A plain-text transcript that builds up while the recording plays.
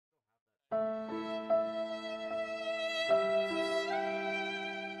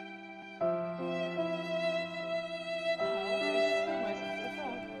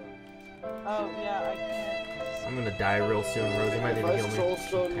I'm gonna die real soon, Rose. You might need to heal me. If I soul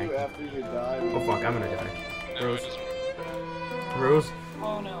stone you after you die... Oh fuck, I'm gonna die. Rose. Rose?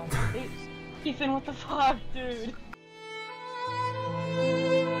 Oh no. Ethan, what the fuck, dude?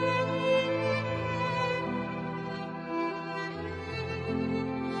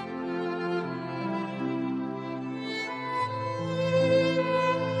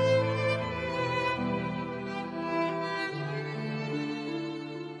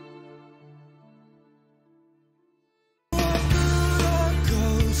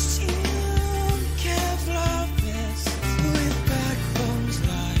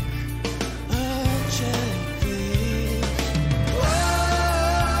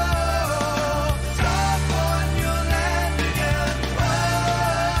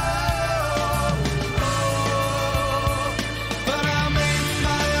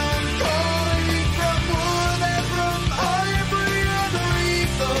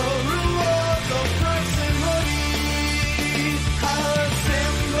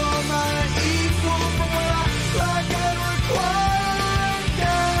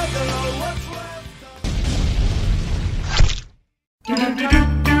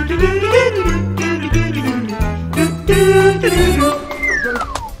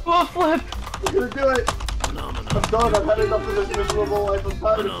 Oh, flip! You're gonna do it! I'm done, I've had enough of this miserable life. I'm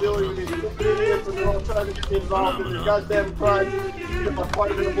tired of dealing with these stupid idiots and they're all trying to get me involved in their goddamn crimes. Get my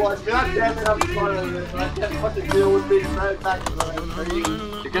part in the blood. God damn it, I'm smiling this. I can't fucking deal with being right back to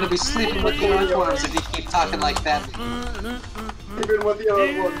the You're gonna be sleeping with the earthworms if you keep talking like that. Even with the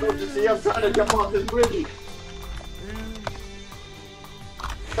earthworms, don't you see? I'm trying to jump off this bridge.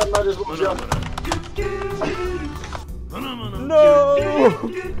 I might as well jump. No!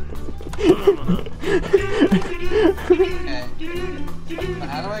 Okay. But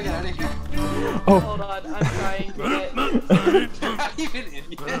how do I get out of here? Oh. Hold on, I'm trying to get... You an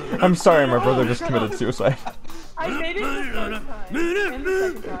idiot. I'm sorry, my brother just committed suicide. I made it the first time, and the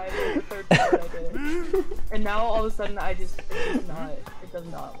second time, and the third time I did it. And now all of a sudden it does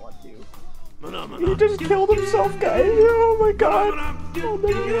not want to. He just killed himself, guys. Oh my god. Oh,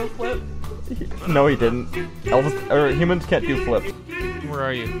 Did you do a flip? no, he didn't. Humans can't do flips. Where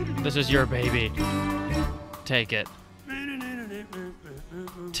are you? This is your baby. Take it.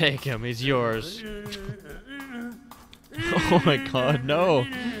 Take him, he's yours. Oh my god, no.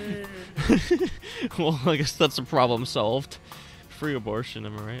 Well, I guess that's a problem solved. Free abortion,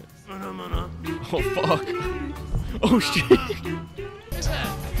 am I right? Oh fuck. Oh shit.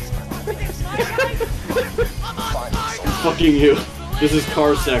 Fucking you. This is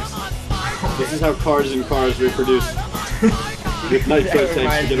car sex. This is how cars and cars reproduce. With nitro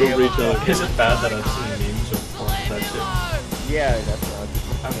tanks to get over each other. Is it bad that I've seen memes of porn that shit? Yeah, that's bad.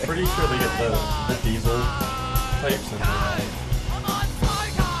 I'm pretty sure they get the diesel types and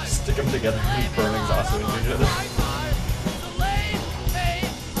they stick them together and burn exhaust into each other.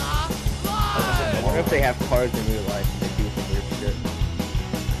 I wonder if they have cars in real life and they do some weird shit.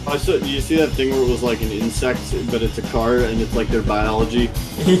 Also, do you see that thing where it was like an insect, but it's a car and it's like their biology?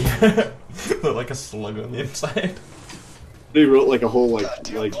 Yeah. Like a slug on the inside. They wrote like a whole like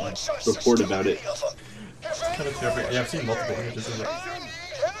report about it. Kind of terrifying. Yeah, I've seen multiple images of it.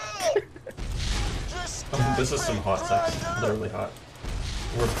 Oh, this is some hot sex. Literally hot.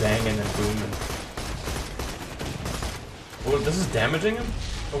 We're banging and booming. Oh, this is damaging him?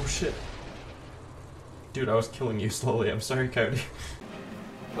 Oh shit. Dude, I was killing you slowly. I'm sorry, Cody.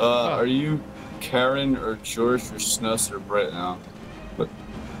 Are you Karen or George or Snus or Brett now? But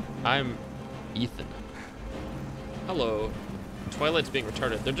I'm Ethan. Hello. Twilight's being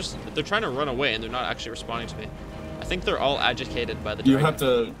retarded. They're trying to run away and they're not actually responding to me. I think they're all agitated by the you dragon. have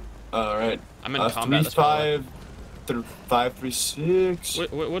to, alright. I'm in combat. 3-5 through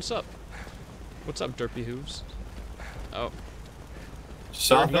 5-3-6. What's up? What's up, derpy hooves? Oh.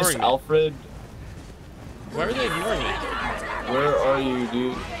 Southwest Alfred. Why are they ignoring me? Where are you,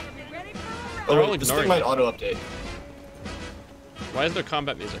 dude? They're all wait, this ignoring thing might me. auto-update. Why is there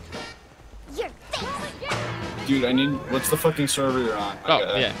combat music? Dude, I need... What's the fucking server you're on? Oh,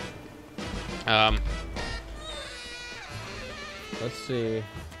 Okay. yeah. Let's see.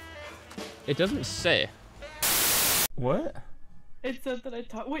 It doesn't say. What? It said that I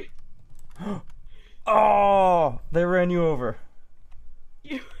taught. Wait. Oh, they ran you over.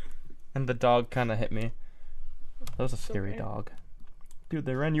 You. And the dog kind of hit me. That was a scary dog. Dude,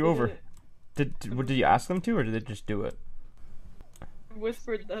 they ran you over. Did you ask them to, or did they just do it? I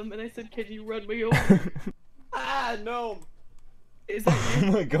whispered them, and I said, "Can you run me over?" Ah, no! Is that Oh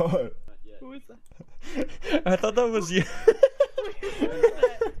you? my god. Who is that? I thought that was you. Who is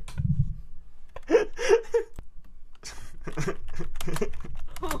that?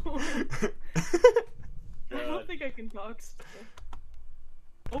 Oh. God. box.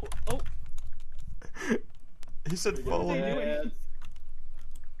 Oh, oh. He said follow What are me. you doing?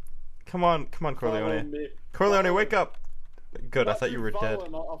 Come on, Corleone. Corleone, wake up. Good, I thought you were dead.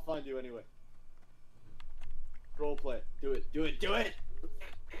 I'll find you anyway. Roleplay. Do it. Do it. Do it.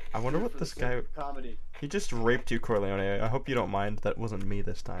 I wonder what this guy... Comedy. He just raped you, Corleone. I hope you don't mind. That wasn't me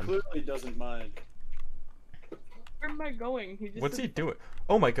this time. Clearly doesn't mind. Where am I going? He just What's said- he doing?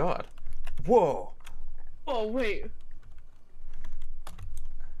 Oh my god. Whoa. Oh, wait.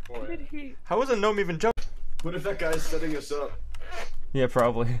 How did he... How is a gnome even jump? What if that guy's setting us up? Yeah,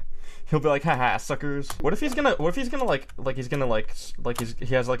 probably. He'll be like, haha, suckers. What if he's gonna he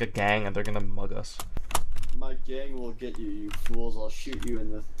has like a gang and they're gonna mug us? My gang will get you, you fools. I'll shoot you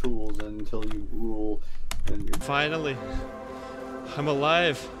in the tools until you rule. And you're... Finally. I'm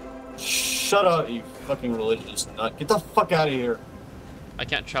alive. Shut up, you fucking religious nut. Get the fuck out of here. I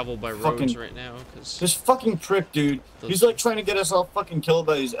can't travel by roads Fucking- right now, because... This fucking prick, dude. He's like trying to get us all fucking killed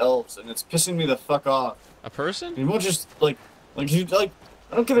by these elves, and it's pissing me the fuck off. A person? He won't just, I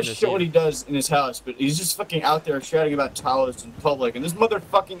don't give a shit what he does in his house, but he's just fucking out there shouting about towers in public, and this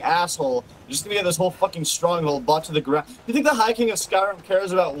motherfucking asshole is just gonna get this whole fucking stronghold brought to the ground. You think the High King of Skyrim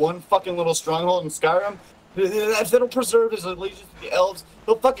cares about one fucking little stronghold in Skyrim? If it'll preserve his allegiance to the elves,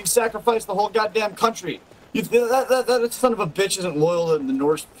 he'll fucking sacrifice the whole goddamn country. That son of a bitch isn't loyal to the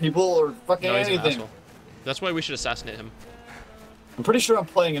Norse people or fucking No, he's an anything. asshole. That's why we should assassinate him. I'm pretty sure I'm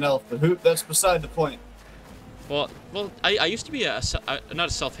playing an elf, but that's beside the point. Well, I used to be not a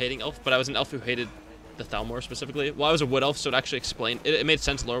self-hating elf, but I was an elf who hated the Thalmor specifically. Well, I was a wood elf, so it actually explained. It made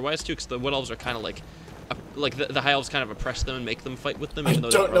sense lore-wise too, because the wood elves are kind of like the high elves kind of oppress them and make them fight with them. I Even though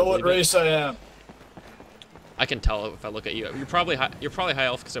they don't know what really race I am. I can tell if I look at you. You're probably high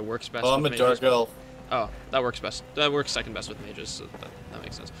elf because it works best. Oh, I'm a with mages. dark elf. Oh, that works best. That works second best with mages, so that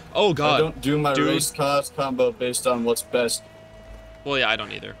makes sense. Oh god. I don't do my race cost combo based on what's best. Well, yeah, I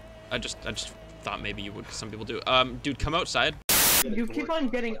don't either. I just thought maybe you would, 'cause some people do. Dude, come outside. You keep on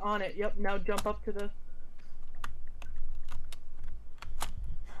getting on it. Yep, now jump up to the...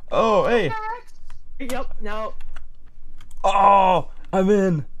 Oh, hey. Yep, now... Oh, I'm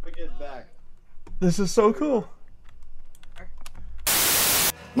in. Get back. This is so cool.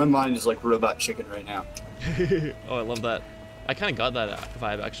 My mind is like robot chicken right now. Oh, I love that. I kind of got that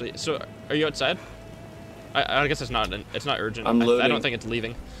vibe actually. So, are you outside? I guess it's not urgent. I'm loading. I don't think it's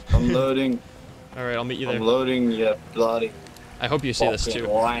leaving. I'm loading. All right, I'll meet you there. I'm loading, you bloody. I hope you see this fucking too.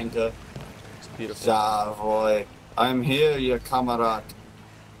 wanker. It's beautiful. Savoy. I'm here, you comrade.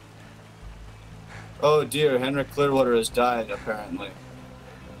 Oh dear, Henrik Clearwater has died, apparently.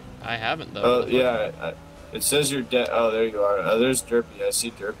 I haven't though. Oh, yeah. It says you're dead. Oh, there you are. There's Derpy. I see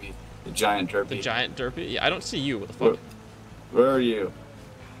Derpy. The giant Derpy. The giant derpy? Yeah, I don't see you. What the fuck? Where are you?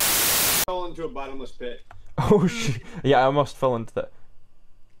 Fell into a bottomless pit. Oh shit. Yeah, I almost fell into that.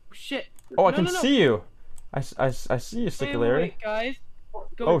 Shit. Oh, I No, can no, no. see you. I see you, Sticky Larry. Wait, guys.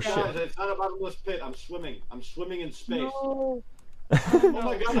 Go Oh, down. shit. Guys, it's not a bottomless pit. I'm swimming. I'm swimming in space. No. Oh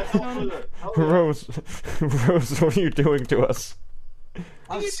my god, I fell further. Oh, yeah. Rose, Rose, what are you doing to us?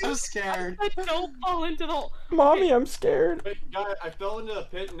 I'm so scared. I don't fall into the... Mommy, I'm scared. Wait, guy, I fell into the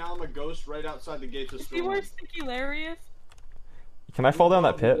pit and now I'm a ghost right outside the gates of See where Storm. Sticky Larry is? Can I fall down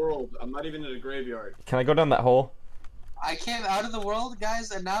that pit? I'm not even in a graveyard. Can I go down that hole? I came out of the world,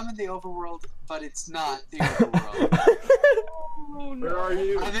 guys, and now I'm in the overworld, but it's not the overworld. Oh no. Where are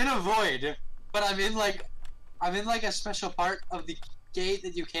you? I'm in a void, but I'm in like a special part of the gate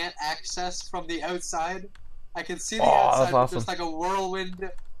that you can't access from the outside. I can see the Oh, that's outside, but awesome. there's like a whirlwind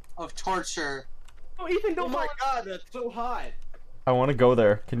of torture. Oh, Ethan, Oh don't my fall. god, that's so high. I want to go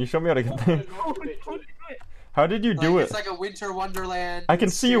there. Can you show me how to get there? Oh, don't do it. How did you do Like, it? It's like a winter wonderland. I can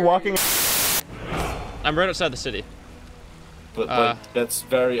It's see you scary. walking. I'm right outside the city. But like, that's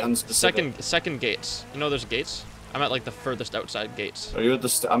very unspecific. Second gates. You know there's gates? I'm at like the furthest outside gates. Are you at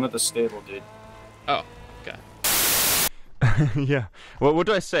the? I'm at the stable, dude. Oh, okay. Yeah. What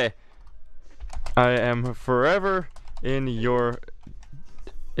do I say? I am forever in your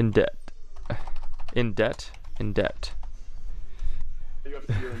debt. In debt. In debt. You have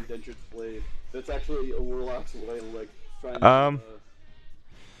to be an indentured slave. That's actually a warlock's way of like trying to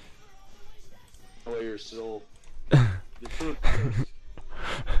away your soul. You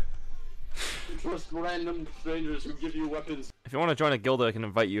trust random strangers who give you weapons. If you want to join a guild, I can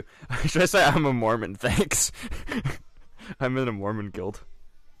invite you. Should I say I'm a Mormon? Thanks. I'm in a Mormon guild.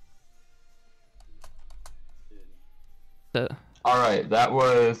 Alright, that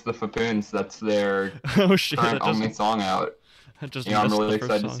was the Fapoons. That's their Oh shit! I current only song out. just Yeah, I'm missed really the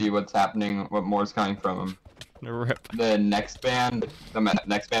first excited to song. see what's happening, what more's coming from them. Rip. The next band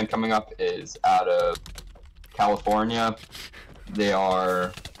coming up is out of California. They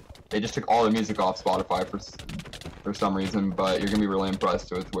just took all the music off Spotify for some reason, but you're gonna be really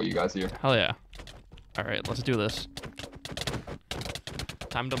impressed with what you guys hear. Hell yeah. Alright, let's do this.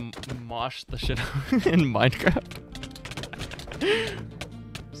 Time to mosh the shit in Minecraft.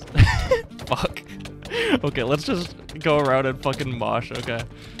 Fuck. Okay, let's just go around and fucking mosh, okay.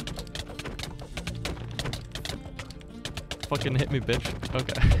 Fucking hit me, bitch.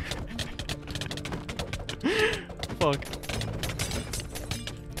 Okay. Fuck.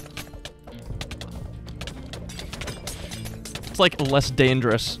 It's like a less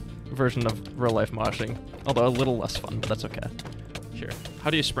dangerous version of real life moshing. Although a little less fun, but that's okay. Here.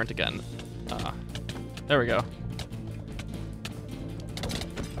 How do you sprint again? There we go.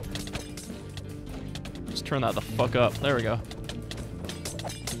 Let's turn that the fuck up. There we go.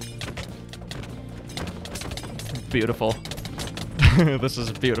 Beautiful. This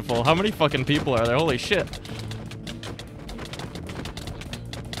is beautiful. How many fucking people are there? Holy shit.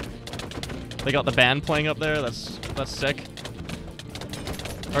 They got the band playing up there. That's sick.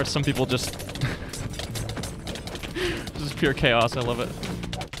 Or some people just this is pure chaos. I love it.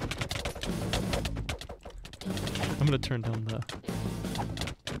 I'm gonna turn down the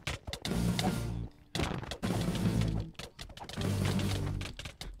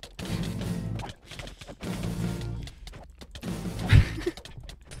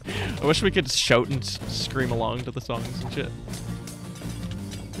I wish we could shout and scream along to the songs and shit.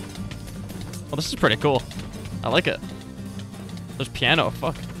 Well, this is pretty cool. I like it. There's piano,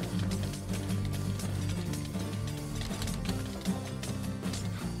 fuck.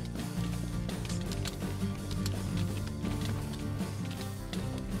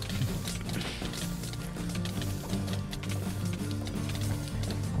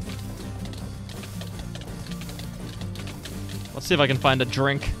 Let's see if I can find a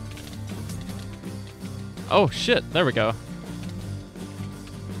drink. Oh shit, there we go.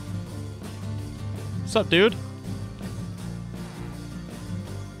 What's up, dude?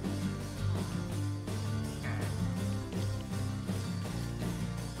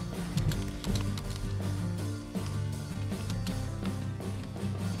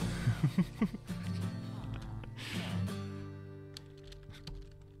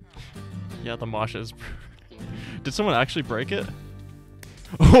 Yeah, the mosh is. Did someone actually break it?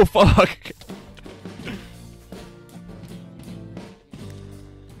 Oh fuck!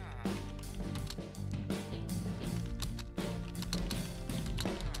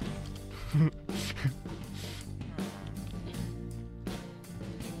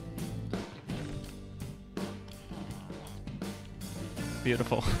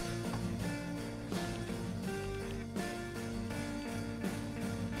 Beautiful.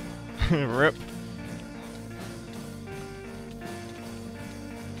 Rip.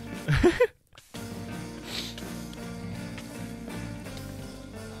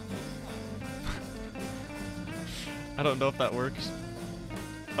 I don't know if that works.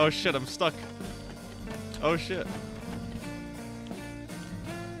 Oh shit, I'm stuck. Oh shit.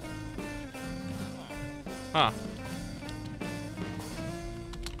 Huh.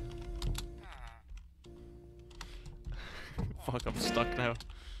 Fuck, I'm stuck now.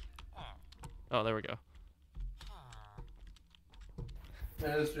 Oh, there we go.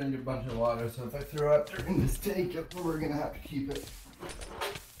 I just drank a bunch of water, so if I throw up in this tank, we're gonna have to keep it.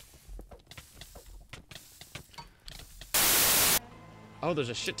 Oh, there's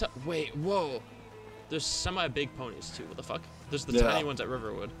a shit ton. Wait, whoa. There's semi-big ponies too. What the fuck? There's the Yeah. tiny ones at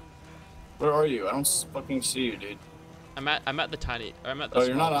Riverwood. Where are you? I don't fucking see you, dude. I'm at the tiny. Or I'm at the. Oh,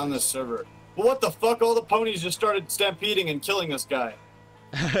 you're small not on ones. this server. Well, what the fuck? All the ponies just started stampeding and killing this guy.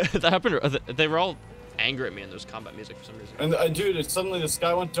 That happened. They were all angry at me, and there's combat music for some reason. And dude, suddenly the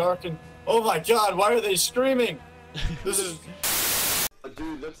sky went dark, and oh my god, why are they screaming? This is.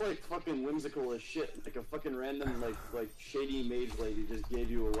 Dude, that's like fucking whimsical as shit. Like a fucking random like shady mage lady just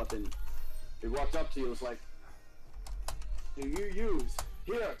gave you a weapon. He walked up to you, was like, "Do you use?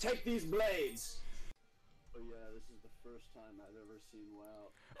 Here, take these blades." Oh yeah, this is the first time I've ever seen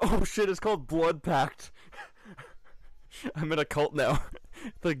WoW. Oh shit, it's called Blood Pact. I'm in a cult now.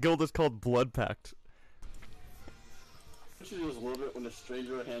 The guild is called Blood Pact. I should just love it when a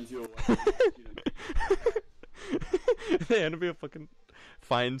stranger hands you a weapon. They hand me a fucking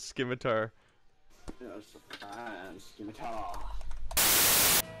fine scimitar. Yeah, it's a fine scimitar.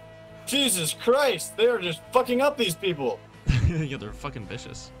 Jesus Christ, they are just fucking up these people. Yeah, they're fucking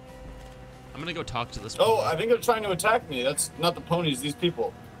vicious. I'm gonna go talk to this. Oh, pony. I think they're trying to attack me. That's not the ponies, these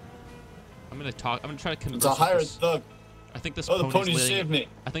people. I'm gonna talk. I'm gonna try to converse. It's a with hired this. thug. I think this. Oh, the pony's ponies leading, saved me.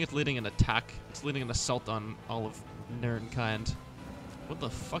 I think it's leading an attack. It's leading an assault on all of Nernkind. What the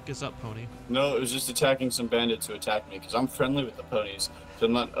fuck is up, pony? No, it was just attacking some bandits who attacked me, because I'm friendly with the ponies. So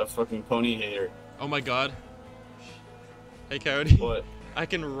I'm not a fucking pony hater. Oh my god. Hey, Coyote. What? I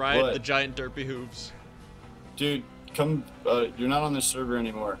can ride What? the giant derpy hooves. Dude, come, you're not on this server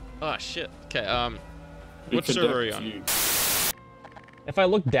anymore. Oh shit. Okay, We what could server are you definitely- on? If I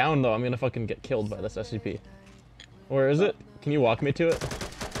look down though, I'm gonna fucking get killed by this SCP. Where is it? Can you walk me to it?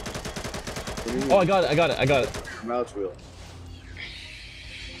 Oh, I got it. Mouse wheel.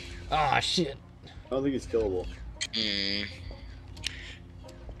 Ah, shit. I don't think it's killable.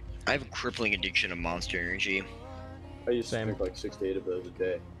 I have a crippling addiction to Monster Energy. I used to drink like 6 to 8 of those a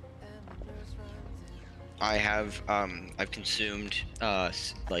day. I have I've consumed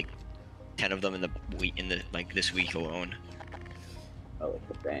like 10 of them in the like this week alone. I like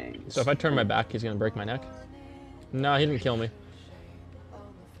the bangs. So if I turn my back, he's gonna break my neck? No, he didn't kill me.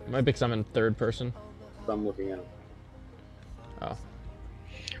 Might be because I'm in third person. I'm looking at him. Oh.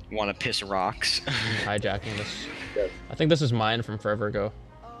 Want to piss rocks? Hijacking this. Yes. I think this is mine from forever ago.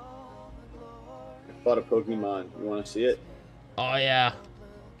 I fought a Pokemon. You want to see it? Oh yeah.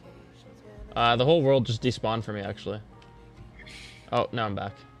 The whole world just despawned for me actually. Oh, now I'm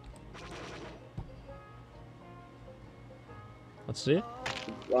back. Let's see.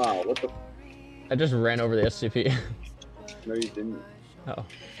 Wow, what the? I just ran over the SCP. No, you didn't. Oh.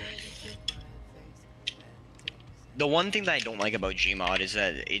 The one thing that I don't like about Gmod is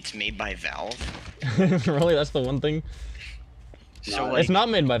that it's made by Valve. Really? That's the one thing? So like, It's not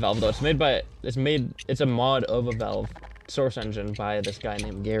made by Valve though. It's a mod of a Valve source engine by this guy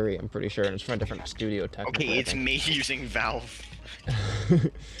named Gary, I'm pretty sure, and it's from a different studio technically. okay, it's made using Valve.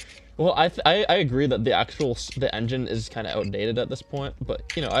 Well, I agree that the engine is kind of outdated at this point, but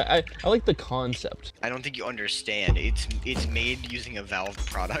you know, I like the concept. I don't think you understand. It's made using a Valve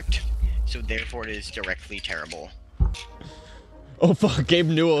product, so therefore it is directly terrible. Oh fuck, Gabe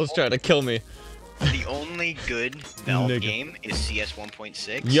Newell is trying to kill me. The only good Valve Nigga. game is CS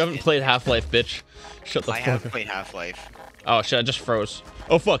 1.6. You haven't played Half-Life, bitch. Shut the I fuck have up. played Half-Life. Oh shit, I just froze.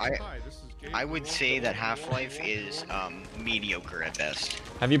 Oh fuck. I would say that Half-Life is mediocre at best.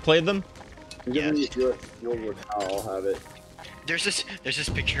 Have you played them? Give me your word. I'll have it. There's this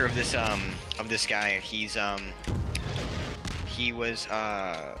picture of this guy. He was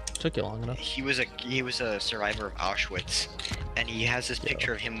Took you long enough. he was a survivor of Auschwitz, and he has this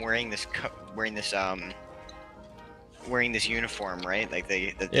picture of him wearing this uniform, right? Like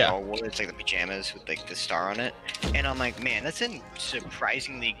they all wore. It's like the pajamas with like the star on it. And I'm like, man, that's in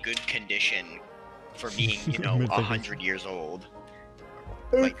surprisingly good condition for being, 100 years old.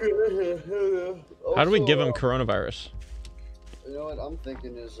 Like, How do we give him coronavirus? You know what I'm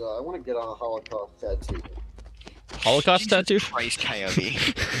thinking is I want to get a Holocaust tattoo. Holocaust tattoo? Christ, Coyote.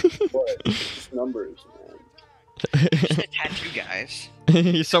 What? Just numbers, man. Just a tattoo, guys.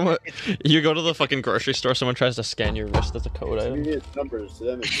 You go to the fucking grocery store, someone tries to scan your wrist as a code To item. me, it's numbers. To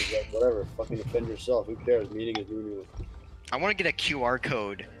them, it's just like whatever. Fucking defend yourself. Who cares? Meeting is meaningless. I want to get a QR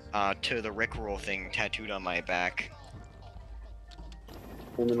code to the Rickroll thing tattooed on my back.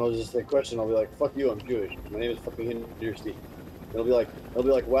 And then I'll just like question. I'll be like, "Fuck you, I'm Jewish. My name is fucking Hindersty." They'll be like,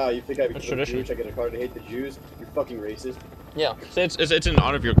 "Wow, you think because I'm Jewish, I get a card to hate the Jews? You're fucking racist." Yeah, it's in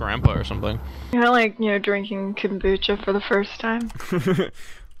honor of your grandpa or something. Kind of like, drinking kombucha for the first time.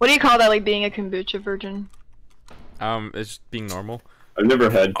 What do you call that, like being a kombucha virgin? It's being normal. I've never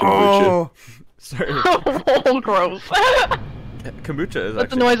had kombucha. Oh, sorry. Oh, gross. Kombucha is That's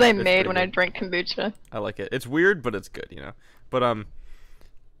the noise I made when I drank kombucha. I like it. It's weird, but it's good, But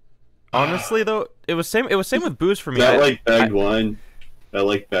honestly though, it was same with booze for me. I like bagged wine. I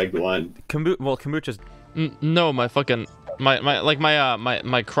like bagged wine. Kombucha's no, my fucking my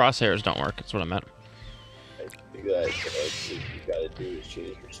crosshairs don't work. That's what I meant. You guys, you gotta do is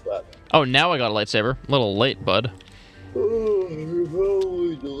change your spot. Oh, now I got a lightsaber. A little late, bud. Oh, you're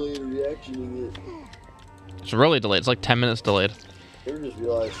probably delayed reactioning it. It's really delayed. It's like 10 minutes delayed. You ever just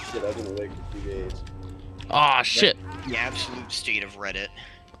realized shit? I've been awake for 2 days. Ah, shit. The absolute state of Reddit.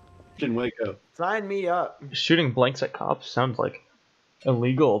 Didn't wake up. Sign me up. Shooting blanks at cops sounds like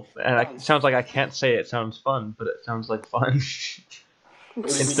illegal, and it sounds like I can't say it sounds fun, but it sounds like fun.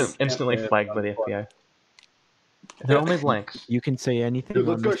 Instantly flagged by the FBI. They're only blanks. You can say anything Dude,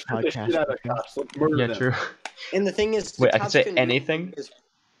 on let's go this shoot the shit out of podcast. cops. Let's murder Yeah, them. true. And the thing is, Wait, the I can cops say couldn't do it anything? because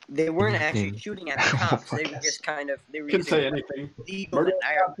they weren't actually Anything. shooting at the cops. They were just they were Can using say anything. legal Murder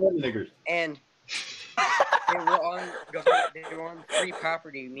niggers. niggers. And they were on free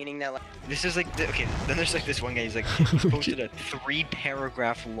property, meaning that like This is like okay. Then there's like this one guy. He posted a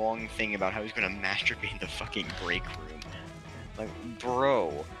 3-paragraph long thing about how he's gonna masturbate in the fucking break room. Like,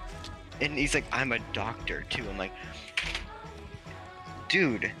 bro. And he's like, I'm a doctor too. I'm like,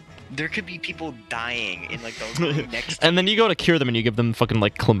 Dude, there could be people dying in like the room next to And then you go to cure them and you give them fucking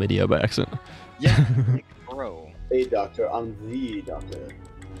like chlamydia by accident. Yeah, like, bro. Hey, doctor, I'm the doctor.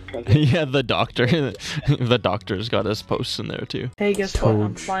 Yeah, the doctor. The doctor's got his posts in there too. Hey, guess what?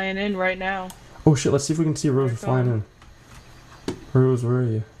 I'm flying in right now. Oh shit, let's see if we can see Rose flying in. Rose, where are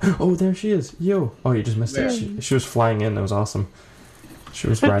you? Oh, there she is. Yo. Oh, you just missed it. She was flying in. That was awesome. She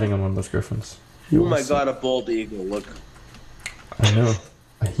was riding on one of those griffins. Oh my god, a bald eagle, look. I know.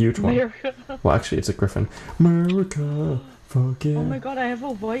 A huge one. America. Well, actually, it's a griffin. America, fuck yeah. Oh my god, I have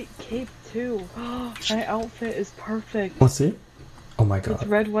a white cape too. My outfit is perfect. Let's see. Oh my god. It's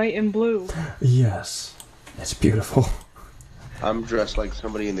red, white, and blue. Yes. It's beautiful. I'm dressed like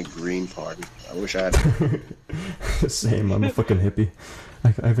somebody in the Green Party. I wish I had. Same, I'm a fucking hippie.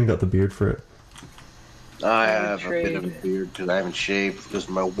 I even got the beard for it. I have a bit of a beard because I haven't shaved because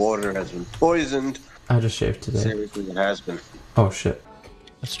my water has been poisoned. I just shaved today. Seriously, it has been. Oh shit.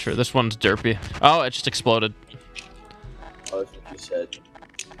 That's true. This one's derpy. Oh, it just exploded. Oh, that's what you said.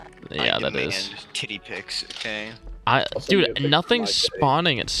 Yeah, that is. Titty pics, okay? Dude, nothing's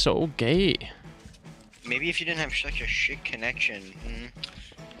spawning. It's so gay. Maybe if you didn't have such a shit connection.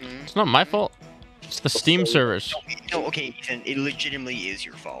 It's not my fault. It's the Steam servers. No, okay, Ethan, it legitimately is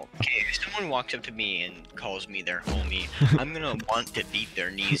your fault. Okay, if someone walks up to me and calls me their homie, I'm gonna want to beat their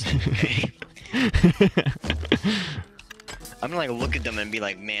knees in, okay? I'm gonna like look at them and be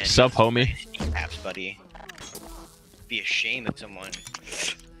like, man, sup, homie? Apps, buddy. Be a shame if someone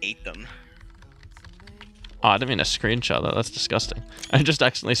ate them. Oh, I didn't mean to screenshot that. That's disgusting. I just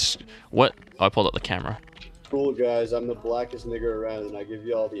accidentally. What? Oh, I pulled out the camera. Cool guys, I'm the blackest nigger around, and I give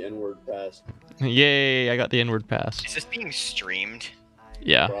you all the N-word pass. Yay! I got the N-word pass. Is this being streamed?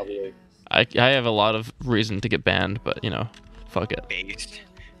 Yeah. Probably. I have a lot of reason to get banned, but you know, fuck it. Based.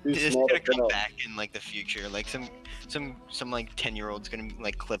 This is gonna come back in like the future. Like some like 10-year-old's gonna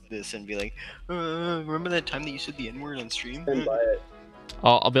like clip this and be like, remember that time that you said the N-word on stream? And buy it.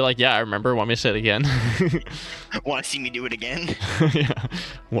 I'll be like, yeah, I remember. Want me to say it again? Want to see me do it again? Yeah.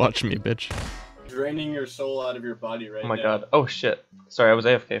 Watch me, bitch. Draining your soul out of your body right now. Oh my god. Oh shit. Sorry, I was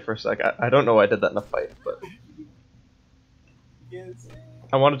AFK for a sec. I don't know why I did that in a fight, but...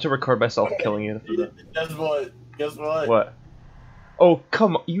 I wanted to record myself killing you. Guess what? Guess what? What? Oh,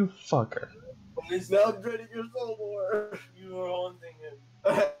 come on, you fucker. He's now draining your soul more. You are haunting him.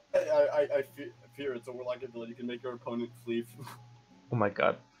 I fear it's a warlock ability. You can make your opponent flee. Oh my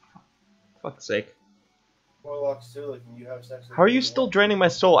god. Fuck's sake. Warlocks too, like when you have sex with How are you still draining my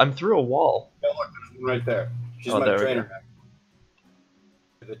soul? I'm through a wall. Yeah, look, there's one right there. She's my trainer.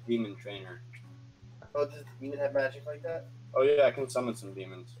 The demon trainer. Oh, does the demon have magic like that? Oh yeah, I can summon some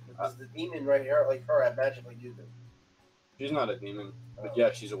demons. Does the demon right here, like her, have magic like you do? She's not a demon, but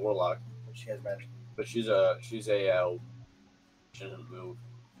yeah, she's a warlock. But she has magic. But she's a shouldn't move.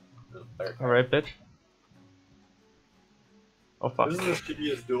 Alright, bitch. Oh fuck. This is the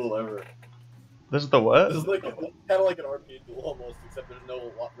shittiest duel ever. This is the what? This is like kind of like an RPG duel almost, except there's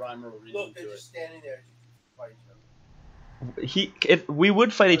no rhyme or reason Look, to they're it. just standing there to fight each other. We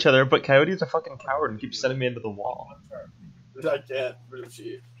would fight each other, but Coyote's a fucking coward and keeps sending me into the wall. I can't.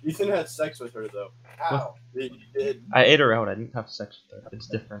 Ethan had sex with her though. How? He did. I ate her out. I didn't have sex with her. It's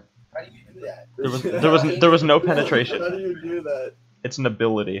different. How do you do that? There was no penetration. How do you do that? It's an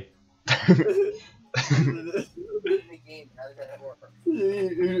ability. In the game, how does that work?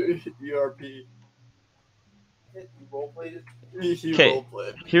 ERP. You roleplayed it? Okay,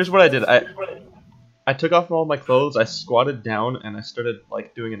 here's what I did. I took off all my clothes, I squatted down, and I started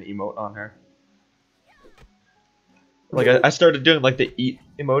like doing an emote on her. Like I started doing like the eat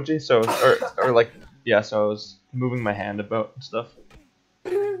emoji, so or like yeah, so I was moving my hand about and stuff.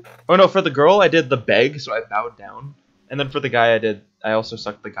 Oh no, for the girl I did the beg, so I bowed down, and then for the guy I also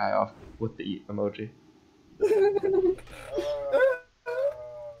sucked the guy off with the eat emoji.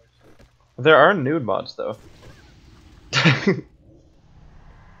 There are nude mods though.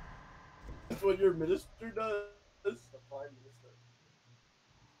 That's what your minister does? The prime minister.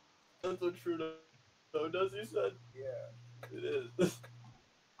 That's what Trudeau does, you said? Yeah. It is.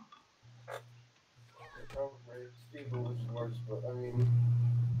 But I mean...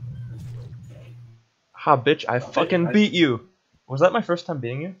 Ha bitch, I fucking beat you! Was that my first time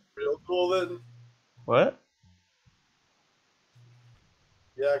beating you? Real cool then. What?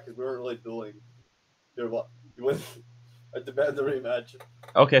 Yeah, because we weren't really dueling. You went... I demand the rematch.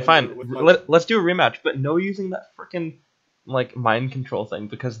 Okay, fine. Let's do a rematch, but no using that frickin' like mind control thing,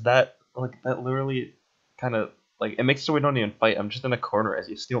 because that literally kind of like it makes it so we don't even fight. I'm just in a corner as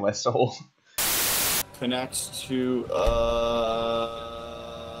you steal my soul. Connects to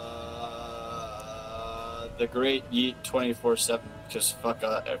the great Yeet 24/7. Just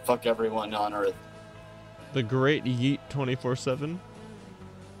fuck everyone on Earth. The Great Yeet 24/7.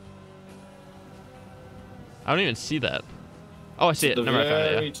 I don't even see that. Oh, I see it. The Never mind, I found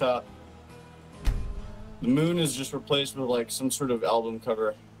it, very yeah. top. The moon is just replaced with like some sort of album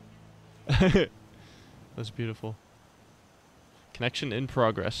cover. That's beautiful. Connection in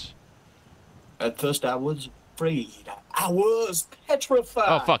progress. At first I was afraid. I was petrified.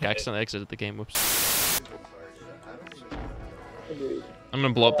 Oh fuck, I accidentally exited the game, whoops. I'm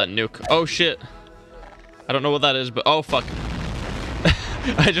gonna blow up that nuke. Oh shit. I don't know what that is, but oh fuck.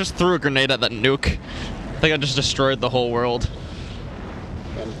 I just threw a grenade at that nuke. I think I just destroyed the whole world.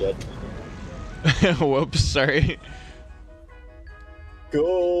 I'm dead. Whoops, sorry.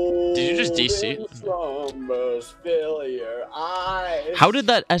 Go. Did you just DC? Slumbers, fill your eyes. How did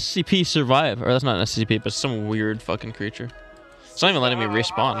that SCP survive? Or that's not an SCP, but some weird fucking creature. It's not even letting me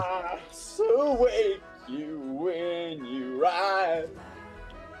respawn. So wake you when you rise.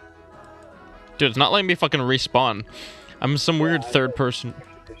 Dude, it's not letting me fucking respawn. I'm some weird third person.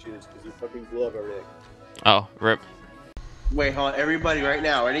 Issues because you fucking blew up everything. Oh, rip. Wait, hold on. Everybody right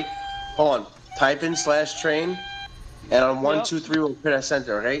now, ready? Hold on. Type in /train. And on 1, 2, 3, we'll put a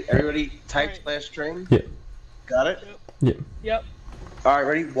center, okay? Everybody type /train. Yeah. Got it? Yeah. Yep. Alright,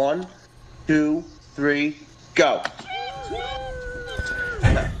 ready? 1, 2, 3, go.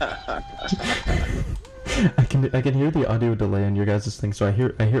 I can hear the audio delay on your guys' thing, so I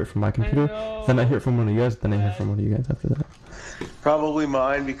hear it from my computer, then I hear it from one of you guys, then I hear it from one of you guys after that. Probably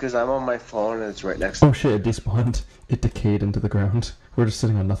mine because I'm on my phone and it's right next to me. Oh shit, it despawned. It decayed into the ground. We're just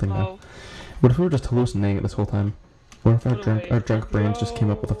sitting on nothing now. What if we were just hallucinating it this whole time? What if our drunk brains just came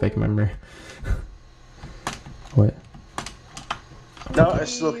up with a fake memory? What? No, I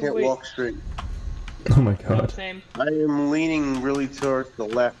still can't walk straight. Oh my god. Same. I am leaning really towards the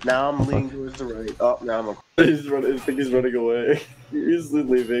left. Now I'm leaning towards the right. Oh, now I'm He's running. I think he's running away. He's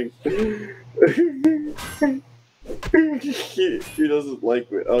leaving. he doesn't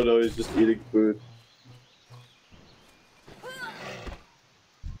like me. Oh no, he's just eating food.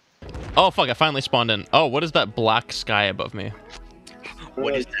 Oh fuck, I finally spawned in. Oh, what is that black sky above me?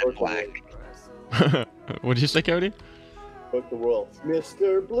 What is that black? What did you say, Cody? Fuck the world.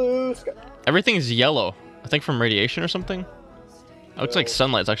 Mr. Blue Sky. Everything is yellow. I think from radiation or something. It looks like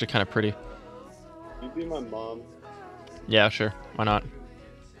sunlight. It's actually kind of pretty. You be my mom. Yeah, sure. Why not?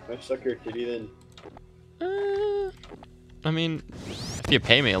 Can I suck your kitty then? I mean, if you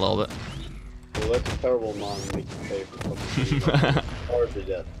pay me a little bit. Well, that's a terrible mom to make you pay for fucking hard to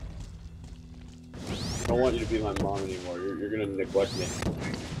death. I don't want you to be my mom anymore. You're gonna neglect me.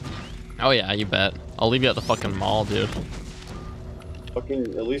 Oh yeah, you bet. I'll leave you at the fucking mall, dude.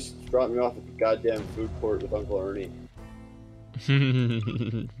 Fucking at least drop me off at the goddamn food court with Uncle Ernie.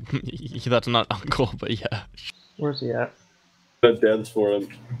 That's not Uncle, but yeah. Where's he at? That dance for him.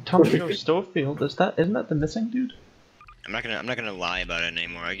 Tomato Stovefield, isn't that the missing dude? I'm not gonna lie about it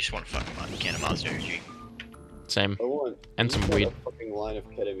anymore. I just want a fucking can of Monster Energy. Same. I want And some weed. a fucking line of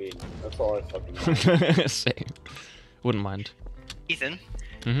ketamine. That's all I fucking want. Same. Wouldn't mind. Ethan,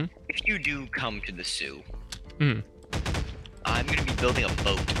 if you do come to the zoo, Mhm. I'm gonna be building a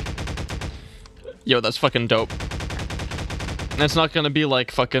boat. Yo, that's fucking dope. And it's not gonna be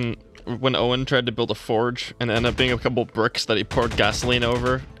like fucking when Owen tried to build a forge and it ended up being a couple bricks that he poured gasoline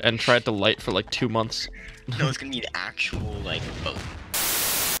over and tried to light for like 2 months. No, it's gonna be an actual, like, boat.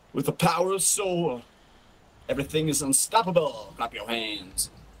 With the power of soul, everything is unstoppable. Clap your hands.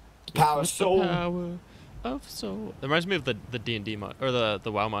 The power of soul. Power of soul. That reminds me of the D&D or the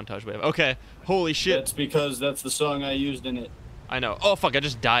WoW montage we have. Okay, holy shit. That's because that's the song I used in it. I know. Oh fuck, I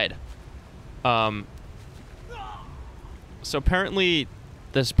just died. So apparently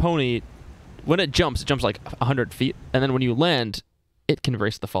this pony, when it jumps like 100 feet, and then when you land, it can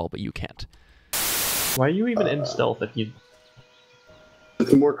race the fall, but you can't. Why are you even in stealth if you...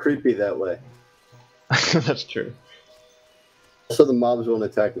 It's more creepy that way. That's true. So the mobs won't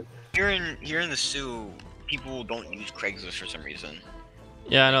attack me. Here in the zoo, people don't use Craigslist for some reason.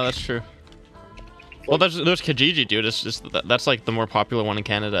 Yeah, I know, that's true. Well, there's Kijiji, dude. That's like the more popular one in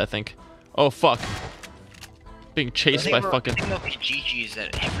Canada, I think. Oh fuck. Being chased by fucking... The thing about Kijiji is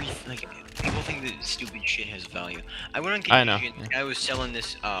that people think that stupid shit has value. I went on Kijiji I know, and the guy was selling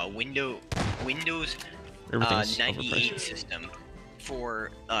this Windows Everything's 98 overpriced. system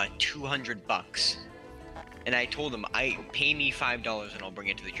for $200. And I told him, pay me $5 and I'll bring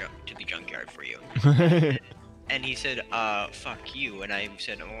it to the junkyard for you. And he said, fuck you. And I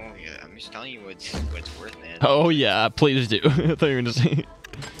said, oh yeah, I'm just telling you what it's worth, man. Oh yeah, please do. I thought you were gonna say...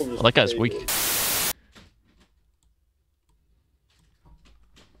 Well, that guy's weak.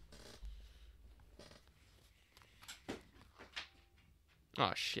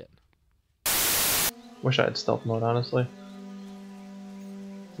 Oh shit. Wish I had stealth mode, honestly.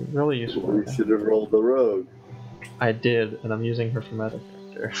 It's really useful. You should have rolled the rogue. I did, and I'm using her for meta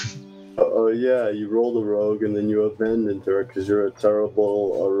character. Oh yeah, you rolled a rogue and then you abandoned her because you're a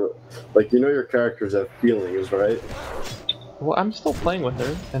terrible, like, you know your characters have feelings, right? Well, I'm still playing with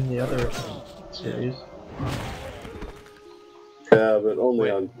her in the other series. Yeah, but only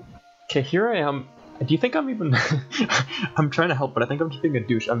on... Okay, here I am. Do you think I'm even... I'm trying to help, but I think I'm just being a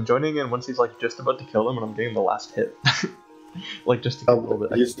douche. I'm joining in once he's like just about to kill him and I'm getting the last hit. Like just to get a little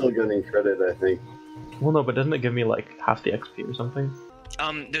bit... You're still getting credit, I think. Well, no, but doesn't it give me like half the XP or something?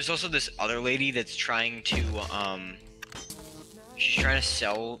 There's also this other lady that's trying to, she's trying to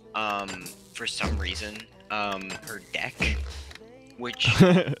sell, for some reason, her deck, which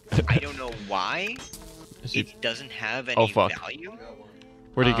I don't know why. It doesn't have any value.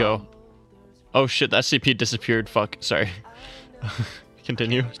 Where'd he go? Oh shit, that CP disappeared. Fuck. Sorry.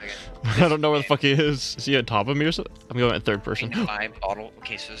 Continue. I don't know where the fuck he is. Is he on top of me or something? I'm going in third person. Buy bottle.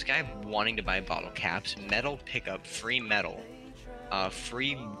 Okay, so this guy wanting to buy bottle caps, metal pickup, free metal,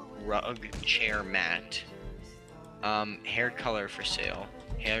 free rug chair mat, hair color for sale.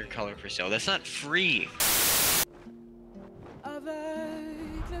 Hair color for sale. That's not free.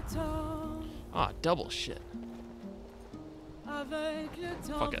 Ah, double shit.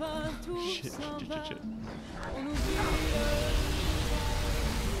 Fuck it. Shit, shit.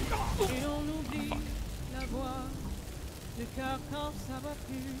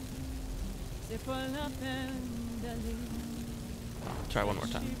 Try one more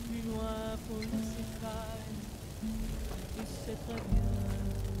time.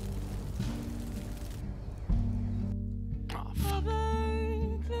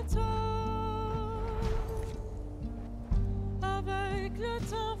 Avec le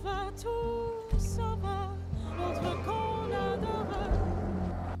temps va, tout s'en va. L'autre qu'on adorait,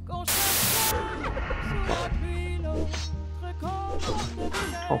 qu'on cherchait sous la pluie, l'autre qu'on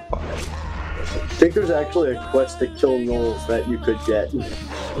devinait. Oh fuck. I think there's actually a quest to kill gnolls that you could get.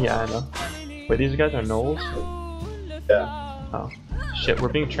 Yeah, I know. Wait, these guys are gnolls? Yeah. Oh. Shit, we're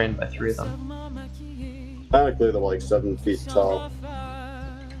being trained by 3 of them. Technically, they're like 7 feet tall.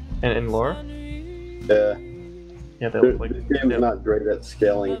 And in lore? Yeah. Yeah, they look like... The game's not great at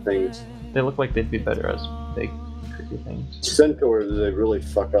scaling things. They look like they'd be better as big, creepy things. Centaurs, they really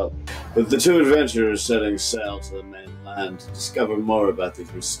fuck up. With the two adventurers setting sail to the mainland to discover more about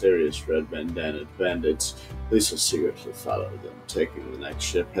these mysterious red bandanaed bandits, Lisa secretly followed them, taking the next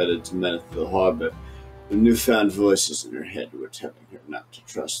ship headed to Menethil Harbor. The newfound voices in her head were telling her not to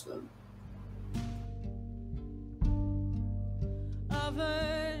trust them.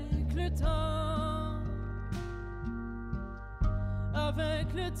 Avec le temps,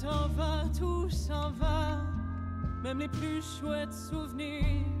 avec le temps va, tout s'en va, même les plus chouettes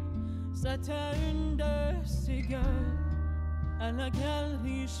souvenirs. C'était une de ces gueules à la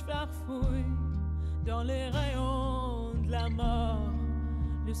galerie, je farfouille dans les rayons de la mort.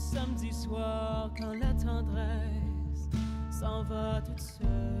 Le samedi soir, quand la tendresse s'en va toute seule.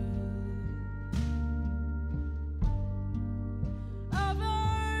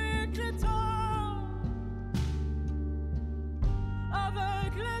 Avec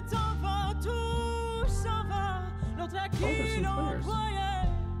le temps va, tout s'en va. L'autre à qui l'on croyait,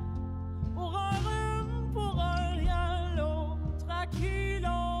 pour un rhume, pour un rien. L'autre à qui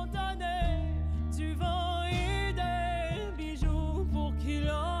l'on donnait du vent et des bijoux, pour qui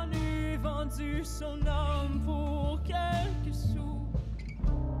l'on eût vendu son âme pour quelques sous.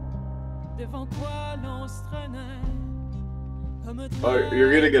 Devant quoi l'on se traînait. Oh,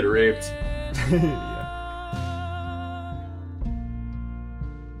 you're gonna get raped.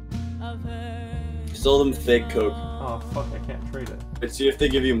 Sold them fake coke. Oh fuck, I can't trade it. Let's see if they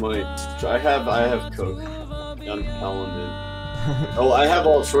give you money. I have coke. Unpaladin. Oh, I have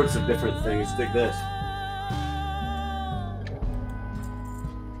all sorts of different things. Take this.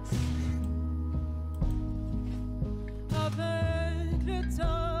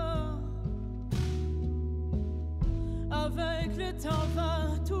 Avec le temps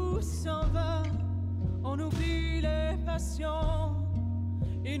va, tout s'en va. On oublie les passions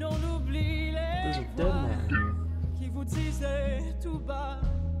et on oublie les voix qui vous disaient tout bas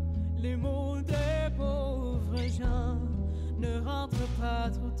les mots des pauvres gens. Ne rentre pas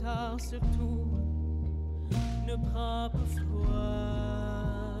trop tard, surtout ne prends pas froid.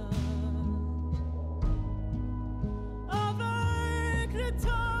 Avec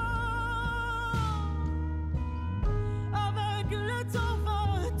le temps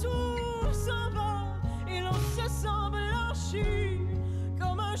va, tout s'en va, et l'on se sent blanchi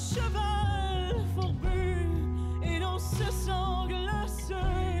comme un cheval fourbu, et l'on se sent glacé.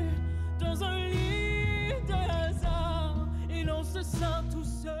 serré dans un lit de hasard et l'on se sent tout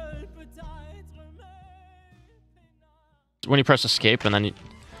seul peut-être When you press escape and then you...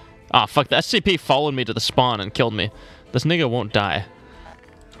 Ah, fuck, the SCP followed me to the spawn and killed me. This nigga won't die.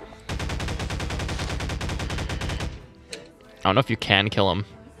 I don't know if you can kill him.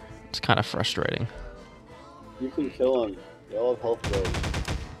 It's kind of frustrating. You can kill him. They all have health builds.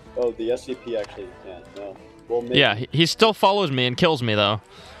 Oh, the SCP actually can't. No. Well, maybe. Yeah, he still follows me and kills me though.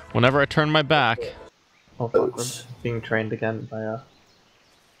 Whenever I turn my back. Oh fuck, we're being trained again by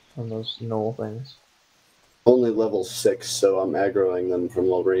on those knoll things. Only level 6, so I'm aggroing them from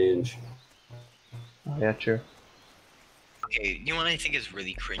low range. Oh yeah, true. Okay, you know what I think is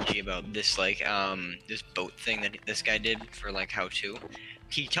really cringy about this, like, this boat thing that this guy did for, like, how to?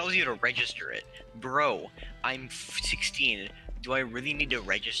 He tells you to register it. Bro, I'm 16. Do I really need to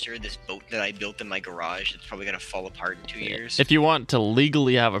register this boat that I built in my garage that's probably gonna fall apart in 2 years? If you want to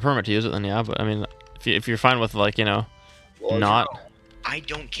legally have a permit to use it, then yeah, but I mean, if you're fine with, like, you know, not... I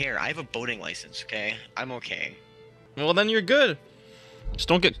don't care. I have a boating license, okay? I'm okay. Well, then you're good. Just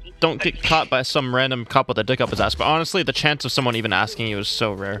don't get caught by some random cop with a dick up his ass. But honestly, the chance of someone even asking you is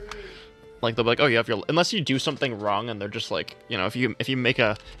so rare. Like they'll be like, oh, you have your... Unless you do something wrong, and they're just like, you know, if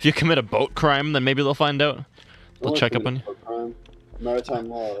you commit a boat crime, then maybe they'll find out. They'll check up on you. Maritime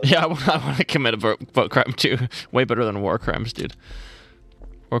law. Yeah, I want to commit a boat crime too. Way better than war crimes, dude.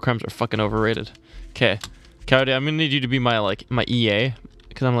 War crimes are fucking overrated. Okay, Cowdy, I'm gonna need you to be my EA,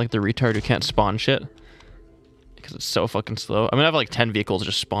 because I'm like the retard who can't spawn shit. Because it's so fucking slow. I mean, I have like 10 vehicles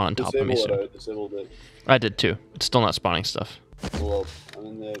just spawn on top of me. So. Disabled it. I did too. It's still not spawning stuff. Well, I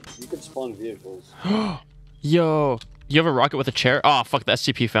mean, you can spawn vehicles. Yo, you have a rocket with a chair? Oh, fuck, the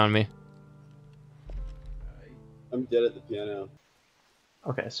SCP found me. I'm dead at the piano.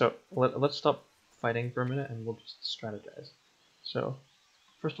 Okay, so let's stop fighting for a minute and we'll just strategize. So,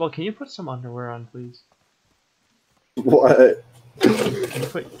 first of all, can you put some underwear on, please? What?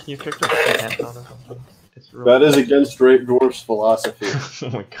 Can you pick up your pants on or something? That is against Great Dwarf's philosophy. Oh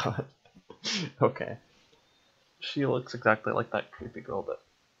my god. Okay. She looks exactly like that creepy girl that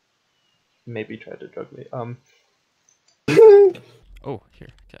maybe tried to drug me. Oh, here,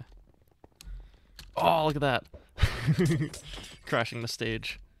 okay. Oh, look at that. Crashing the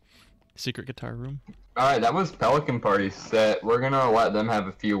stage. Secret guitar room. Alright, that was Pelican Party set. We're gonna let them have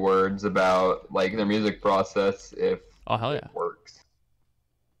a few words about, like, their music process, if oh, hell yeah. it works.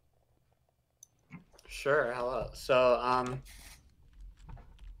 Sure, hello. So,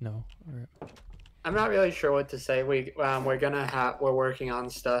 No. Alright. I'm not really sure what to say. We're working on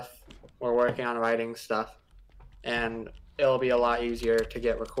stuff. We're working on writing stuff. And it'll be a lot easier to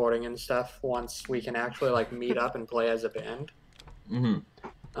get recording and stuff once we can actually, like, meet up and play as a band.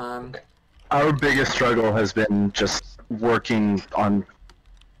 Mm-hmm. Our biggest struggle has been just working on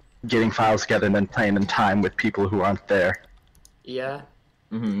getting files together and then playing in time with people who aren't there. Yeah.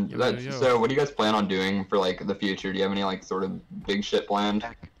 Mm-hmm. So what do you guys plan on doing for, like, the future? Do you have any, like, sort of big shit planned?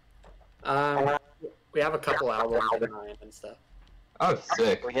 We have a couple albums in mind and stuff. Oh,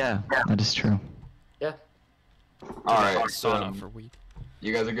 sick. Yeah, that is true. Yeah. Alright, so for weed.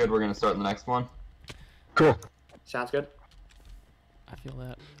 You guys are good? We're gonna start the next one? Cool. Sounds good. I feel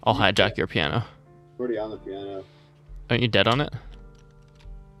that. I'll hijack your piano. I'm already on the piano. Aren't you dead on it?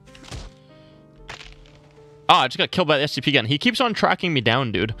 Oh, I just got killed by the SCP again. He keeps on tracking me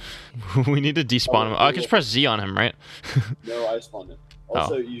down, dude. We need to despawn him. Oh, I can just press Z on him, right? No, I spawned him.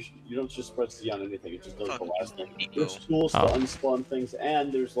 Also, you don't just press Z on anything, it just does the last thing. There's tools to unspawn things,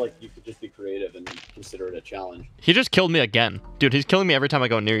 and there's, like, you could just be creative and consider it a challenge. He just killed me again. Dude, he's killing me every time I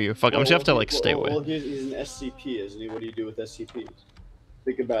go near you. Fuck, I'm just gonna have to, like, stay away. Well, he's an SCP, isn't he? What do you do with SCPs?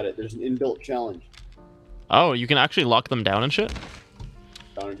 Think about it. There's an inbuilt challenge. Oh, you can actually lock them down and shit?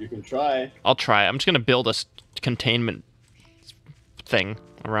 You can try. I'll try. I'm just gonna build a containment thing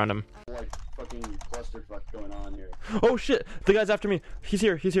around him. Like, fucking clusterfuck going on here. Oh shit! The guy's after me. He's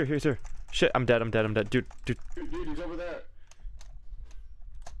here. Shit! I'm dead. Dude. Dude, he's over there.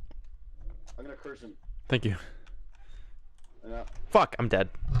 I'm gonna curse him. Thank you. Yeah. Fuck! I'm dead.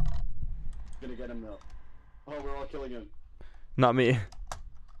 Gonna get him though. Oh, we're all killing him. Not me.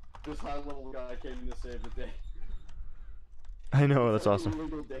 This high level guy came to save the day. I know, that's awesome.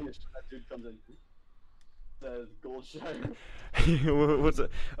 Danish, that dude comes in. Says Goldshire. What's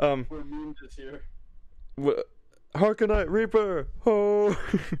it? We're memes this here. Harkonite Reaper! Oh!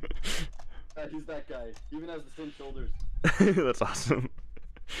 He's that guy. He even has the same shoulders. That's awesome.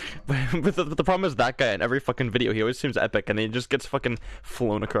 But the problem is that guy in every fucking video, he always seems epic and he just gets fucking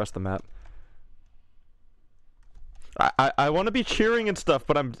flown across the map. I want to be cheering and stuff,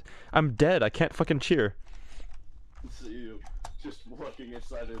 but I'm dead. I can't fucking cheer. See you just walking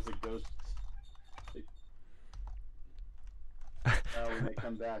inside as a ghost. When they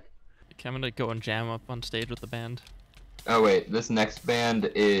come back. Okay, I'm gonna go and jam up on stage with the band. Oh wait, this next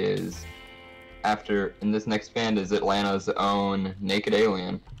band is this next band is Atlanta's own Naked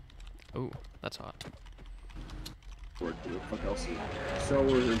Alien. Ooh, that's hot. What the fuck else? So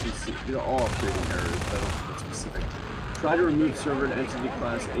we're just all updating errors, but that's specific. Try to remove server to entity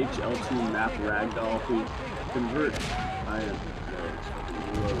class HL2 map ragdoll who convert. I am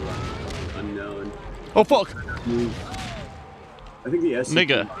unknown. Oh fuck! I think the SCP.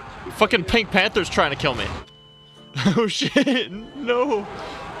 Nigga, fucking Pink Panther's trying to kill me. Oh shit! No.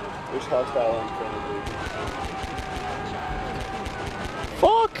 There's hostile in front of you.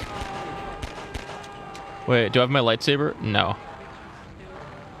 Fuck! Wait, do I have my lightsaber? No.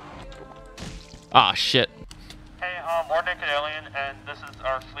 Ah, shit. Hey, we're Naked Alien, and this is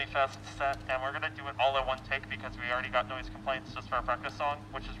our Flea Fest set, and we're gonna do it all in one take because we already got noise complaints just for our practice song,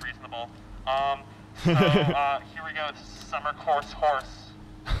 which is reasonable. So, here we go, this is Summer Course Horse.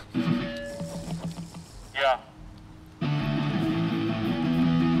 Yeah.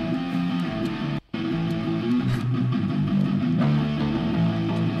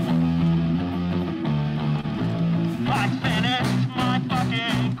 I finished my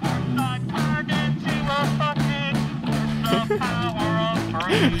fucking course, I turned into a fucking course, the power of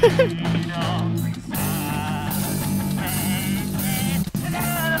freedom.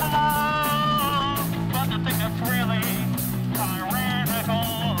 But the thing that's really tyrannical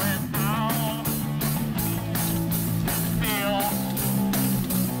is how it feels.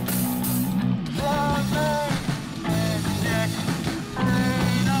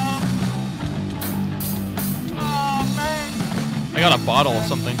 I got a bottle of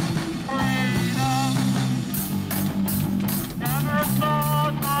something.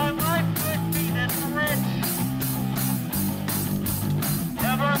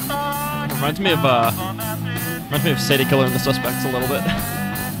 Reminds me of Sadie Killer and the Suspects a little bit.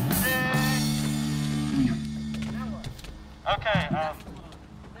 Okay,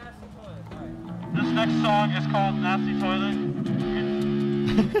 this next song is called Nasty Toilet.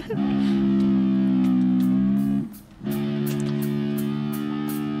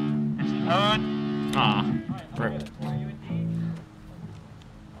 It's an ode. Ah, rip.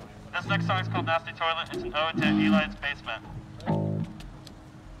 This next song is called Nasty Toilet. It's an ode to Eli's basement.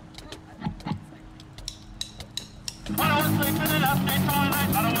 I don't want to sleep in a nasty toilet.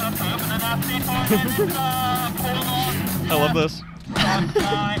 I don't want to poop in a nasty toilet. It's I love this.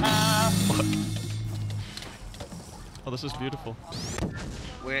 Oh, this is beautiful.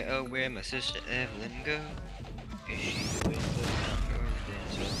 Where my sister Evelyn go? Is she with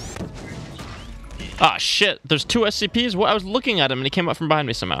the Ah, shit. There's two SCPs? What? I was looking at him and he came up from behind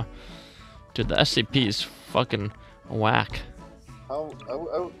me somehow. Dude, the SCP's fucking whack. I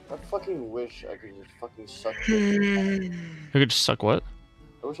fucking wish I could just fucking suck dick. You could just suck what?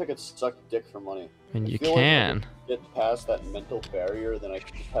 I wish I could suck dick for money. I mean, you feel can. Like if I could get past that mental barrier, then I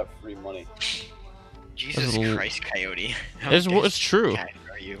could just have free money. Jesus Christ, Coyote. It's true.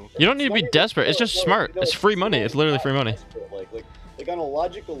 You don't need to be desperate. It's just smart. It's free money. It's literally free money. Like on a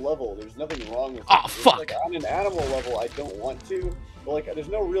logical level, there's nothing wrong with it. Oh, fuck! Like on an animal level, I don't want to, but like there's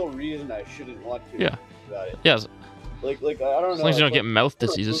no real reason I shouldn't want to. Yeah. About it. Yeah. Like I don't know. As long as you don't like, get mouth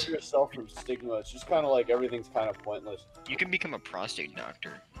remove diseases. yourself from stigma. It's just kind of like everything's kind of pointless. You can become a prostate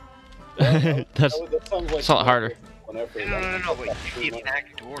doctor. That's that sounds like it's a lot harder. No, but you can be a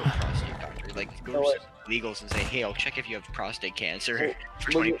backdoor prostate doctor. Like, go to some legals and say, hey, I'll check if you have prostate cancer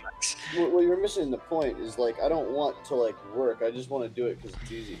for 20 bucks. Well, you're missing the point. Is like I don't want to like work. I just want to do it because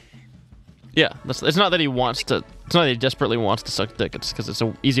it's easy. Yeah, it's not that he wants to. It's not that he desperately wants to suck dick. It's because it's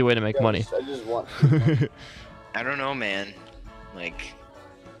an easy way to make money. I just want. I don't know, man. Like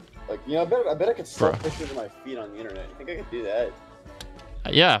you know, I bet I could sell pictures of my feet on the internet. You think I could do that?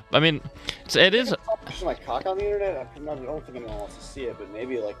 Yeah, I mean, it is. Pictures of my cock on the internet? I don't think anyone wants to see it, but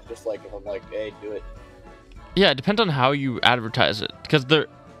maybe like just like if I'm like, hey, do it. Yeah, it depends on how you advertise it, because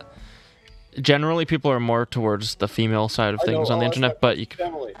generally people are more towards the female side of things on the internet, but you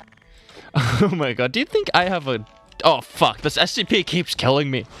can. Oh my god, do you think I have a? Oh fuck, this SCP keeps killing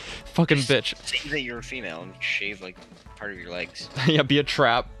me, fucking bitch. Say that you're a female and shave like part of your legs. Yeah, be a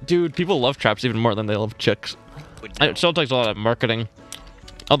trap, dude. People love traps even more than they love chicks. It still takes a lot of marketing.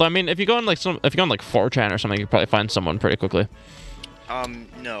 Although I mean, if you go on like 4chan or something, you can probably find someone pretty quickly.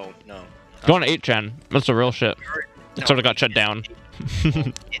 No. Go on 8chan. That's the real shit. It sort of got shut down.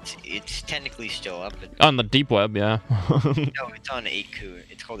 It's technically still up. On the deep web, yeah. No, it's on 8kun.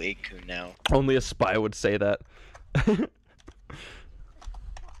 It's called 8kun now. Only a spy would say that.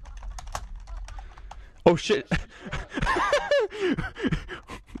 Oh shit!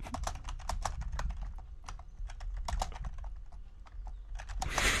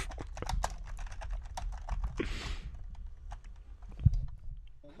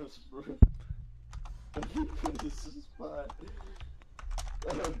 This is fine.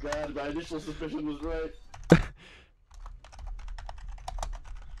 Oh god, my initial suspicion was right.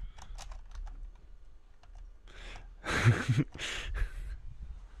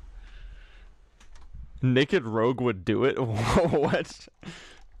 Naked Rogue would do it? What?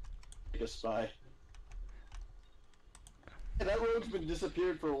 Take a spy. Yeah, that rogue's been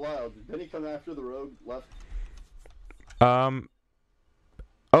disappeared for a while. Did he come after the rogue left? Oh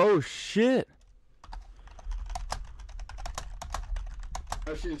shit!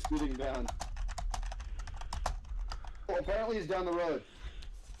 Oh, she's speeding down. Oh, apparently he's down the road.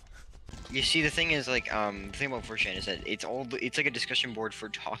 You see, the thing is, like, the thing about 4chan is that it's like a discussion board for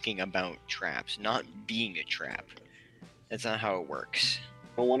talking about traps, not being a trap. That's not how it works.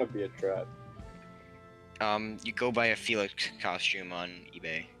 I don't want to be a trap. You go buy a Felix costume on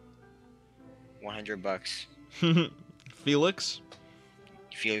eBay. $100. Felix?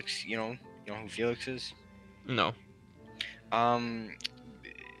 Felix, you know who Felix is? No.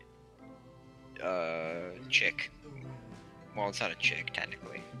 Chick. Well, it's not a chick,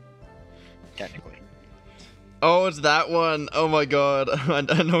 technically. Oh, it's that one! Oh my god, I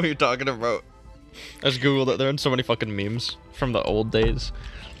know what you're talking about. I just googled it, there are so many fucking memes from the old days.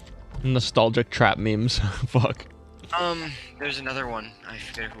 Nostalgic trap memes. Fuck. There's another one. I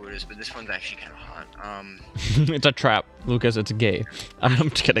forget who it is, but this one's actually kind of hot. It's a trap, Lucas, it's gay.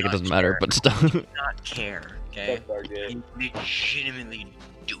 I'm just kidding, it doesn't matter, but still. I do not care, okay? I legitimately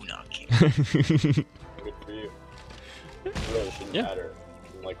do not care. Good for you. It really shouldn't matter.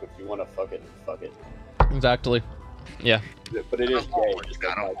 Like, if you want to fuck it, fuck it. Exactly. Yeah. But it is gay. Just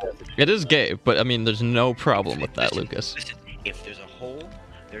like my definition. It is gay, but I mean, there's no problem with that, Lucas. Listen, if there's a hole,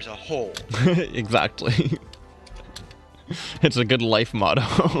 there's a hole. Exactly. It's a good life motto.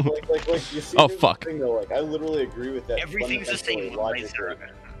 like you see, oh fuck. Thing, though, like, I literally agree with that. Everything's the same.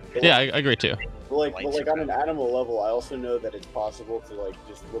 Yeah, I agree too. But like on an animal level, I also know that it's possible to like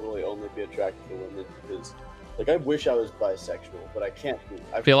just literally only be attracted to women because, like, I wish I was bisexual, but I can't be.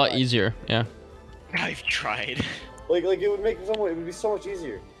 It'd be a lot easier, yeah. I've tried. Like it would make it would be so much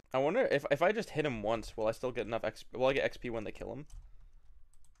easier. I wonder if I just hit him once, will I still get enough XP? Will I get XP when they kill him?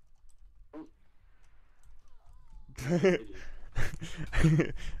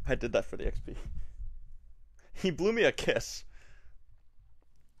 I did that for the XP. He blew me a kiss.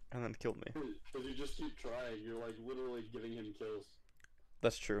 And then killed me. Because you just keep trying, you're like literally giving him kills.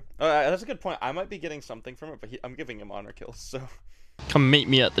 That's true. That's a good point. I might be getting something from it, but I'm giving him honor kills, so... Come meet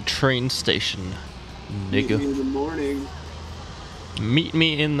me at the train station, nigga. Meet me in the morning. Meet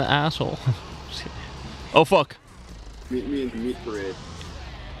me in the asshole. Oh, fuck. Meet me in the meat parade.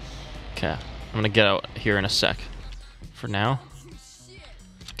 Okay, I'm gonna get out here in a sec. For now.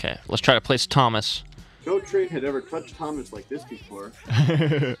 Okay, let's try to place Thomas. No train had ever touched Thomas like this before.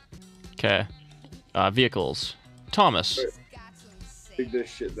 Okay. Vehicles. Thomas. Dig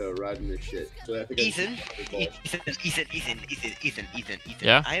this shit though, riding this shit. So I think Ethan.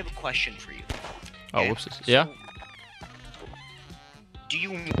 Yeah? I have a question for you. Oh, whoopsies. Yeah? Do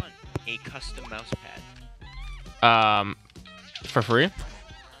you want a custom mouse pad? For free?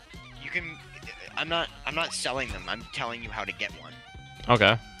 You can. I'm not selling them. I'm telling you how to get one.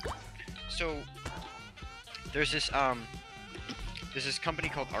 Okay. So there's this company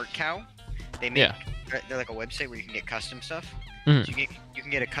called Art Cow. They make they're like a website where you can get custom stuff. Mm-hmm. So you can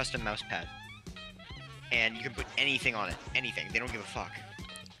get a custom mouse pad, and you can put anything on it. Anything. They don't give a fuck.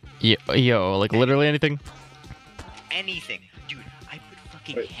 Yo, like literally anything? Anything, dude. I put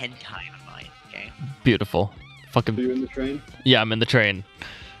fucking hentai on mine. Okay. Beautiful. Fucking. Are you in the train? Yeah, I'm in the train.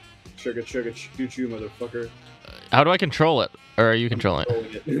 Sugar, choo choo, motherfucker. How do I control it? Or are you controlling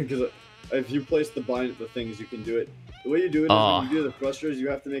it? Because if you place the things, you can do it. The way you do it is when you do the thrusters, you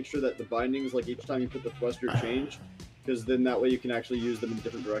have to make sure that the bindings, like each time you put the thruster, change. Because then that way you can actually use them in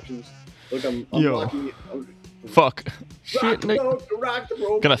different directions. Look, I'm locking it. Fuck. Shit, Nick.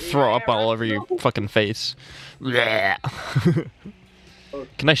 Gonna throw up all over your fucking face. Yeah.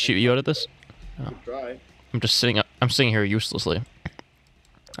 Can I shoot you out of this? No. Try. I'm just sitting up. I'm sitting here uselessly.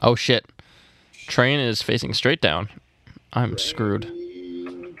 Oh shit. Train is facing straight down. I'm screwed.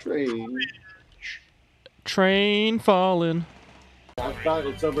 Train falling. I thought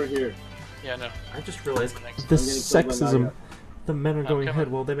it's over here. Yeah, no. I just realized this sexism. The men are going ahead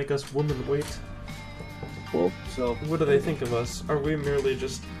while they make us women wait. Well, so what do they think of us? Are we merely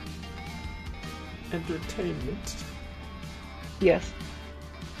just entertainment? Yes.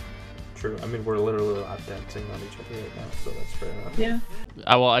 true. I mean, we're literally lap dancing on each other right now, so that's fair enough. Yeah.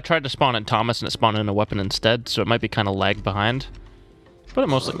 Well, I tried to spawn in Thomas and it spawned in a weapon instead, so it might be kind of lagged behind. But it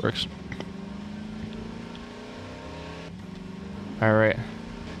mostly works. Alright.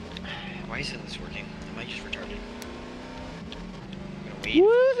 Why isn't this working? Am I just retarded? I'm gonna wait.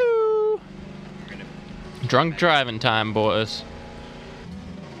 Woohoo! Drunk driving time, boys.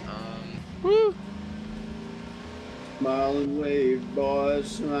 Woo! Smile and wave, boys,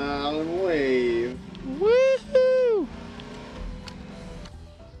 smile and wave. Woohoo!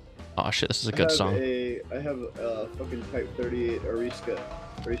 Oh shit, this is a good song. I have a fucking Type 38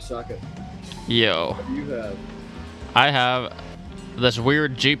 Arisaka. Yo. What do you have? I have this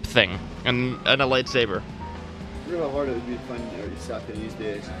weird Jeep thing and a lightsaber. I wonder how hard it would be to find an Arisaka these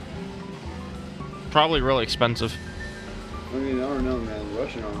days. Probably really expensive. I mean, I don't know, man.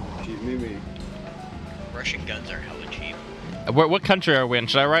 Russian arms are cheap, maybe. Russian guns are hella cheap. What country are we in?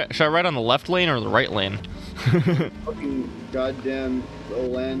 Should I ride on the left lane or the right lane? Fucking goddamn the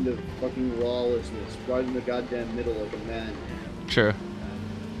land of fucking lawlessness. Right in the goddamn middle like a man. True.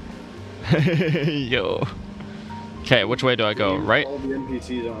 Yo. Okay, which way do I go? Right? All the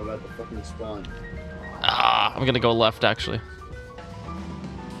NPCs I'm about to fucking spawn. Ah, I'm gonna go left actually.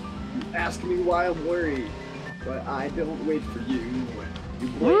 You ask me why I'm worried, but I don't wait for you. You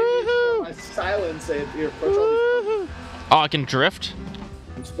blame me for my silence. Say it here. Approach all these. Oh, I can drift?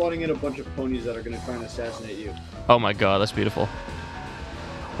 I'm spawning in a bunch of ponies that are gonna try and assassinate you. Oh my god, that's beautiful.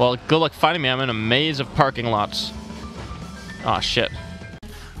 Well, good luck finding me. I'm in a maze of parking lots. Oh shit.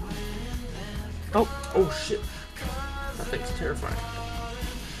 Oh shit. That thing's terrifying.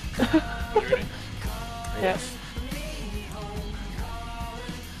 Yes.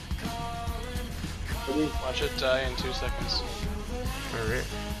 Watch it die in 2 seconds. Alright.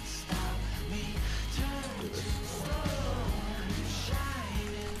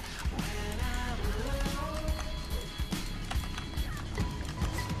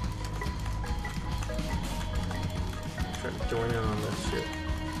 Try to join in on this shit.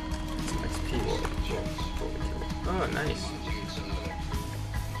 Some XP will oh, nice.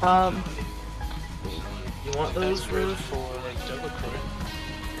 You want those really for like double coding?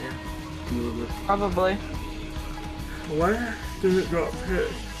 Probably. Why does it drop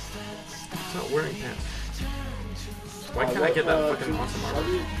pants? It's not wearing pants. Why can't I get that fucking awesome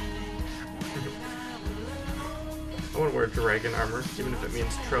armor? I want to wear dragon armor, even if it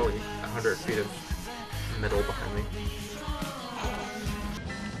means trolling 100 feet of metal behind me.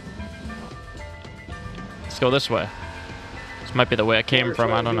 Let's go this way. This might be the way I came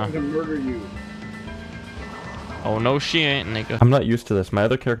from, I don't know. To murder you. Oh no, she ain't, nigga. I'm not used to this. My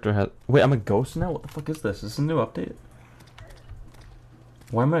other character has... Wait, I'm a ghost now? What the fuck is this? Is this a new update?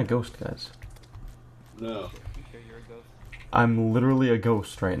 Why am I a ghost, guys? No. I'm literally a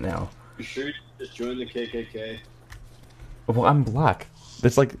ghost right now. You sure you just joined the KKK? Well, I'm black.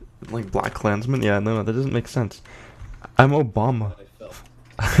 It's like Black Klansman? Yeah, no, that doesn't make sense. I'm Obama.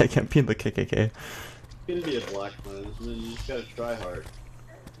 I can't be in the KKK. You can be a black man, you just gotta try hard.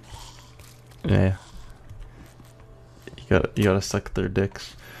 Yeah. You gotta suck their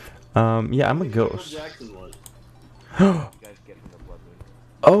dicks. Yeah, I'm a ghost.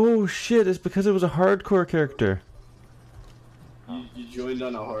 Oh shit, it's because it was a hardcore character. You joined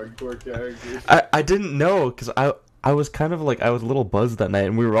on a hardcore character? I didn't know, because I was kind of like, I was a little buzzed that night,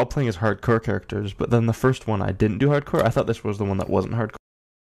 and we were all playing as hardcore characters, but then the first one I didn't do hardcore. I thought this was the one that wasn't hardcore.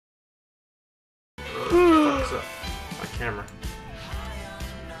 Fucks up my camera.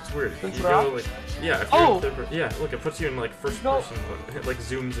 It's weird. It's you rock? go like, yeah, if you're in third person, yeah, look, it puts you in like first person, it like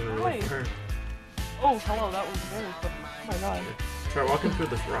zooms in really Wait. hard. Oh, hello, that was very quick. Oh my god. Try walking through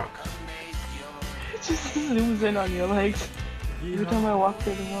this rock. It just zooms in on your legs. Every time I walk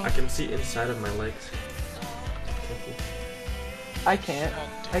through the wall. I can see inside of my legs. I can't.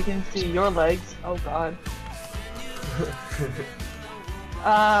 I can see your legs. Oh god.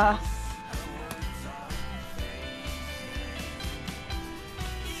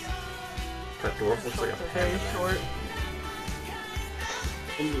 That dwarf looks like a very short.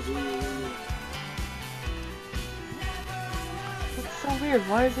 It's so weird.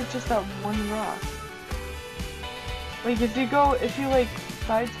 Why is it just that one rock? Like if you like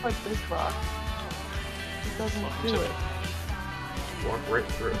sideswipe this rock, it doesn't do it. Walk right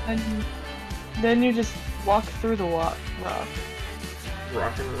through. And then you just walk through the rock.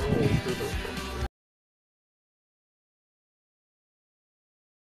 Rock and roll through the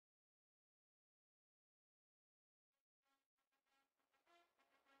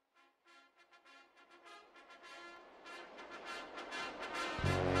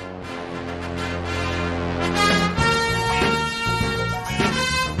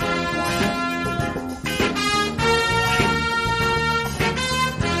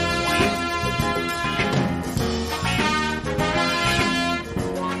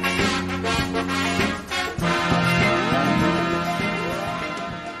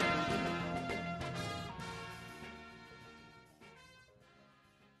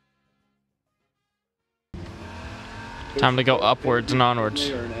Time to go upwards and onwards.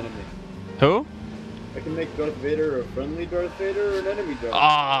 Or an enemy. Who? I can make Darth Vader a friendly Darth Vader or an enemy Darth Vader.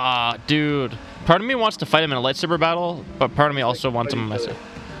 Ah, dude. Part of me wants to fight him in a lightsaber battle, but part of me also wants him in my suit.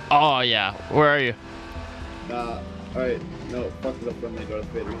 Oh, yeah. Where are you? Alright. No, fuck the friendly Darth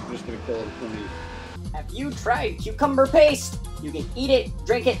Vader. He's just gonna kill him for me. Have you tried cucumber paste? You can eat it,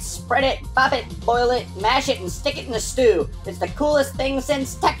 drink it, spread it, pop it, boil it, mash it, and stick it in a stew. It's the coolest thing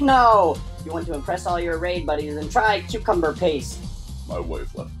since techno! If you want to impress all your raid buddies, then try cucumber paste. My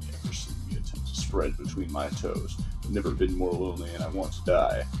wife left me after seeing me attempt to spread between my toes. I've never been more lonely and I want to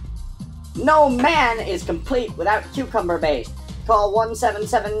die. No man is complete without cucumber paste. Call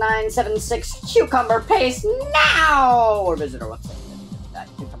 1-779-76-CUCUMBER-PASTE now! Or visit our website at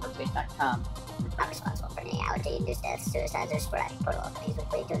cucumberpaste.com. Not responsible for any allergy, induced deaths, suicides, or sporadic portal openings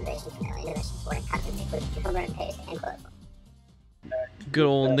with lead to invasions from alien dimensions, supporting contents including cucumber and paste and chloroform. Good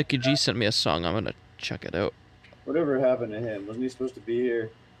old Nicky G sent me a song. I'm gonna check it out. Whatever happened to him? Wasn't he supposed to be here?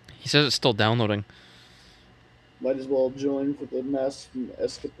 He says it's still downloading. Might as well join for the mass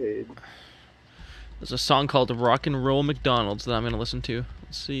escapade. There's a song called Rock and Roll McDonald's that I'm gonna listen to.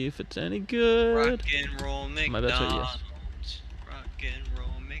 Let's see if it's any good. Rock and roll McDonald's. Rock and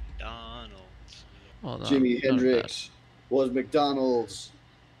roll McDonald's. Well, no, Jimi not Hendrix was McDonald's.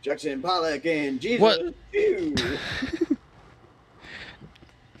 Jackson Pollock and Jesus. What? Ew.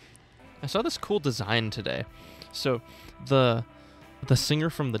 I saw this cool design today. So, the singer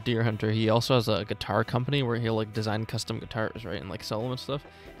from the Deer Hunter, he also has a guitar company where he'll like design custom guitars, right, and like sell them and stuff.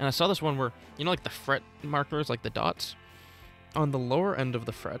 And I saw this one where, you know, like the fret markers, like the dots, on the lower end of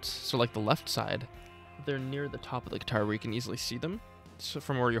the frets, so like the left side, they're near the top of the guitar where you can easily see them. So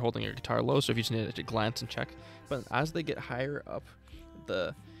from where you're holding your guitar low, so if you just need to glance and check. But as they get higher up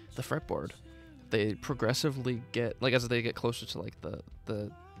the fretboard, they progressively get, like as they get closer to like the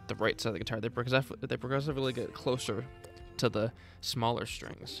right side of the guitar, they progressively get closer to the smaller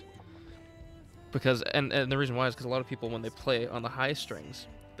strings. Because and the reason why is because a lot of people, when they play on the high strings,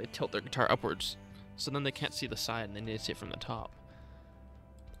 they tilt their guitar upwards, so then they can't see the side and they need to see it from the top.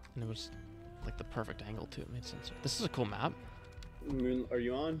 And it was like the perfect angle too. It made sense. This is a cool map. Are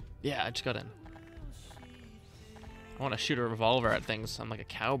you on? Yeah, I just got in. I want to shoot a revolver at things. I'm like a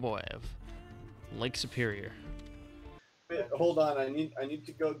cowboy of Lake Superior. Wait, hold on. I need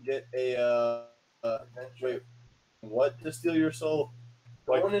to go get a wait. What to steal your soul?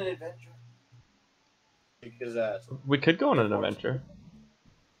 Go on an adventure. Kick his ass. We could go on an adventure.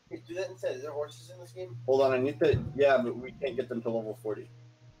 Wait, do that instead. Is there horses in this game? Hold on. I need to. Yeah, but we can't get them to level 40.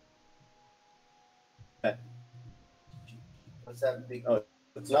 What's that big? Oh,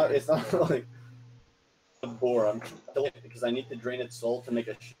 it's not. It's not like a bore. I'm because I need to drain its soul to make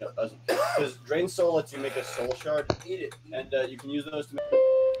a. Because drain soul lets you make a soul shard. Eat it, and you can use those to make.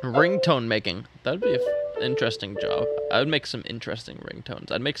 Ringtone making. That'd be an interesting job. I would make some interesting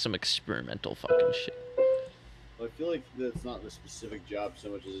ringtones. I'd make some experimental fucking shit. Well, I feel like that's not the specific job so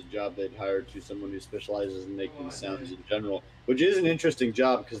much as a job they'd hire to someone who specializes in making sounds in general, which is an interesting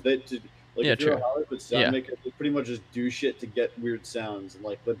job because they. Like Yeah, if you're true. a Hollywood sound Yeah. maker, they pretty much just do shit to get weird sounds and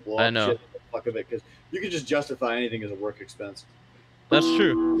like they blow I up know. shit for the fuck of it because you can just justify anything as a work expense. That's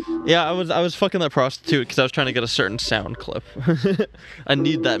true. Yeah, I was fucking that prostitute because I was trying to get a certain sound clip. I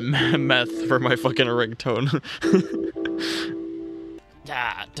need that meth for my fucking ringtone.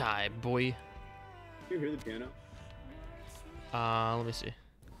 Ah, die, boy. Do you hear the piano? Let me see.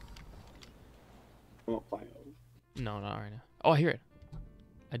 I won't find it. No, not right now. Oh, I hear it.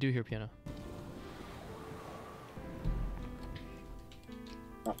 I do hear piano.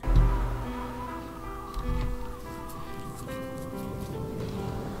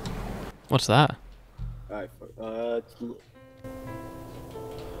 What's that? Alright,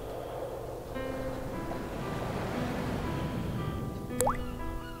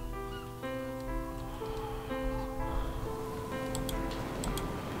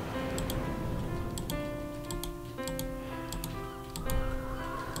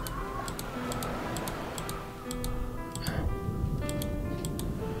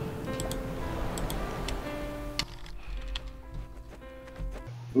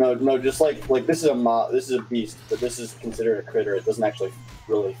 No, just like this is a beast, but this is considered a critter. It doesn't actually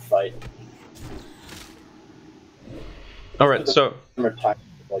really fight. All right, so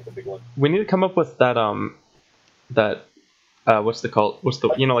Like a big one. we need to come up with that what's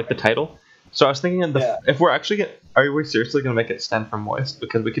the you know, like the title. So I was thinking of if we're actually are we seriously gonna make it stand for moist?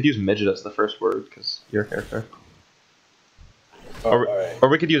 Because we could use midget as the first word because your character. Or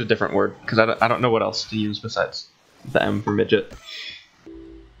we could use a different word because I don't know what else to use besides the M for midget.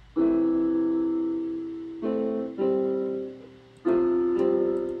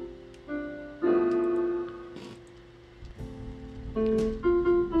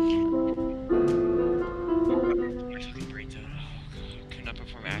 Could not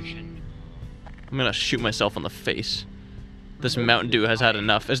perform action. I'm gonna shoot myself in the face. This Mountain Dew has had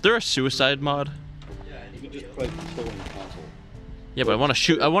enough. Is there a suicide mod? Yeah, you can just play killing console. Yeah, but I want to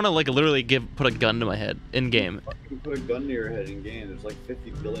shoot. I want to like literally put a gun to my head in game. You can put a gun to your head in game. There's like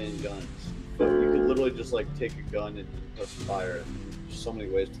 50 billion guns. But you could literally just like take a gun and press fire. There's so many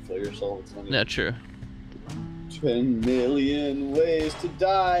ways to kill yourself. It's not even... Yeah, true. 10 million ways to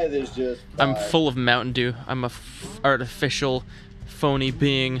die. There's just. I'm full of Mountain Dew. I'm a artificial, phony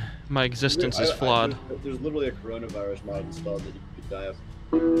being. My existence is flawed. There's literally a coronavirus mod installed that you could die of.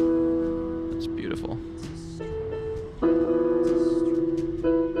 It's beautiful.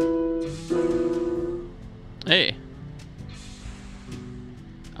 Hey.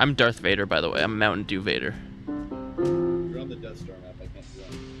 I'm Darth Vader, by the way. I'm Mountain Dew Vader. You're on the Death Star map. I can't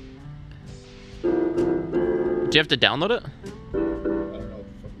do that. Do you have to download it? I don't know what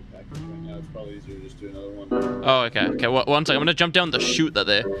the fucking package right now. It's probably easier to just do another one. Oh, okay. Okay, one sec. I'm gonna jump down the chute that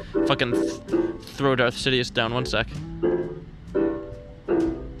they fucking throw Darth Sidious down. One sec.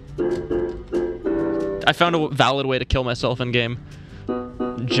 I found a valid way to kill myself in game.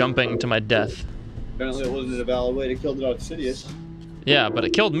 Jumping to my death. Apparently it wasn't a valid way to kill Darth Sidious. Yeah, but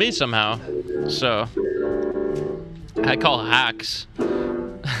it killed me somehow. So I call hacks.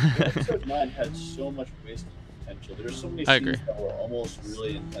 Episode 9 had so much wasted potential. There's so many I scenes agree. that were almost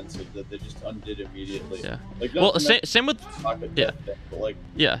really intensive that they just undid immediately. Yeah. Like, Well, not to mention same with Rocket yeah. Death, but like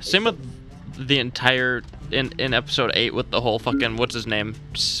Yeah, same with the entire in episode 8 with the whole fucking what's his name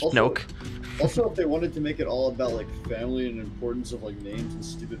Snoke. Also, if they wanted to make it all about like family and importance of like names and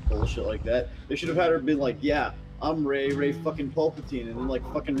stupid bullshit like that, they should have had her be like, yeah, I'm Ray fucking Palpatine, and then like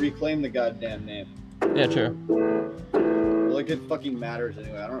fucking reclaim the goddamn name. Yeah, true. Like it fucking matters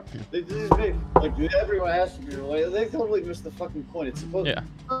anyway. I don't. They just make, like everyone has to be related. They totally missed the fucking point. It's supposed. Yeah.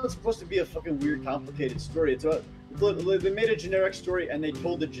 It's not supposed to be a fucking weird, complicated story. It's about. They made a generic story and they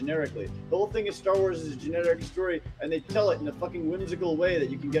told it generically. The whole thing is Star Wars is a generic story and they tell it in a fucking whimsical way that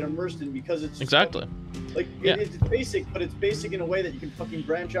you can get immersed in because it's Exactly. Like Yeah. it's basic, but it's basic in a way that you can fucking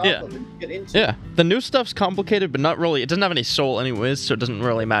branch off Yeah. of and get into. Yeah, the new stuff's complicated, but not really. It doesn't have any soul, anyways, so it doesn't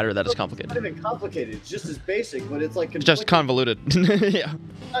really matter that it's It's complicated. not even complicated. It's just as basic, but it's like It's just convoluted. Yeah.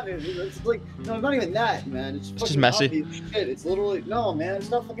 It's like no, not even that, man. It's just fucking messy. obvious shit. It's literally no, man. It's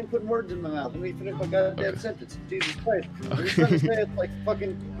not fucking putting words in my mouth. Let me finish my goddamn sentence. Jesus Christ. I'm just trying to say it's like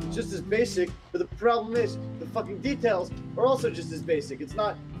fucking just as basic, but the problem is the fucking details are also just as basic. It's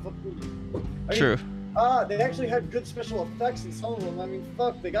not fucking. I mean, True. They actually had good special effects in some of them. I mean,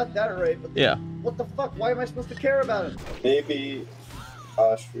 fuck, they got that right. But Yeah. what the fuck? Why am I supposed to care about it? Maybe.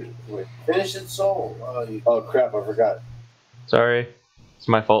 Wait. Finish it, soul. Oh crap! I forgot. Sorry. It's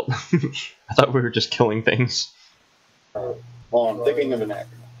my fault. I thought we were just killing things. Well, I'm thinking of an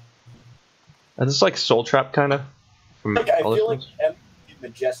actor. Is this like Soul Trap kind of? I feel like M should be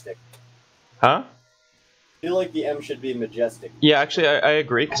majestic. Huh? I feel like the M should be majestic. Yeah, actually, I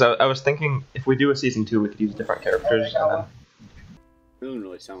agree, because I was thinking if we do a season 2, we could use different characters. And then... It doesn't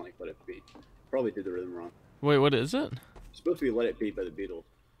really sound like Let It Be. Probably did the rhythm wrong. Wait, what is it? It's supposed to be Let It Be by the Beatles.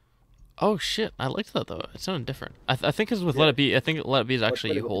 Oh shit, I liked that though. It sounded different. I think it's with Let It Be. I think Let It Be is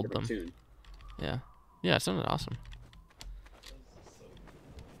actually you hold them. Yeah. Yeah, it sounded awesome.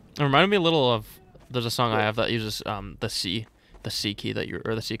 It reminded me a little of there's a song I have that uses the C key that you're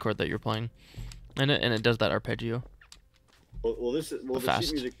or the C chord that you're playing. And it does that arpeggio. Well, the Fast.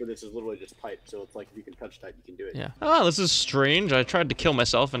 sheet music for this is literally just type, so it's like if you can touch type, you can do it. Yeah. Ah, this is strange. I tried to kill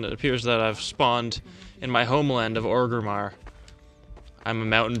myself, and it appears that I've spawned in my homeland of Orgrimmar. I'm a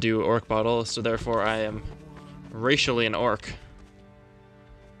Mountain Dew orc bottle, so therefore I am racially an orc.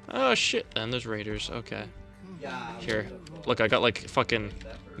 Oh shit, then there's raiders. Okay. Here. Look, I got like fucking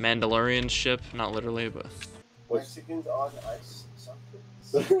Mandalorian ship, not literally, but... Mexicans on ice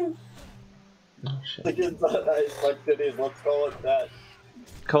something. Mexicans on ice suck titties, let's call it that.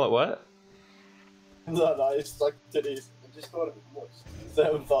 Call it what? Mexicans on ice suck titties. I just thought of it moist. I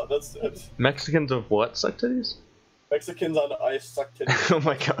haven't thought, that's it. Mexicans of what suck titties? Mexicans on ice suck titties. Oh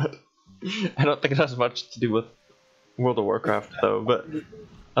my god. I don't think it has much to do with World of Warcraft though, but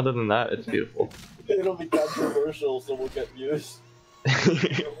other than that, it's beautiful. It'll be controversial, so we'll get views.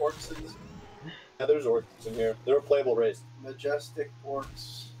 Orcs in this. Yeah, there's orcs in here. They're a playable race. Majestic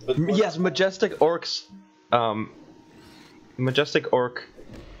orcs. Yes, majestic orcs. Majestic orc.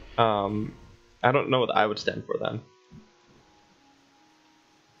 I don't know what I would stand for then.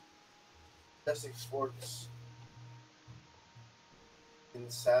 Majestic orcs. In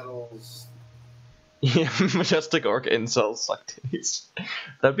saddles. Yeah, majestic orc incels suck titties.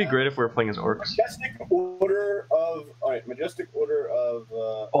 That'd be great if we were playing as orcs. Majestic order of. Alright, majestic order of.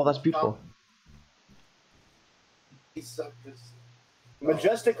 Oh, that's beautiful.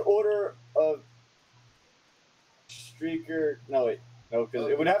 Majestic Order of Streaker. No, wait. No, because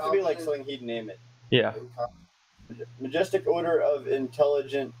it would have to be like something he'd name it. Yeah. Majestic Order of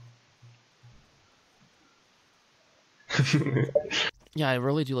Intelligent. Yeah, I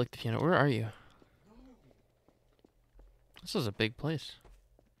really do like the piano. Where are you? This is a big place.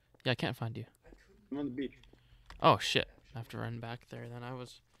 Yeah, I can't find you. I'm on the beach. Oh shit! I have to run back there. Then I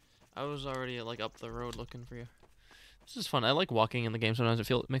was already like up the road looking for you. This is fun. I like walking in the game sometimes.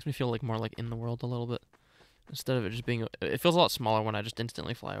 It makes me feel like more like in the world a little bit instead of it just being. It feels a lot smaller when I just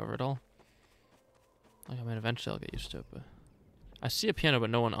instantly fly over it all. Like I mean, eventually I'll get used to it, but I see a piano but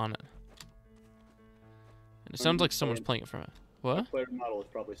no one on it. And it sounds like someone's playing it from it. What? Player model is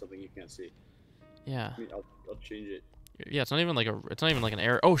probably something you can't see. Yeah. I mean, I'll change it. Yeah, it's not even like an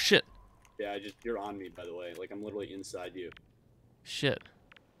error. Oh shit. Yeah, you're on me, by the way. Like I'm literally inside you. Shit.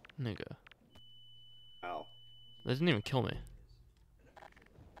 Nigga. Ow. That didn't even kill me.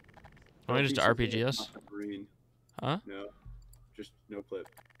 Why don't I just RPG us? Green. Huh? No. Just no clip.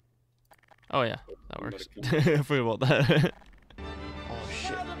 Oh yeah, that works. I forgot about that. Oh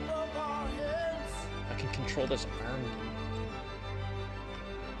shit. I can control this arm.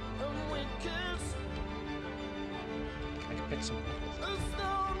 I can pick some up.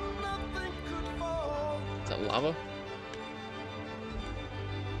 Is that lava?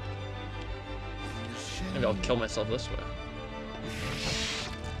 Maybe I'll kill myself this way.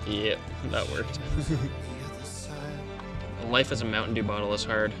 Yep, that worked. Life as a Mountain Dew bottle is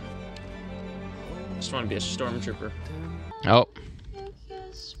hard. Just want to be a stormtrooper. Oh.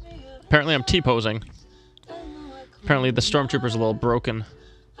 Apparently I'm T-posing. Apparently the stormtrooper's a little broken.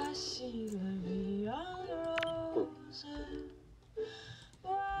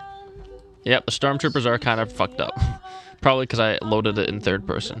 Yep, the stormtroopers are kind of fucked up. Probably because I loaded it in third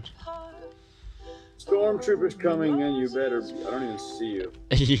person. Stormtroopers coming and you better. I don't even see you.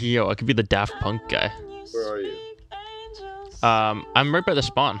 Yo, I could be the Daft Punk guy. Where are you? I'm right by the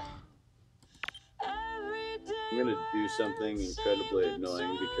spawn. I'm gonna do something incredibly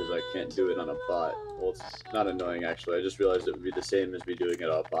annoying because I can't do it on a bot. Well, it's not annoying actually. I just realized it would be the same as me doing it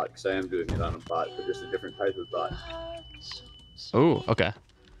on a bot because I am doing it on a bot, but just a different type of bot. Oh, okay.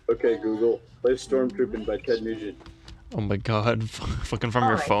 Okay, Google, play Stormtrooping by Ted Nugent. Oh my god, fucking from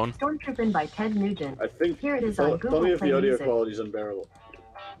your phone. Stormtrooping by Ted Nugent. I think. Here it is on Google tell me if Play the audio Music. quality is unbearable.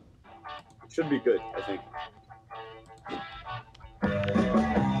 It should be good, I think.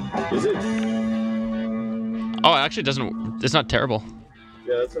 Is it? Oh, it actually doesn't. It's not terrible.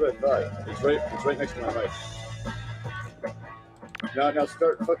 Yeah, that's what I thought. It's right next to my mic. Now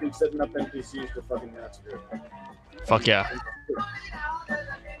start fucking setting up NPCs to fucking massacre. Fuck yeah.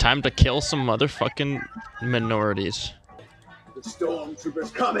 Time to kill some motherfucking minorities. The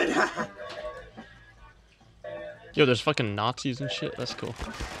stormtroopers coming! Yo, there's fucking Nazis and shit. That's cool.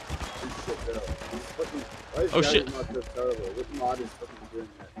 Oh shit.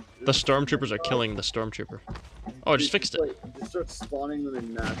 The stormtroopers are killing the stormtrooper. Oh, I just fixed it. Just start spawning them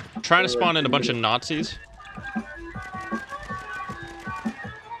in that. Trying to spawn in a bunch of Nazis.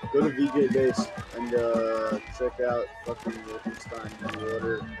 Go to VJ base and check out fucking Wolfenstein New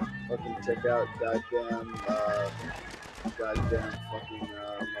Order. Fucking check out goddamn fucking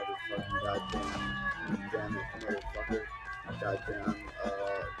motherfucking goddamn damn it motherfucker. Goddamn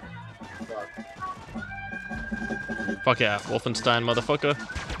fuck. Fuck yeah, Wolfenstein motherfucker.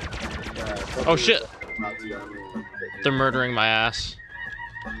 Oh shit. They're murdering my ass.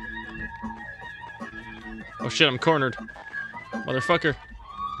 Oh shit, I'm cornered. Motherfucker.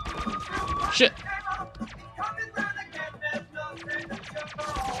 Shit.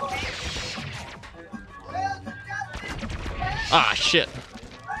 Ah, shit.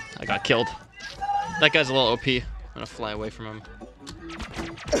 I got killed. That guy's a little OP. I'm gonna fly away from him.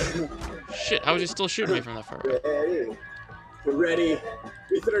 Shit, how is he still shooting me from that far? Ready. We're ready.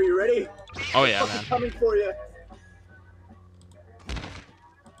 Ethan, are you ready? Oh yeah, I'm man. coming for you.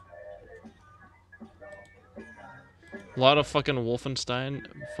 A lot of fucking Wolfenstein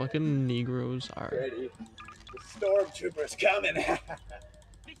fucking Negroes are. Ready. The stormtroopers coming.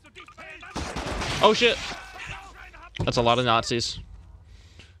 Oh shit! That's a lot of Nazis.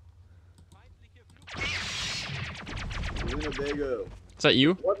 Winnebago. Is that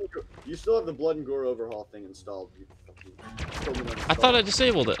you? You still have the blood and gore overhaul thing installed. You I thought I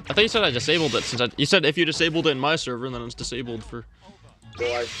disabled it. I thought you said I disabled it since you said if you disabled it in my server, then it's disabled for.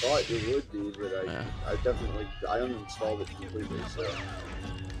 Well, I thought it would be, but I definitely uninstalled it completely. So.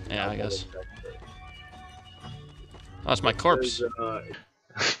 Yeah, I guess. Oh, that's my corpse.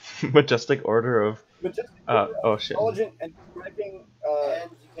 Majestic Order of. Oh shit. Intelligent and tracking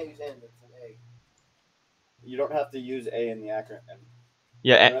you don't have to use A in the acronym.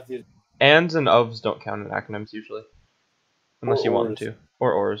 Yeah, ands and ofs don't count in acronyms usually. Unless you want them to.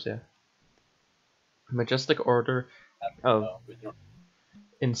 Or ors, yeah. Majestic order of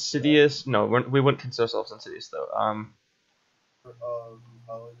insidious. No, we wouldn't consider ourselves insidious though.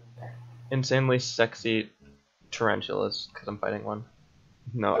 Insanely sexy tarantulas, because I'm fighting one.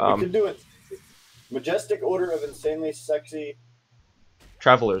 No, we could do it. Majestic order of insanely sexy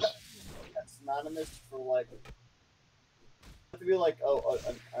travelers. That's synonymous for like. It to be like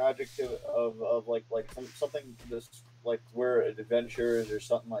an adjective of like something this like where adventures or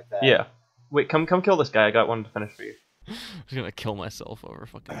something like that. Yeah. Wait, come kill this guy. I got one to finish for you. I'm just gonna kill myself over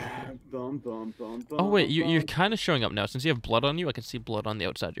fucking. Bum, Oh wait, you're kind of showing up now. Since you have blood on you, I can see blood on the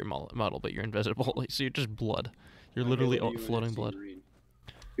outside of your model, but you're invisible. So you're just blood. You're literally floating blood.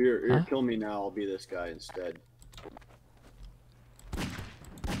 Here, kill me now. I'll be this guy instead.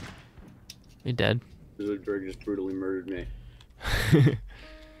 You dead? Lizardberg just brutally murdered me.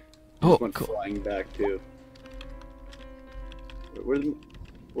 Oh, went cool. Flying back too. Where the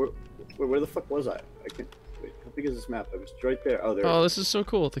fuck was I? I can't. Wait, how big is this map? I was right there. Oh, there. Oh, this is so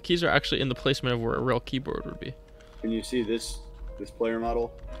cool. The keys are actually in the placement of where a real keyboard would be. Can you see this player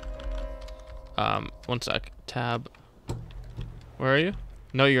model? 1 sec. Tab. Where are you?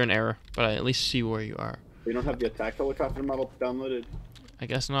 No, you're in error, but I at least see where you are. We don't have the attack helicopter model downloaded. I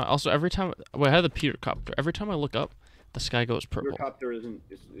guess not. Also, every time I have the Petercopter. Every time I look up, the sky goes purple. Petercopter is a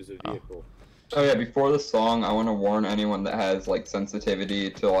vehicle. Oh yeah, before the song, I want to warn anyone that has like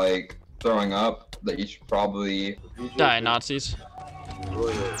sensitivity to like throwing up that you should probably die, Nazis.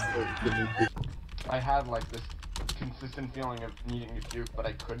 I had like this consistent feeling of needing to puke, but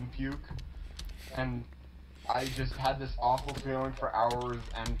I couldn't puke, and I just had this awful feeling for hours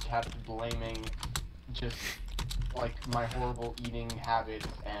and kept blaming just like my horrible eating habits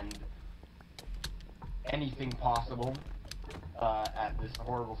and anything possible at this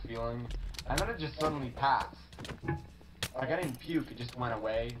horrible feeling, and then it just suddenly passed. Like I didn't puke, it just went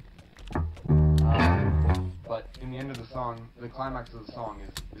away. But in the end of the song, the climax of the song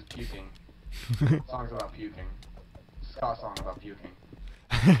is puking. The song's about puking. Ska song about puking.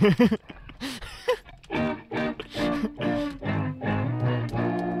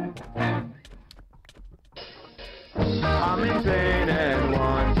 I'm insane and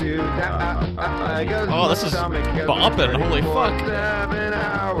want to die. Oh, this is bopping, holy fuck. 7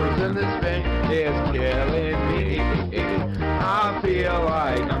 hours and this thing is killing me. I feel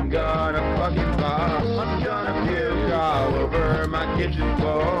like I'm gonna fucking pop. I'm gonna puke all over my kitchen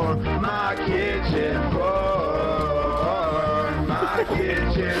floor. My kitchen floor. My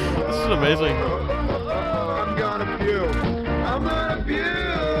kitchen floor. This is amazing. I'm gonna puke. I'm gonna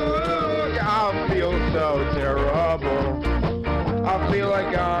puke. I feel so terrible. I feel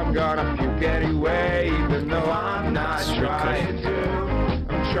like I'm gonna puke anyway, even though I'm not trying to.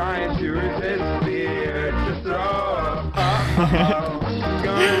 I'm trying to resist the urge to throw up.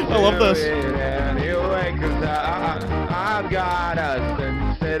 I love this. Anyway, cause I've got a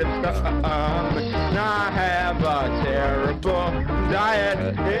sensitive stomach, and I have a terrible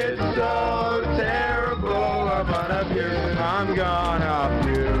diet. It's so terrible. I'm gonna puke. I'm gonna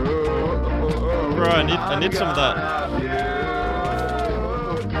puke. Bro, I need some of that.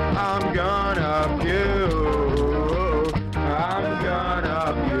 I'm gonna puke. I'm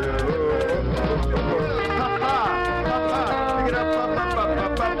gonna puke.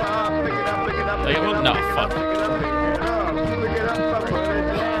 Take it one? No, fuck.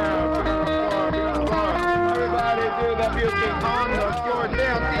 Everybody do the puking on the score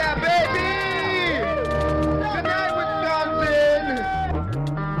dance. Yeah, baby! Good night, Wisconsin!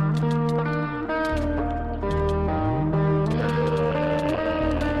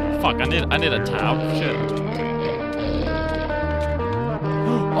 Fuck, I need a tab. Shit.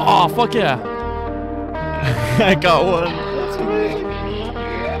 Oh, fuck yeah. I got one. That's amazing.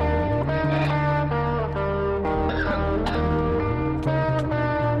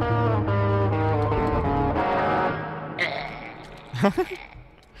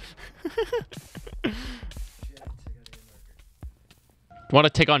 Want to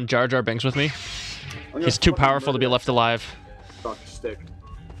take on Jar Jar Binks with me? He's too powerful to be left alive. Stick.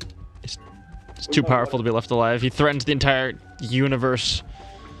 He's too powerful to be left alive. He threatens the entire universe.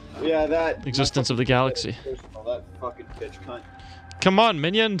 Yeah, that existence of the galaxy. That fucking bitch cunt. Come on,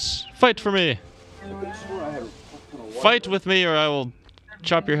 minions, fight for me. Fight with me, or I will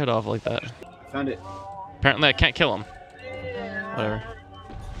chop your head off like that. Found it. Apparently, I can't kill him. Whatever.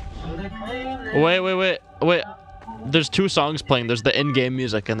 Wait. There's 2 songs playing. There's the in-game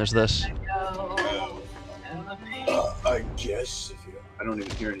music, and there's this. I guess if you I don't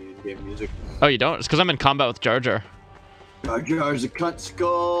even hear any in-game music. Oh, you don't? It's because I'm in combat with Jar Jar. Jar Jar's a cunt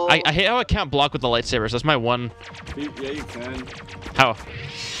skull. I hate how I can't block with the lightsabers. That's my one. Yeah, you can. How?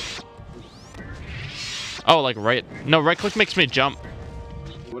 Oh, like right. No, right click makes me jump.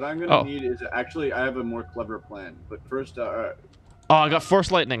 What I'm gonna Oh. need is actually I have a more clever plan. But first, Oh, I got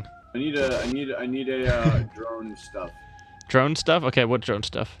force lightning. I need a drone stuff. Drone stuff? Okay, what drone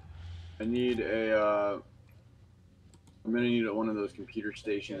stuff? I need a I'm gonna need one of those computer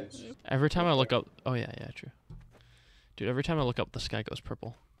stations. Every time I look up, oh yeah, true. Dude, every time I look up, the sky goes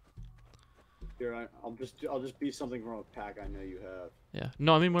purple. Here, I'll just be something from a pack I know you have. Yeah.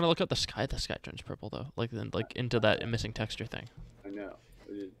 No, I mean when I look up the sky turns purple though, like then like into that missing texture thing. I know.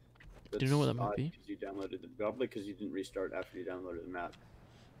 Do you know what that might be? You downloaded probably because you didn't restart after you downloaded the map.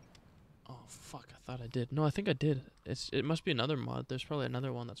 Oh fuck! I thought I did. No, I think I did. It must be another mod. There's probably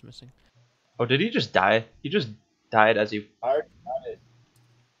another one that's missing. Oh, did he just die? He just died as he. I already got it.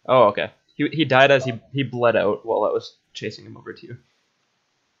 Oh, okay. He died as he bled out while I was chasing him over to you.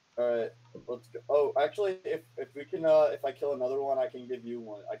 Alright, let's go. Oh, actually, if we can, if I kill another one, I can give you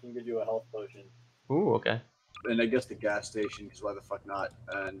one. I can give you a health potion. Ooh, okay. And I guess the gas station, because why the fuck not?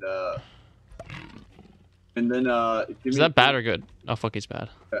 And then, Is that bad or good? Oh fuck, he's bad.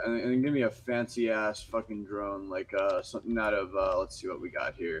 And then give me a fancy ass fucking drone, like something out of let's see what we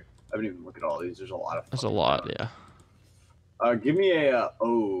got here. I haven't even looked at all these. There's a lot of. That's a lot, yeah. Give me a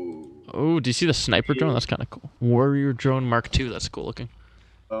Oh, do you see the sniper drone? That's kind of cool. Warrior drone Mark II. That's cool looking.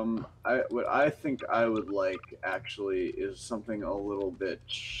 What I think I would like actually is something a little bit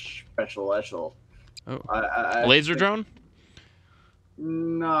special. Oh, I laser drone?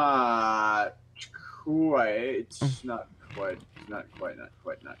 Not quite. Not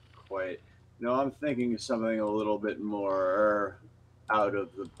quite. No, I'm thinking of something a little bit more out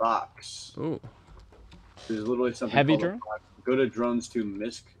of the box. Ooh. There's literally something Heavy called drone? Go to drones to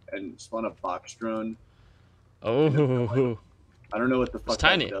MISC and spawn a box drone. Oh. I don't know what the fuck It's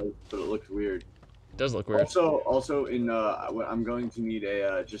tiny. that does, but it looks weird. It does look weird. Also in I'm going to need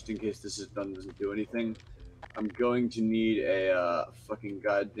a just in case this doesn't do anything. I'm going to need a fucking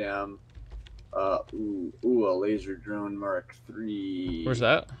goddamn a laser drone Mark III. Where's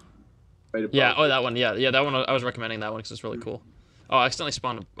that? Right above. Yeah. Oh, that one. Yeah. That one. I was recommending that one because it's really cool. Oh, I accidentally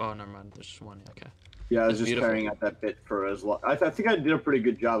spawned. Oh, never mind. There's just one. Okay. Yeah, I was That's just beautiful. carrying out that bit for as long. I think I did a pretty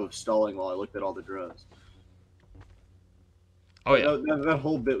good job of stalling while I looked at all the drones. Oh yeah. That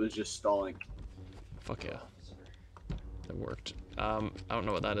whole bit was just stalling. Fuck yeah. It worked. I don't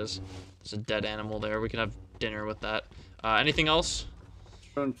know what that is. There's a dead animal there. We can have dinner with that. Anything else?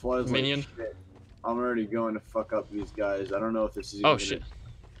 Drone flies Minion. like shit. I'm already going to fuck up these guys. I don't know if this is even Oh gonna- shit.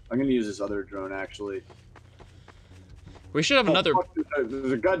 I'm gonna use this other drone actually. We should have another. Fuck,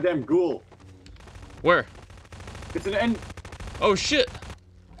 there's a goddamn ghoul. Where? It's an end. Oh shit.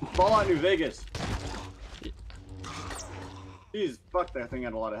 Fallout New Vegas. Jeez, fuck, that thing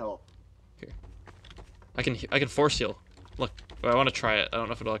had a lot of health. Here. I can force heal. Look, I want to try it. I don't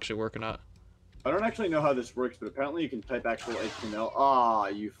know if it'll actually work or not. I don't actually know how this works, but apparently you can type actual HTML. Ah,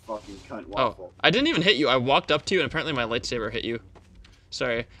 you fucking cunt waffle. Oh, I didn't even hit you. I walked up to you and apparently my lightsaber hit you.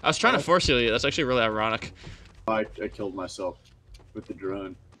 Sorry. I was trying to force heal you. That's actually really ironic. I killed myself with the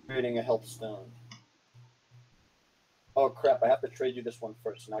drone. Creating a health stone. Oh crap, I have to trade you this one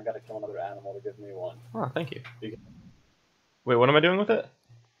first, and I gotta kill another animal to give me one. Oh, thank you. Wait, what am I doing with it?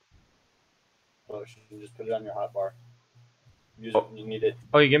 Potion. Just put it on your hotbar. Use it when you need it.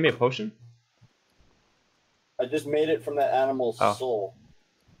 Oh, you gave me a potion? I just made it from that animal's Oh. soul.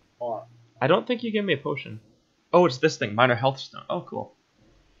 Hold on. I don't think you gave me a potion. Oh, it's this thing, minor health stone. Oh, cool.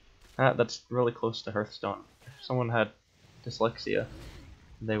 That's really close to Hearthstone. If someone had dyslexia,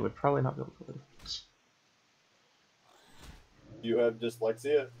 they would probably not be able to play this. You have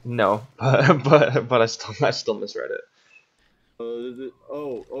dyslexia? No, but I still misread it.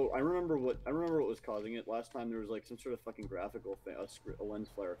 I remember what was causing it. Last time there was like some sort of fucking graphical thing, a lens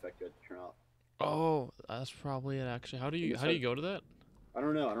flare effect you had to turn off. Oh, that's probably it actually. How do you go to that? I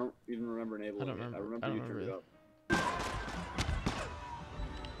don't know. I don't even remember enabling it. I remember you turned it up.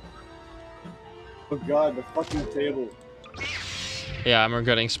 Oh god, the fucking table. Yeah, I'm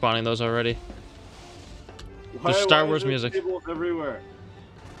regretting spawning those already. Why- There's Star why Wars is there music. Tables everywhere.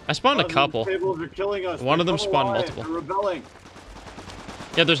 I spawned a These couple. tables are killing us. One of them They're spawned alive. multiple. They're rebelling.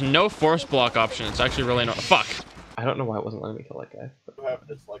 Yeah, there's no force block option. It's actually really no. Fuck. I don't know why it wasn't letting me kill that guy. You have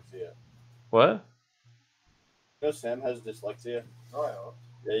dyslexia. What? You know Sam has dyslexia? No, I don't.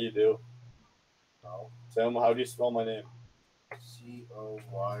 Yeah, you do. No. Sam, how do you spell my name?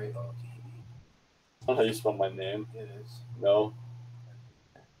 C-O-Y-O-T-E. Not how you spell my name. It is. No.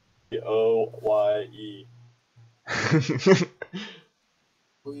 C-O-Y-E.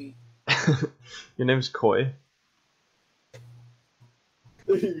 Your name's Koi.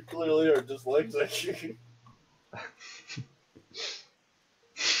 You clearly are dyslexic.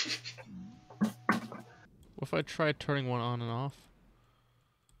 What if I try turning one on and off?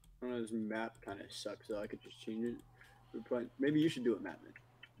 I don't know, this map kind of sucks, so I could just change it. Maybe you should do it, Matt.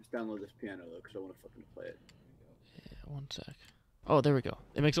 Just download this piano, though, because I want to fucking play it. Yeah, one sec. Oh, there we go.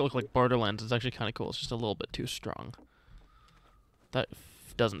 It makes it look like Borderlands. It's actually kind of cool. It's just a little bit too strong. That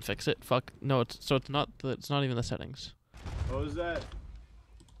doesn't fix it. Fuck. No, it's not even the settings. What was that?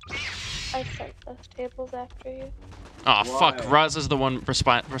 I sent those tables after you. Oh fuck! Raz is the one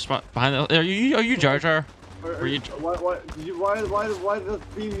behind the. Are you Jar Jar? Why the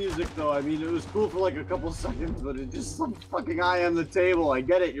theme music though? I mean, it was cool for like a couple seconds, but it just some fucking I am the table. I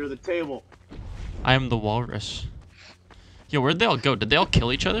get it. You're the table. I am the walrus. Yo, where'd they all go? Did they all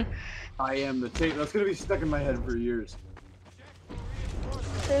kill each other? I am the table. That's gonna be stuck in my head for years.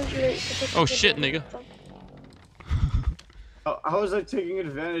 Oh shit, nigga. How was I taking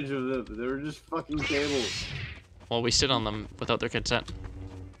advantage of them? They were just fucking tables. Well, we sit on them without their consent.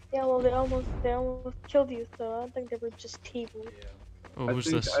 Yeah, well, they almost killed you, so I don't think they were just tables. Oh, who's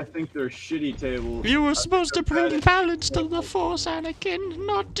this? I think they're shitty tables. You were supposed to bring balance to the Force, Anakin,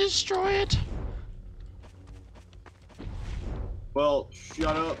 not destroy it. Well,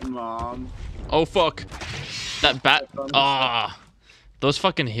 shut up, Mom. Oh fuck. That bat. Ah. Those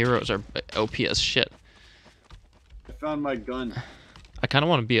fucking heroes are OP as shit. I found my gun. I kind of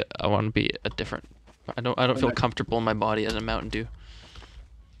want to be. I want to be a different. I don't feel comfortable in my body as a Mountain Dew.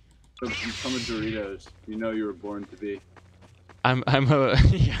 Become a Doritos. You know you were born to be. I'm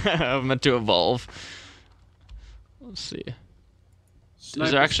meant to evolve. Let's see.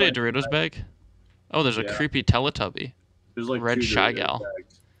 Is there actually a Doritos bag? Oh, there's a creepy Teletubby. There's like Red Shy Gal.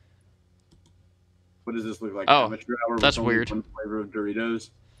 What does this look like? Oh, Amateur hour with that's only weird. one flavor of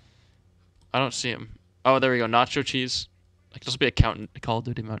Doritos. I don't see him. Oh, there we go. Nacho cheese. Like this will be a Call of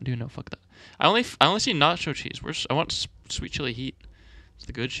Duty Mountain Dew. No, fuck that. I only see nacho cheese. I want sweet chili heat. It's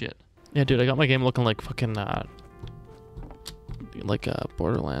the good shit. Yeah, dude, I got my game looking like fucking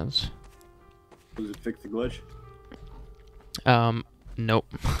Borderlands. Does it fix the glitch? Nope.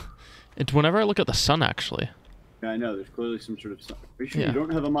 It's whenever I look at the sun, actually. Yeah, I know. There's clearly some sort of. Are you sure Yeah. you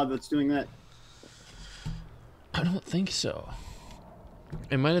don't have a mod that's doing that? I don't think so.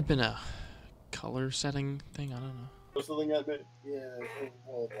 It might have been a color setting thing. I don't know. What's the thing I made? Yeah.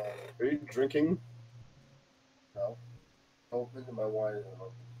 Well, are you drinking? No. Open to my wine is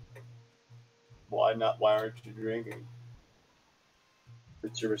open. Why not? Why aren't you drinking?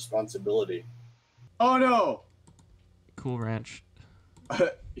 It's your responsibility. Oh no! Cool Ranch.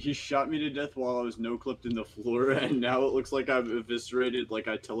 He shot me to death while I was no-clipped in the floor, and now it looks like I've eviscerated, like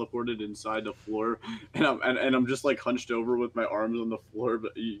I teleported inside the floor, and I'm just like hunched over with my arms on the floor.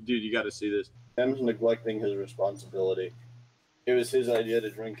 But dude, you got to see this. Sam's neglecting his responsibility. It was his idea to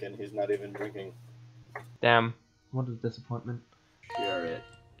drink, and he's not even drinking. Damn, what a disappointment. Share it.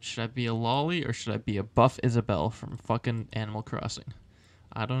 Should I be a lolly or should I be a buff Isabel from fucking Animal Crossing?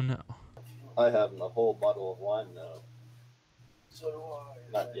 I don't know. I have a whole bottle of wine now. So do I.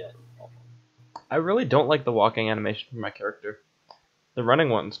 Not yet. I really don't like the walking animation for my character. The running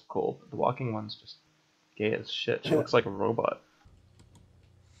one's cool, but the walking one's just gay as shit. She looks like a robot.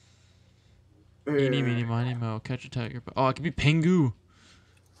 Eeny, meeny, miny, mo, catch a tiger. Oh, it could be Pingu.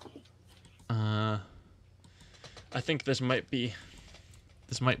 I think this might be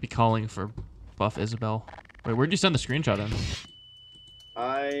calling for buff Isabel. Wait, where'd you send the screenshot in?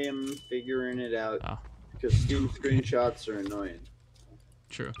 I am figuring it out. Oh. Because Steam screenshots are annoying.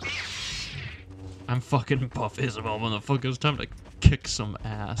 True. I'm fucking buff Isabel, motherfucker. It's time to kick some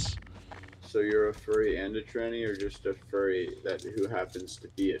ass. So you're a furry and a tranny, or just a furry who happens to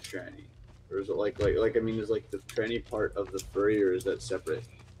be a tranny? Or is it like I mean, is like the tranny part of the furry, or is that separate?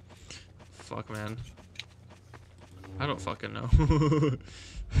 Fuck, man. I don't fucking know.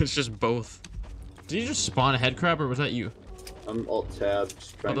 It's just both. Did you just spawn a head crab, or was that you? I'm alt-tab.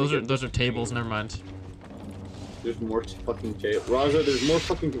 Oh, those are tables. Never mind. There's more fucking tables. Raza, there's more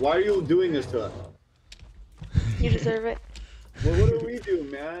fucking. Why are you doing this to us? You deserve it. Well, what do we do,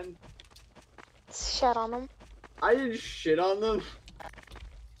 man? Shut on them. I didn't shit on them.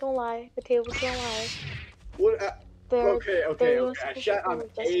 Don't lie. The tables don't lie. What? Okay. they're I shot on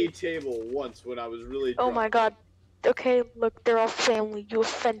a table once when I was really drunk. Oh my god. Okay, look, they're all family. You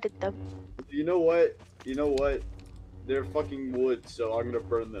offended them. You know what? They're fucking wood, so I'm gonna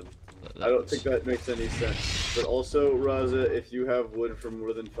burn them. I don't think that makes any sense. But also, Raza, if you have wood for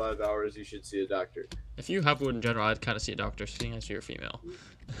more than 5 hours, you should see a doctor. If you have wood in general, I'd kind of see a doctor, seeing as you're female.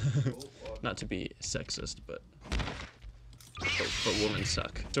 Not to be sexist, but But women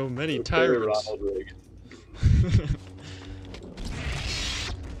suck. So many tyrants.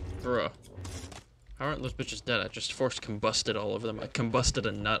 Bro. How aren't those bitches dead? I just force combusted all over them. I combusted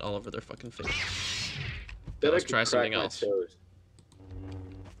a nut all over their fucking face. Let's try something else.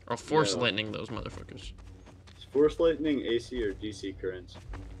 Or force lightning those motherfuckers. Is force lightning AC or DC currents?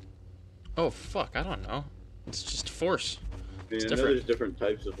 Oh fuck, I don't know. It's just force. I mean, I know there's different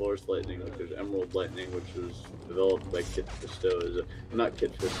types of force lightning. Like there's emerald lightning, which was developed by Kit Fisto. Not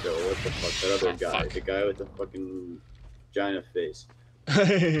Kit Fisto. What the fuck? That other guy. The guy with the fucking vagina face.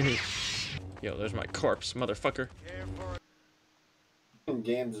 Yo, there's my corpse, motherfucker. In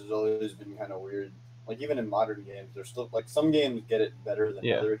games has always been kind of weird. Like even in modern games, there's still like some games get it better than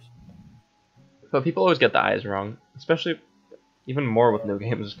others. But people always get the eyes wrong, especially even more with new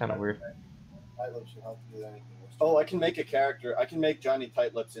games. It's kind of weird. Oh, I can make a character. I can make Johnny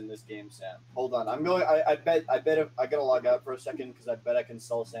Tightlips in this game, Sam. Hold on. I'm going. I bet. If, I gotta log out for a second because I bet I can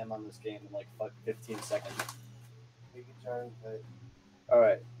sell Sam on this game in like 15 seconds. Make it Johnny Tight. All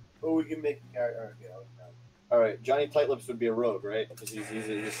right. Oh, we can make a character. Okay, All right. Johnny Tightlips would be a rogue, right? Because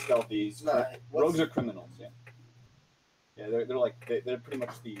he's stealthy. Rogues are criminals. Yeah. Yeah, they're like they're pretty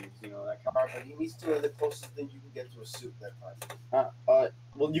much thieves, you know that kind of. But he needs to the closest thing you can get to a suit that time.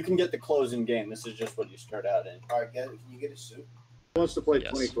 Well, you can get the clothes in game. This is just what you start out in. All right, can you get a suit? Who wants to play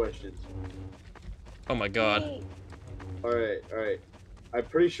 20 questions? Oh my god. All right. I'm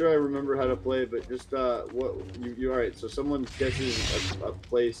pretty sure I remember how to play, but just what you all right? So someone guesses a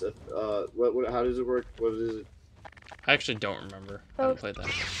place. What? How does it work? What is it? I actually don't remember how to play that.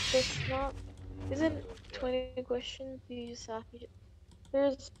 It's not. Isn't 20 questions? You just have to.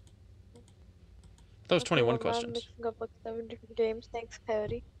 There's. That was 21 I'm questions. mixing up like 7 different games. Thanks,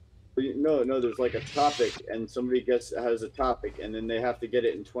 Coyote. No. There's like a topic, and somebody has a topic, and then they have to get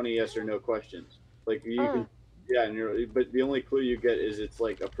it in 20 yes or no questions. Like you can, yeah. But the only clue you get is it's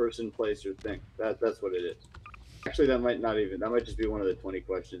like a person, place, or thing. That's what it is. Actually, that might not even. That might just be one of the 20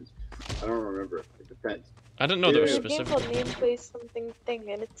 questions. I don't remember. It depends. I didn't know there was specific. There's a game called Name, Place, Something, Thing,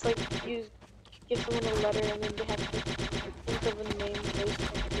 and it's like you give someone a letter, and then they have to think of a name, place,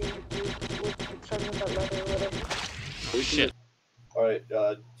 something, starting with that letter or whatever. Oh shit. All right,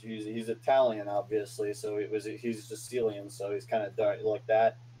 he's Italian, obviously, so he's Sicilian, so he's kind of dark like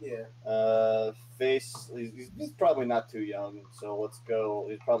that. Yeah. Face, he's probably not too young, so let's go.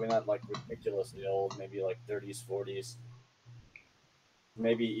 He's probably not like ridiculously old, maybe like 30s, 40s,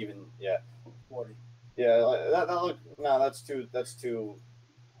 maybe even 40. Yeah, that's too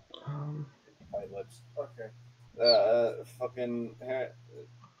tight lips. Okay. Fucking hair.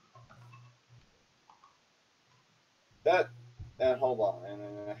 That. And hold on, and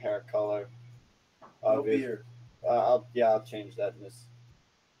then a hair color. Beard. I'll change that in this.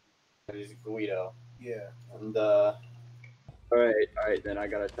 He's Guido. Yeah. And all right. Then I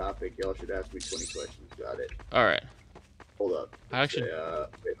got a topic. Y'all should ask me 20 questions. Got it. All right. Hold up. I actually.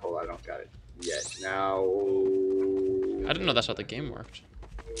 Wait, hold on. I don't got it yet. Now. I didn't know that's how the game worked.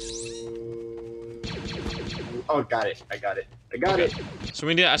 Oh, got it. I got it. So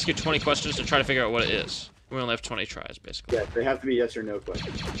we need to ask you 20 questions to try to figure out what it is. We only have 20 tries, basically. Yeah, they have to be yes or no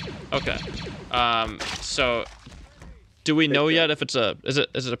questions. Okay. So, do we know yet if it's is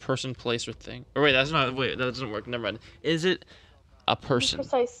it a person, place, or thing? Or wait, that doesn't work. Never mind. Is it a person? Be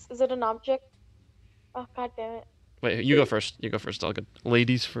precise. Is it an object? Oh, god damn it. Wait, you go first. All good.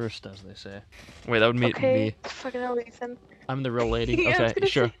 Ladies first, as they say. Wait, that would mean me. Fucking hell, Ethan. I'm the real lady. Yeah, Okay,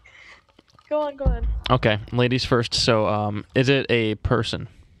 sure. Go on. Okay, ladies first. So, is it a person?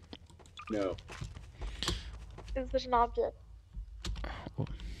 No. Is it an object?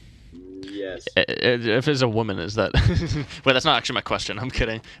 Yes. If it's a woman, is that? Wait, that's not actually my question. I'm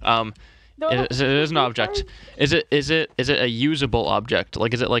kidding. It is an object. Is it a usable object?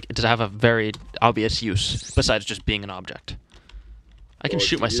 Like, does it have a very obvious use besides just being an object? I can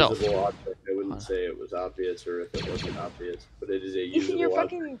shoot myself. Usable object. I wouldn't say it was obvious or if it wasn't obvious, but it is a usable Ethan, you're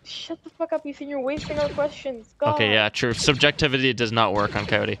object. fucking shut the fuck up, Ethan. You're wasting our questions. God. Okay, yeah, true. Subjectivity does not work on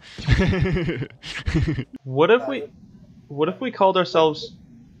Coyote. What if we called ourselves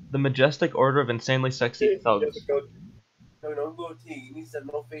the Majestic Order of Insanely Sexy Thugs? No, don't go T. He needs to have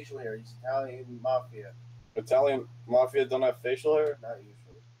no facial hair. He's Italian mafia. Italian mafia don't have facial hair? Not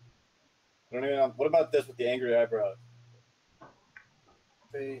usually. I don't even know. What about this with the angry eyebrows?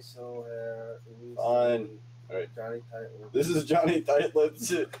 Facial hair. Fine. All right. Johnny Tightlips. This is Johnny Tightlips.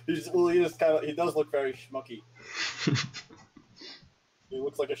 He does look very schmucky. He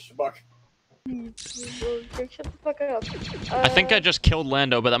looks like a schmuck. Shut the fuck up. I think I just killed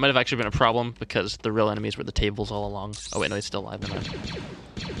Lando, but that might have actually been a problem because the real enemies were the tables all along. Oh wait, no, he's still alive.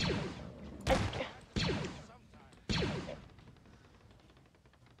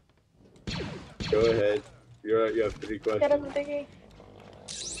 Go ahead. You're right. You have 3 questions. Get him thinking.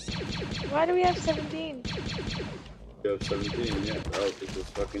 Why do we have 17? You have 17. Yeah. Oh, this is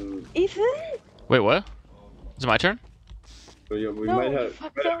fucking. Ethan? Wait, what? Is it my turn? Well, yeah, we No, might have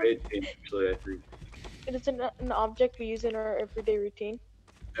fuck 18 actually. I think. It is an object we use in our everyday routine.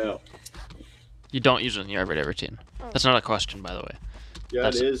 No. You don't use it in your everyday routine. Oh. That's not a question, by the way. Yeah,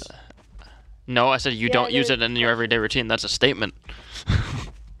 That's, it is. No, I said you Yeah, don't use it it in your everyday routine. That's a statement.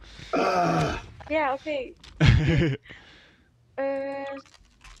 Yeah, okay.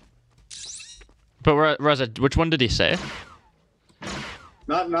 But Raza, which one did he say?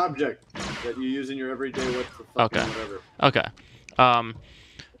 Not an object that you use in your everyday what the fucking Okay. whatever. Okay.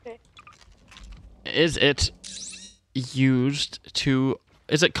 Okay. Is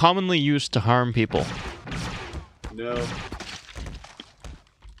it commonly used to harm people? No.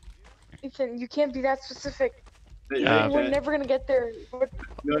 Ethan, you can't be that specific. Yeah, We're never gonna get there.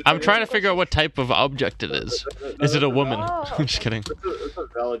 I'm trying to figure out what type of object it is. Is it a woman? Oh, I'm just kidding. That's a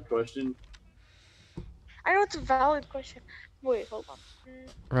valid question. I know it's a valid question. Wait, hold on.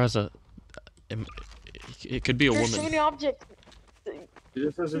 Raza, it could be a There's so woman. many objects. It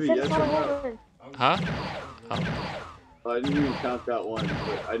just has to He be said yes it's or not a no. woman. Huh? Oh. I didn't even count that one,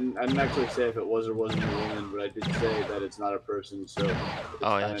 but I didn't actually say if it was or wasn't a woman, but I did say that it's not a person, so it's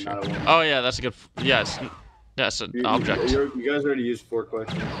Oh yeah. kinda True. not a woman. Oh yeah, that's a good. Yes, that's an object. You guys already used 4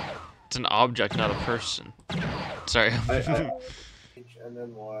 questions. It's an object, not a person. Sorry. And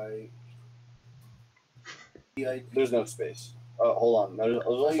then Y. There's no space. Hold on. There's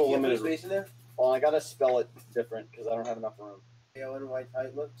also limited space in there. Well, I gotta spell it different because I don't have enough room. A-O-N-Y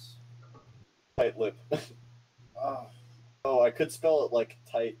tight lips. Tight lip. Oh, I could spell it like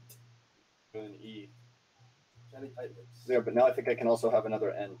tight with an E. Johnny tight lips. Yeah, but now I think I can also have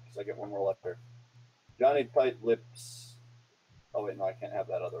another N because I get one more letter. Johnny tight lips. Oh wait, no, I can't have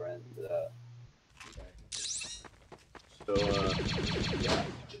that other N. Yeah.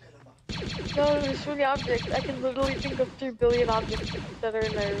 No, there's so many objects. I can literally think of 3 billion objects that are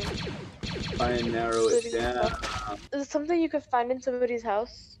in my room. Try and narrow it down. Is it something you could find in somebody's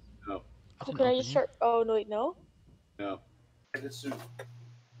house? No. Oh, can I just start? Oh, no, wait, no? No. If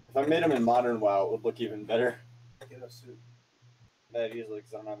I made them in modern WoW, it would look even better. Get a suit. That easily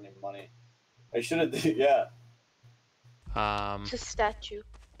because I don't have any money. I should have. Yeah. It's a statue.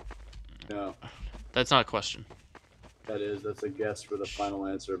 No. That's not a question. That is. That's a guess for the final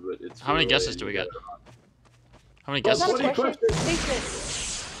answer, but it's. How many really guesses do we get? How many That's guesses? not a question.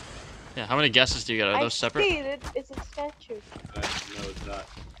 Statement. Yeah. How many guesses do you get? Are those separate? I stated it's a statue. No, it's not.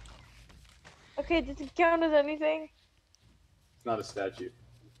 Okay, does it count as anything? It's not a statue.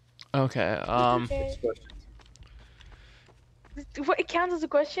 Okay. Okay. What, it counts as a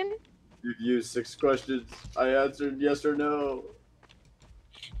question? You've used 6 questions. I answered yes or no.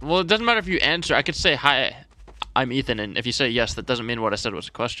 Well, it doesn't matter if you answer. I could say hi. I'm Ethan, and if you say yes, that doesn't mean what I said was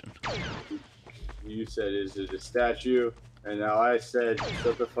a question. You said, is it a statue? And now I said,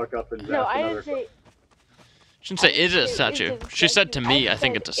 shut the fuck up and draft No, I another didn't say. She didn't say, is it a Is statue? it a She said to statue? me, I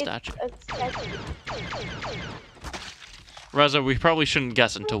think said it's a statue. A statue. Raza, we probably shouldn't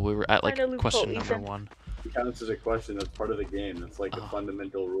guess until we were at like Find a question loophole, number Ethan. 1. It counts as a question. That's part of the game. That's like a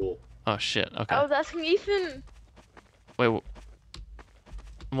fundamental rule. Oh shit. Okay. I was asking Ethan. Wait.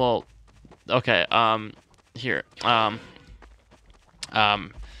 Well, okay. Here.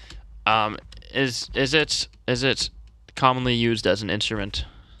 Is it commonly used as an instrument?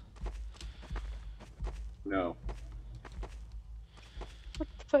 No. What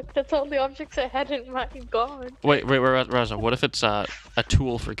the fuck? That's all the objects I had in mind. God. Wait, Raza. What if it's a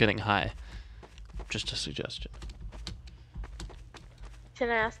tool for getting high? Just a suggestion. Can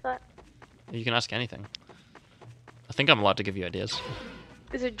I ask that? You can ask anything. I think I'm allowed to give you ideas.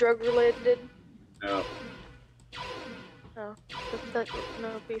 Is it drug related? No. No.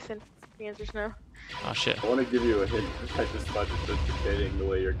 No, Ethan. The answer's no. Oh shit. I want to give you a hint. I just thought it's entertaining the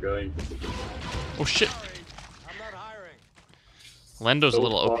way you're going. Oh shit. Lando's a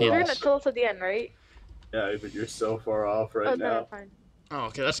little OP. You're gonna tell us at the end, right? Yeah, but you're so far off right now. No, fine. Oh,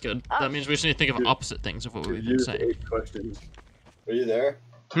 okay, that's good. That means we just need to think of opposite things of what we've been saying. 8 questions. Are you there?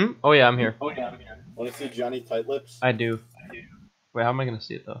 Oh yeah, I'm here. Oh yeah, I'm here. Want to see Johnny Tight Lips? I do. Wait, how am I gonna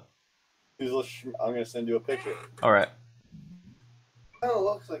see it though? I'm gonna send you a picture. All right. Oh,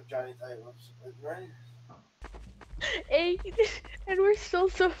 looks like Johnny tight lips, right? Hey, and we're still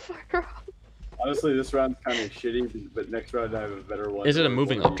so far off. Honestly, this round's kind of shitty, but next round I have a better one. Is it a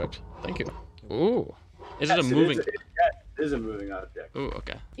moving object? Thank you. Ooh. Is it a moving? It is a moving object. Ooh,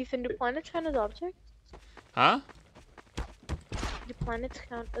 okay. Ethan, do planets count as objects? Huh? Do planets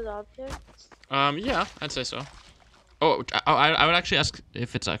count as objects? Yeah, I'd say so. Oh, I would actually ask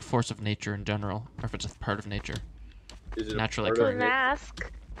if it's a force of nature in general, or if it's a part of nature. Is it naturally a part occurring? of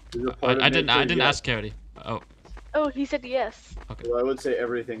Ask. Is it a part of I didn't nature? ask Cody. Oh. Oh, he said yes. Okay. Well, I would say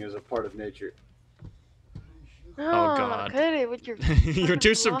everything is a part of nature. Oh God. Cody, with your You're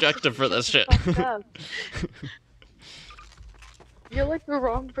too subjective for this shit. You're like the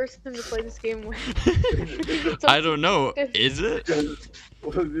wrong person to play this game with. I don't know. Is it?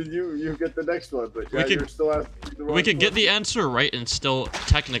 Well, you get the next one, but yeah, you're still asking the wrong We could get one. the answer right and still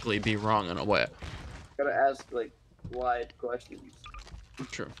technically be wrong in a way. Gotta ask like wide questions.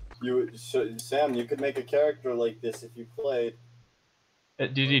 True. Sam, you could make a character like this if you played.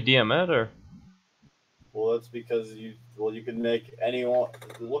 Did you DM it or? Well, that's because you could make anyone.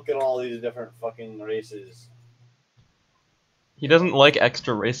 Look at all these different fucking races. He doesn't like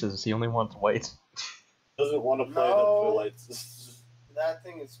extra races. He only wants white. Doesn't want to play the Twilights. That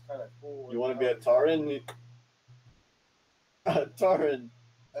thing is kind of cool. You want to be a Tauren? Tauren.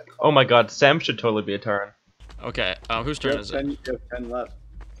 Oh my God, Sam should totally be a Tauren. Okay, whose turn is it? You have 10 left.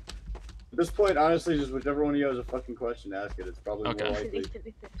 At this point, honestly, just whichever one of you has a fucking question, ask it. It's probably more likely.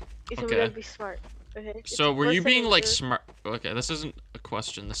 Ethan, we gotta be smart. Okay. So were you being like smart? Okay, this isn't a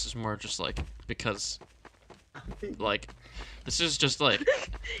question. This is more just like because, like, this is just like.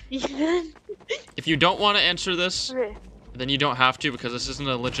 Ethan. If you don't want to answer this, then you don't have to because this isn't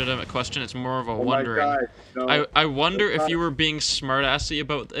a legitimate question. It's more of a wondering. My God, no. I wonder if you were being smart-assy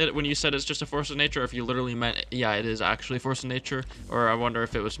about it when you said it's just a force of nature, or if you literally meant, yeah, it is actually a force of nature, or I wonder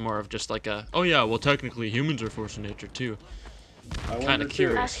if it was more of just like a, oh yeah, well technically humans are force of nature too. I'm kind of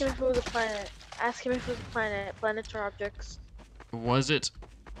curious. Ask him if it was a planet. Ask him if it was a planet. Planets are objects. Was it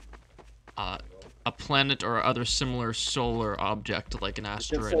a planet or other similar solar object like an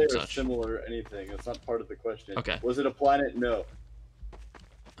asteroid and such? Similar or anything. That's not part of the question. Okay. Was it a planet? No.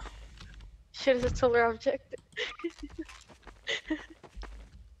 Shit, is a solar object.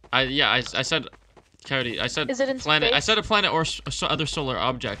 I said, Cody, I said Is it in planet. space? I said a planet or other solar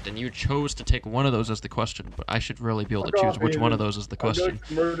object, and you chose to take one of those as the question. But I should really be able to choose which one of those is the question.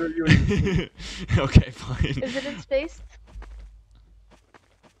 I'm going to murder you. Okay, fine. Is it in space?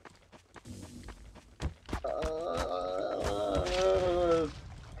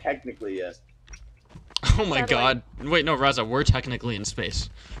 Technically, yes. Oh my God! Wait, no, Raza, we're technically in space.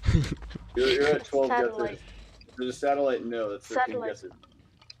 You're at 12 Satellite. guesses. There's a satellite? No, that's 13 Satellite. guesses.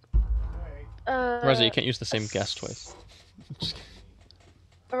 Raza, you can't use the same guess twice.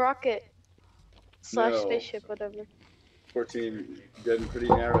 A rocket. / No. spaceship, whatever. 14, getting pretty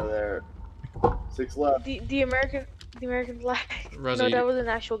narrow there. 6 left. The American flag. Rosie, No, that was an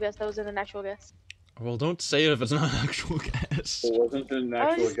actual guess. That was an actual guess. Well, don't say it if it's not an actual guess. It wasn't an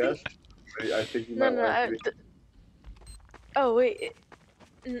actual guess. I think you might want to be. Oh wait.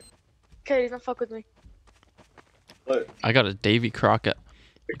 Okay, don't fuck with me. What? I got a Davy Crockett.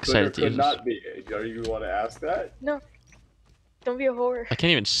 Excited to could use not be. Are you want to ask that? No. Don't be a whore. I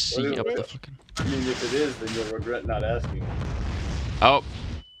can't even see What up is the it? fucking. I mean, if it is, then you'll regret not asking. Oh.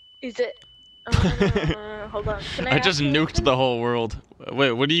 Is it? Hold on. Can I I just ask you nuked the whole world.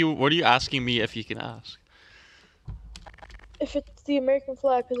 Wait, what are you asking me if you can ask? if it's the American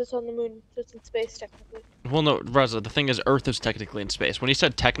flag because it's on the moon, so it's in space technically? Well, no, Raza, the thing is, Earth is technically in space. When he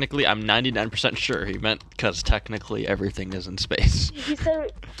said technically, I'm 99% sure he meant because technically everything is in space. He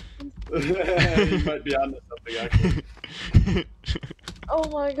said. You might be onto something, actually. Oh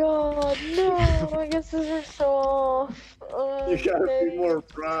my God, no! I guess this is so off. You gotta be more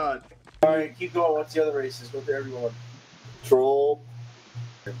broad. Alright, keep going. What's the other races? Go through everyone. Troll.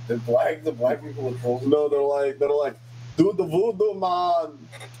 The black people are trolls. No, they're like, do the voodoo, man.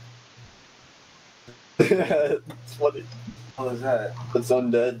 It's funny. What is that? It's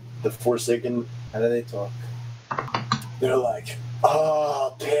undead, the Forsaken. How do they talk? They're like,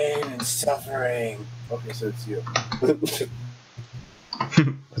 oh, pain and suffering. Okay, so it's you.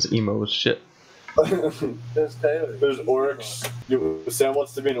 That's emo as shit. There's Taylor. There's orcs. Sam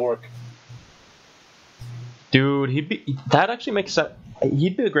wants to be an orc. Dude, that actually makes sense.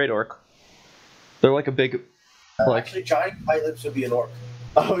 He'd be a great orc. They're like a big, like. Actually, Johnny Tight-Lips would be an orc.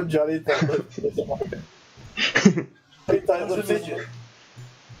 Oh, Johnny Tight-Lips. Johnny Tight-Lips is a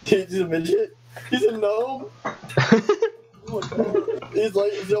He's a midget. He's a gnome. He's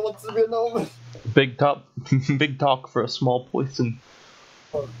like, he wants to be a gnome. Big talk for a small poison.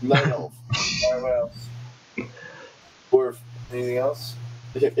 Night elf. Alright, what else? Dwarf. Anything else?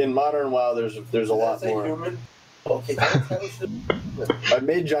 In modern WoW, there's a lot That's a more. human? Okay, I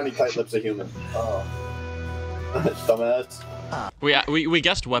made Johnny Tight-Lips a human. Oh. Dumbass. We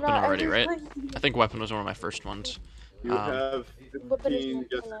guessed weapon No, already, right? like- I think weapon was one of my first ones. You have 15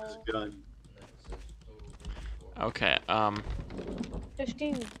 guesses gun. Okay,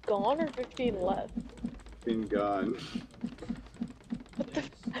 15 gone or 15 left? Been gone. What the?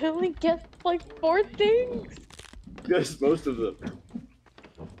 I only guessed like 4 things. Yes, most of them.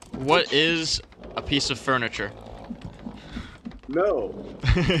 what is a piece of furniture? No.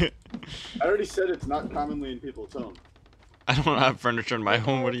 I already said it's not commonly in people's homes. I don't have furniture in my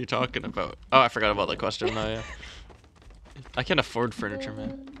home. What are you talking about? Oh, I forgot about that question. No, yeah. I can't afford furniture,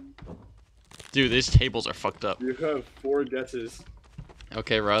 man. Dude, these tables are fucked up. You have 4 guesses.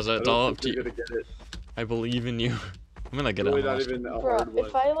 Okay, Raza, it's all up to you. You're gonna get it. I believe in you. I'm gonna get Really it. not even a Bro, hard one.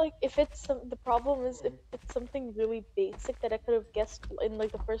 if I like, if it's some, the problem is if it's something really basic that I could have guessed in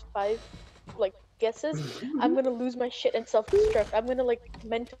like the first 5, like guesses, I'm gonna lose my shit and self-destruct. I'm gonna like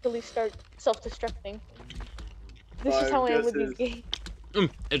mentally start self-destructing. This is how I am with these games.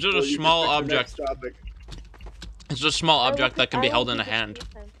 It's just a small object. It's just a small object that can be held in a hand.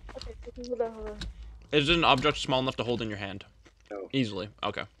 Okay, hold on. Is it an object small enough to hold in your hand? No. Easily.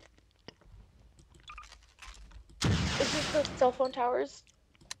 Okay. Is this the cell phone towers?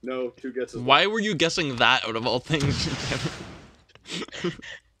 No, 2 guesses. Why were you guessing that out of all things?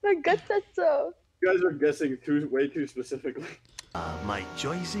 My gut said so. You guys are guessing way too specifically. My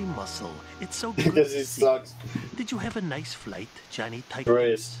Joyzy muscle. It's so good Because to he see. sucks. Did you have a nice flight, Johnny Tight?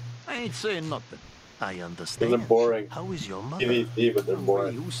 Grace. I ain't saying nothing. I understand. They're boring. How is your mother? PvP, but they're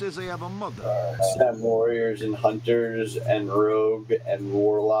boring. Who says I have a mother? Have warriors and hunters and rogue and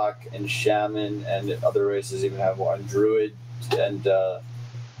warlock and shaman and other races even have one. Druid and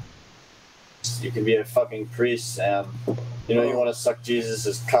you can be a fucking priest, Sam. You know you want to suck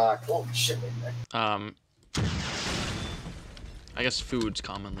Jesus' cock. Holy shit, man. I guess food's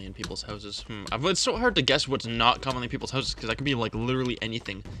commonly in people's houses. But it's so hard to guess what's not commonly in people's houses because that could be like literally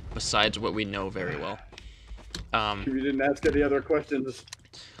anything besides what we know very well. If you didn't ask any other questions.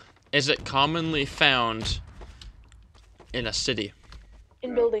 Is it commonly found in a city?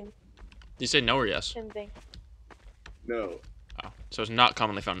 In building. Do you say no or yes? Same thing. No. Oh, so it's not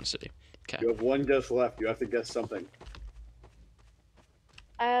commonly found in a city. Okay. You have 1 guess left. You have to guess something.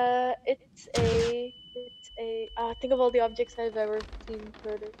 Think of all the objects I've ever seen,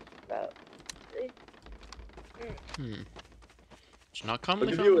 heard about. It's not I'll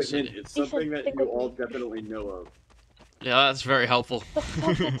commonly give found in you a a hint. city. It's something that you all definitely know of. Yeah, that's very helpful.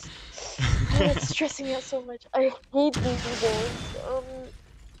 It's stressing me out so much. I hate these games.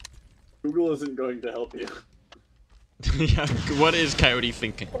 Google isn't going to help you. Yeah, what is Coyote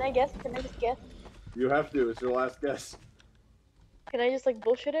thinking? Can I guess? Can I just guess? You have to. It's your last guess. Can I just like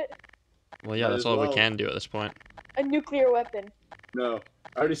bullshit it? Well, yeah, that's all we can do at this point. A nuclear weapon. No.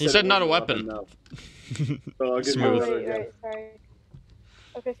 I already said He said it not a wasn't weapon. No. So I'll give you Smooth. another Right, guess. sorry.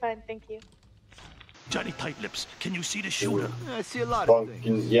 Okay, fine, thank you. Johnny Tight Lips, can you see the shooter? I see a lot of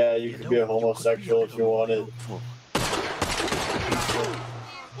things. Yeah, you could be a homosexual if you wanted.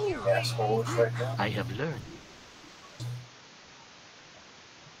 Assholes right now. I have learned.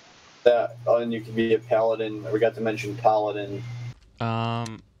 That, and you could be a paladin. We got to mention paladin.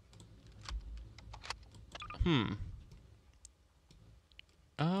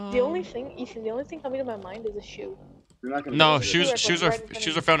 The only thing, Ethan, the only thing coming to my mind is a shoe. You're not gonna No, guess it.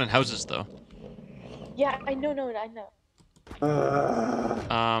 shoes are found in houses though. Yeah, I know, I know.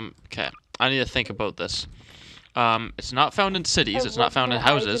 Okay. I need to think about this. It's not found in cities. It's not found in I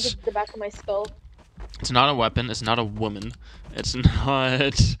houses. think it's the back of my skull. It's not a weapon. It's not a woman. It's not.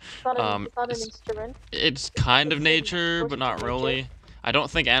 It's not an instrument. It's kind of nature, but not really. I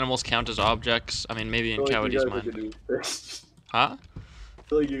don't think animals count as objects. I mean, maybe in Coyote's mind. Huh? I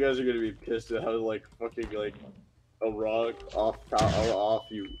feel like you guys are gonna be pissed at how like fucking like a rock off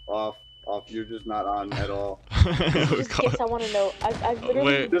you're just not on at all. Just guess, I want to know. I've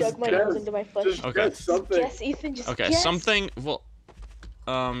literally dug my nose into my flesh. Just guess something. Guess, Ethan, just Okay, guess. something. Well,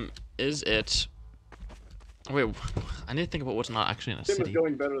 is it? Wait, I need to think about what's not actually in a Tim was city.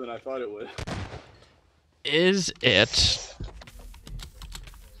 going better than I thought it would. Is it? So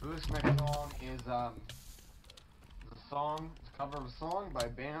this next song is the song, it's a cover of a song by a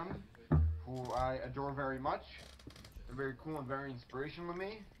band who I adore very much. They're very cool and very inspirational to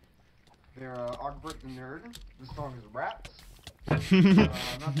me. They're Ogbert the Nerd. This song is Raps. Not saying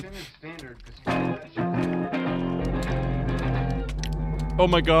it's standard because Oh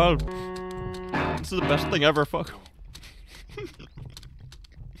my god. This is the best thing ever. Fuck.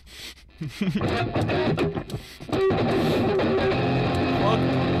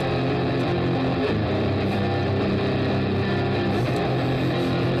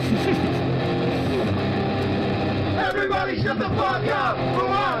 Everybody shut the fuck up! For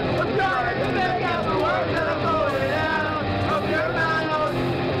one, I'm trying to make out the words that I'm pulling out of your mouth,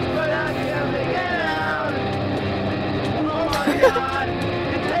 but I can't make it out.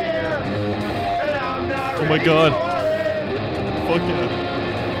 my god. Fuck yeah.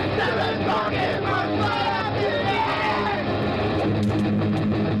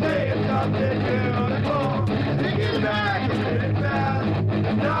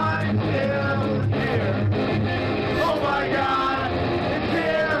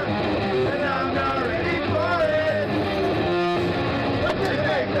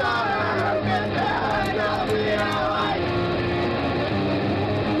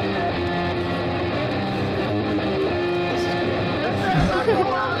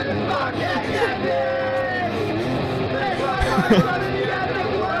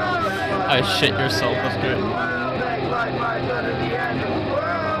 I shit yourself, that's great.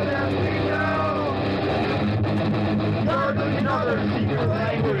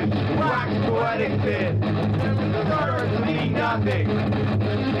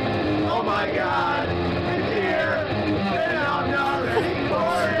 Oh my god, it's here, and I'm not ready for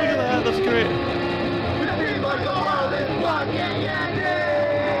it. Look at that, that's great. It seems like the world is fucking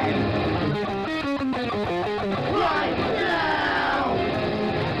ending! Right now!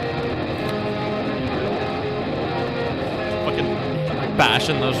 Fucking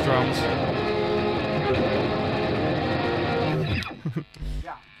bashing those drums.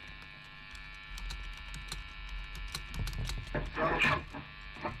 Yeah.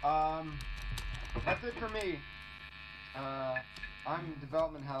 That's it for me. I'm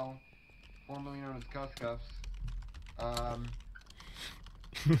Development Hell, formerly known as Cuss Cuffs. I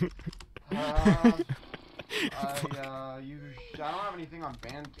don't have anything on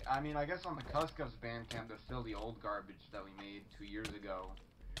Bandcamp. I mean, I guess on the Cuss Cuffs Bandcamp, there's still the old garbage that we made 2 years ago.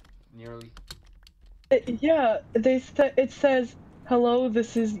 Nearly. Yeah, it says, "Hello,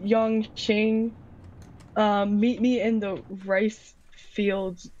 this is Young Ching. Meet me in the rice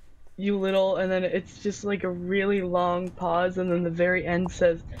fields, you little," and then it's just like a really long pause, and then the very end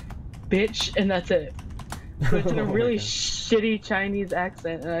says, "Bitch," and that's it. So it's in a really shitty Chinese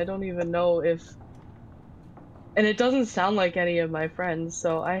accent, and I don't even know if. And it doesn't sound like any of my friends,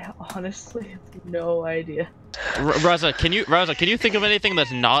 so I honestly have no idea. Raza, can you think of anything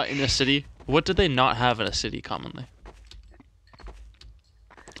that's not in a city? What do they not have in a city commonly?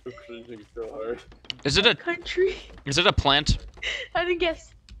 So hard. Is it a country? Is it a plant? I didn't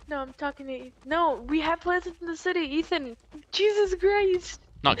guess. No, I'm talking to Ethan. No, we have plants in the city, Ethan. Jesus Christ.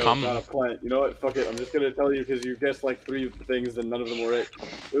 Not No, common. it's not a plant. You know what? Fuck it. I'm just gonna tell you because you guessed like 3 things and none of them were it.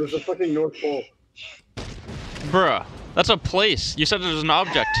 It was the fucking North Pole. Bruh, that's a place. You said it was an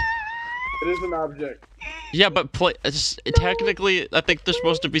object. It is an object. Yeah, but technically, I think they're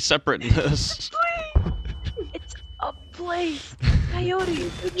supposed to be separate in this. It's a place.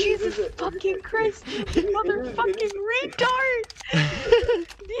 Coyote. Jesus fucking Christ. You motherfucking retard.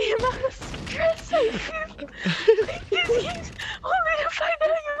 The amount of stress I feel with this game's only to find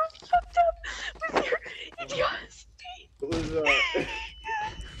out you're fucked up with your idiocy. It was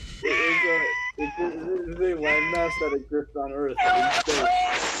it is a landmass that exists on Earth.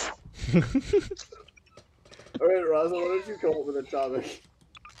 Alright, Raza, why don't you come up with a topic?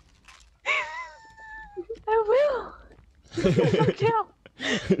 I will. Fuck down.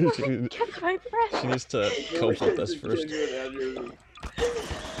 Catch my breath. She needs to cope with this first.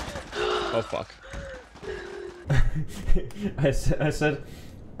 Oh fuck. I said,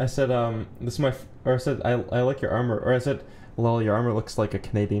 this is my, or I said, I like your armor, or I said, lol, your armor looks like a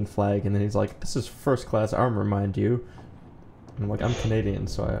Canadian flag, and then he's like, this is first class armor, mind you. And I'm like, I'm Canadian,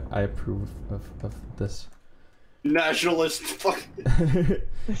 so I approve of this. Nationalist, fuck.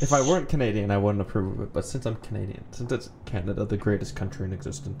 If I weren't Canadian, I wouldn't approve of it, but since I'm Canadian, since it's Canada, the greatest country in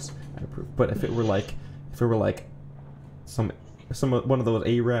existence, I approve. But if it were like, one of those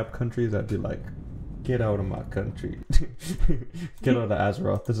Arab countries, I'd be like, get out of my country. Get out of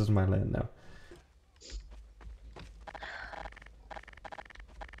Azeroth, this is my land now.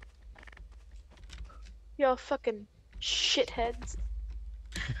 Y'all fucking shitheads.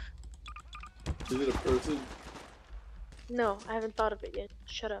 Is it a person? No, I haven't thought of it yet.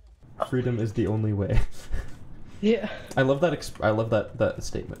 Shut up. Freedom is the only way. Yeah. I love that. I love that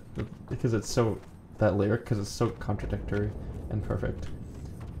statement because it's so that lyric because it's so contradictory and perfect.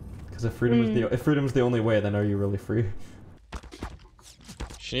 Because if freedom is the only way, then are you really free?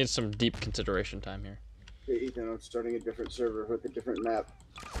 She needs some deep consideration time here. Hey Ethan, I'm starting a different server with a different map.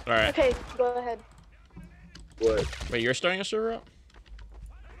 All right. Okay, go ahead. What? Wait, you're starting a server up?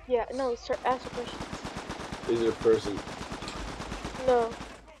 Yeah, no, start ask questions. Is it a person? No.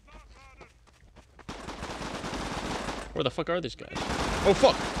 Where the fuck are these guys? Oh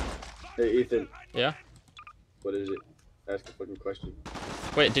fuck! Hey Ethan. Yeah? What is it? Ask a fucking question.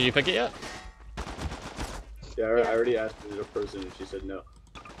 Wait, did you pick it yet? Yeah, I already asked is it a person and she said no.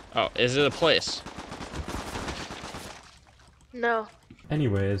 Oh, is it a place? No.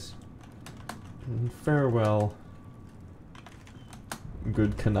 Anyways, farewell,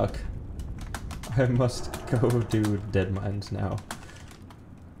 good Canuck. I must go do Dead Mines now.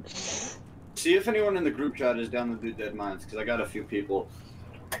 See if anyone in the group chat is down to do Dead Mines, because I got a few people.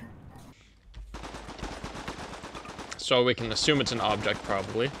 So we can assume it's an object,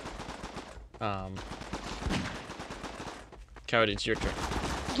 probably. Cowdy, it's your turn.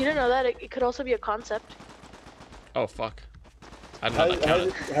 You didn't know that? It could also be a concept. Oh, fuck. I didn't know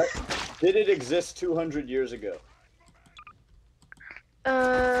that counted. Did it exist 200 years ago?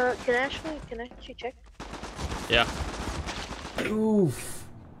 Can I actually check? Yeah. Oof.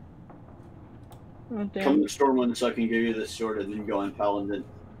 Oh, damn. Come to Stormwind so I can give you this sword and then go on Paladin.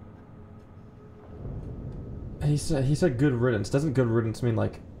 He said good riddance. Doesn't good riddance mean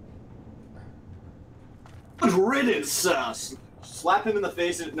like... Good riddance! Slap him in the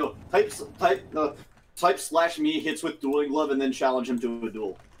face and... No, type slash me hits with dueling glove and then challenge him to a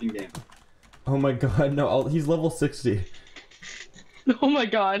duel in-game. Oh my god, no, he's level 60. Oh my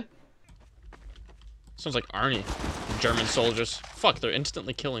god. Sounds like Arnie. German soldiers. Fuck, they're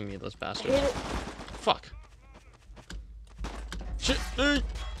instantly killing me, those bastards. Fuck. Shit. 1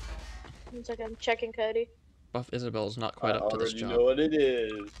 second, I'm checking Cody. Buff Isabel's not quite up to this job. I know what it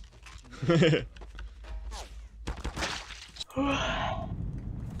is.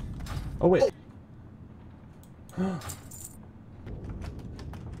 Oh wait.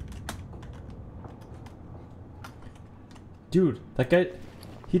 Dude, that guy,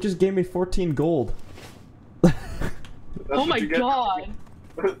 he just gave me 14 gold. Oh my god.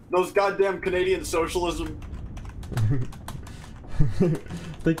 Those goddamn Canadian socialism.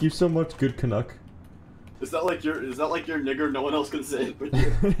 Thank you so much, good Canuck. Is that like your nigger? No one else can say it but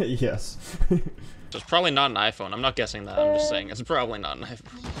you. Yes. So it's probably not an iPhone. I'm not guessing that. I'm just saying it's probably not an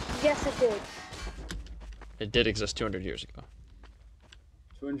iPhone. Yes, it did. It did exist 200 years ago.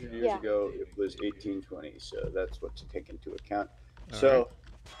 200 years ago, it was 1820, so that's what to take into account. All so,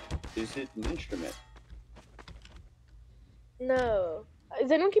 is it an instrument? No.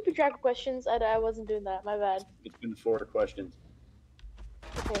 Is anyone keeping track of questions? I wasn't doing that. My bad. It's been 4 questions.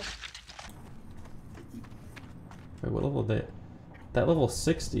 Okay. Wait, what level did that level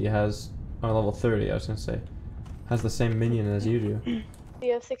 60 has, or level 30, I was gonna say, has the same minion as you do.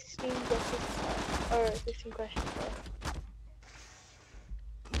 You have 16 guesses, or 16 questions.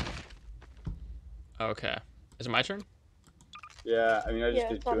 Okay. Is it my turn? Yeah, I mean, I just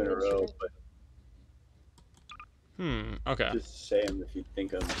did 2 in a row, but... Okay. Just say them if you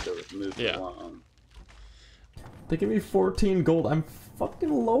think them, so it moves along. They give me 14 gold. I'm fucking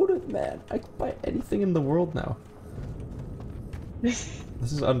loaded, man. I can buy anything in the world now. This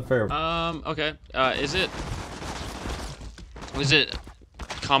is unfair. Okay. Is it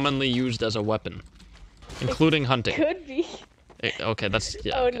commonly used as a weapon, including hunting? Could be. Okay, that's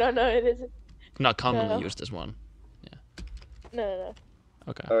Oh no, it isn't. Not commonly used as one. Yeah. No.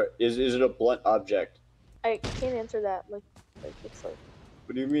 Okay. Alright, is it a blunt object? I can't answer that. Like it's like.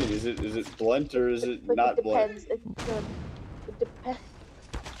 What do you mean? Is it blunt or is it Like, not it depends. blunt? It depends.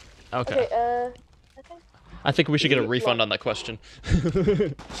 Okay. Okay. I think we should get a refund on that question.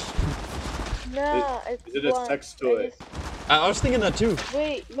 Nah, it's Is it a blunt. sex toy? I was thinking that too.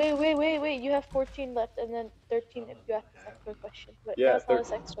 Wait. You have 14 left, and then 13 if you ask the sex toy question. But Yeah, no, it's not a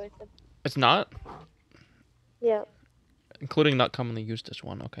sex toy. Then. It's not? Yeah. Including not commonly used as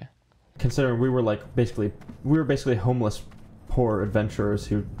one, okay. Considering we were basically homeless, poor adventurers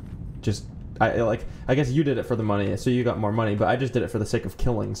who just, I guess you did it for the money, so you got more money, but I just did it for the sake of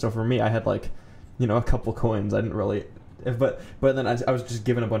killing. So for me, I had like, a couple coins. I didn't really, but then I was just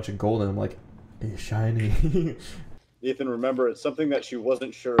given a bunch of gold, and I'm like, hey, shiny. Ethan, remember, it's something that she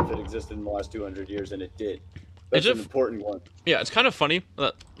wasn't sure if it existed in the last 200 years, and it did. That's an important one. Yeah, it's kind of funny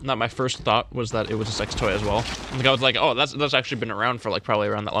that my first thought was that it was a sex toy as well. Like I was like, oh, that's actually been around for like probably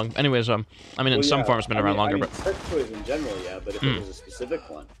around that long. Anyways, I mean, in some form it's been around longer, but sex toys in general, yeah, but if it was a specific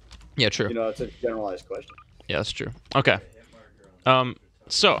one, yeah, true. It's a generalized question. Yeah, that's true. Okay.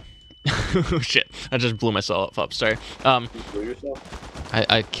 So, shit, I just blew myself up. Sorry. You blew yourself?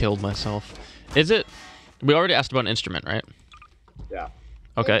 I killed myself. Is it? We already asked about an instrument, right? Yeah.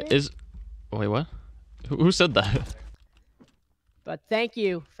 Okay. Wait, what? Who said that? But thank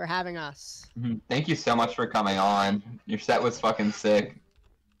you for having us. Thank you so much for coming on. Your set was fucking sick.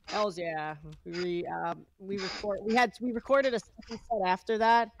 Hells yeah. We recorded a second set after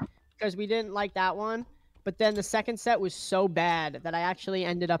that because we didn't like that one. But then the second set was so bad that I actually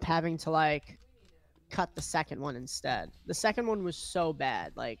ended up having to like cut the second one instead. The second one was so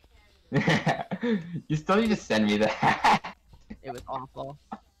bad, like you still need to send me that. It was awful.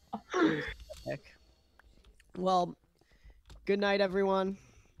 It was sick. Well, Good night, everyone.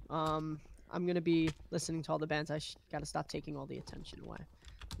 I'm gonna be listening to all the bands. I gotta stop taking all the attention away.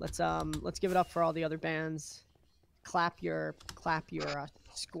 Let's give it up for all the other bands. Clap your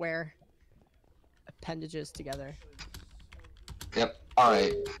square appendages together. Yep. All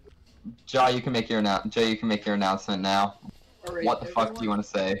right. Jai, you can make your announcement now. All right, What the fuck do you want to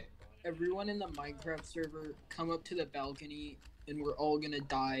say? Everyone in the Minecraft server, come up to the balcony, and we're all gonna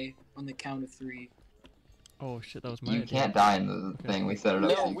die on the count of 3. Oh shit, that was my You idea. can't die in the thing. We set it up.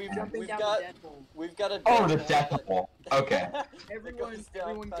 No, so you we've can't. got a. Oh, the death hole. Okay. Everyone get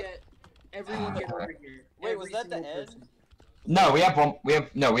over here. Wait, was that the end? No, we have one. We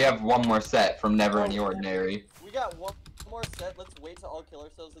have one more set from Never Any Ordinary. We got one more set. Let's wait to all kill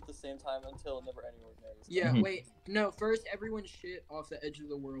ourselves at the same time until Never Any Ordinary. Yeah, wait. No, first everyone shit off the edge of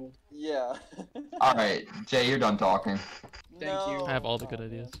the world. Yeah. All right, Jay, you're done talking. Thank you. I have all the good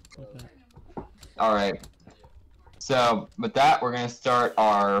ideas. Okay. All right. So with that, we're gonna start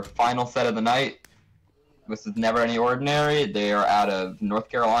our final set of the night. This is Never Any Ordinary. They are out of North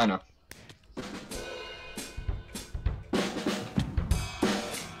Carolina.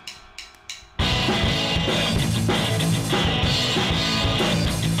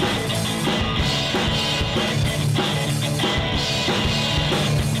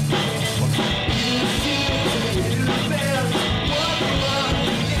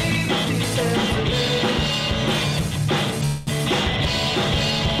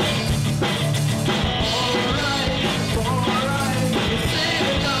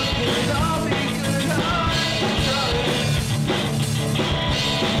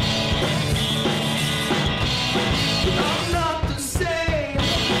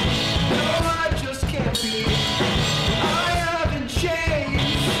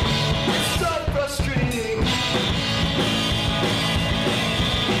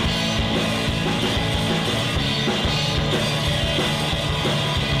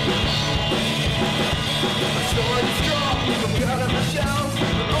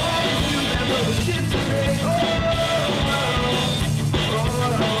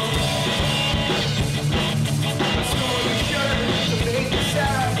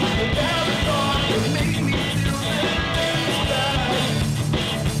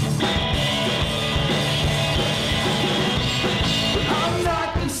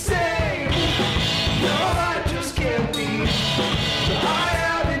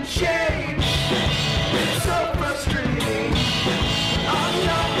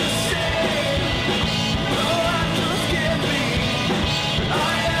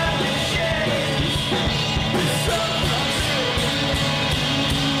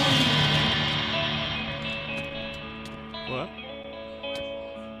 What?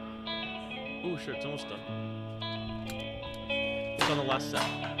 Oh, sure, it's almost done. It's on the last set.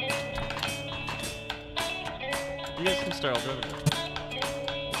 You guys can start, I'll drive it.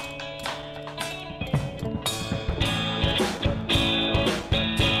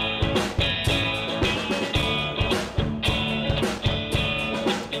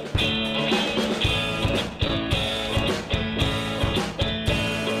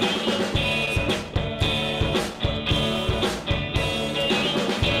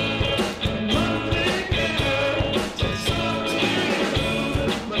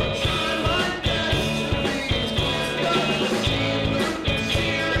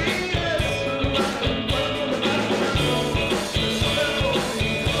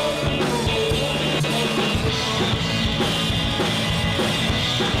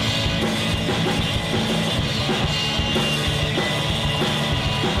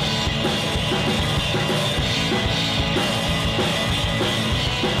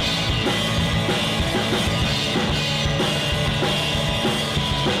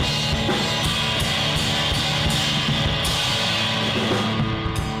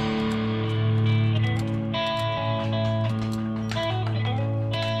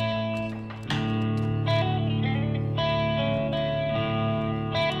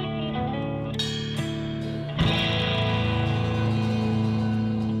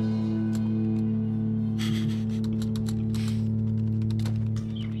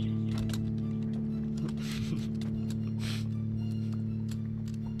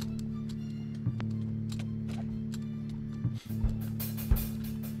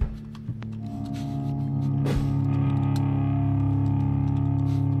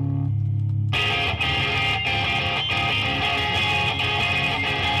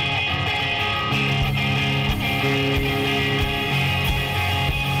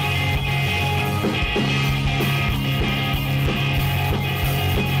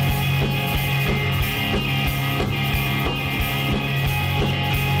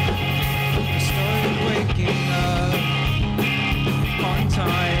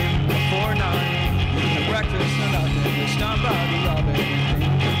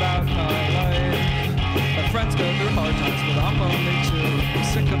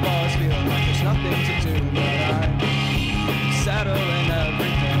 sometimes feel like there's nothing to do, but I settle in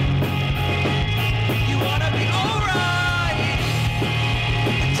everything. You wanna be alright?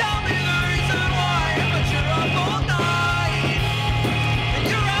 Tell me the reason why, but you're up all night. And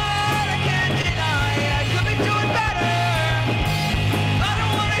you're right, I can't deny, I could be doing better. I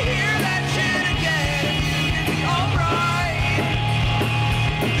don't wanna hear that shit again. If you can be alright,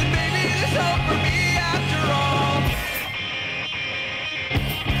 then maybe there's hope for me after all.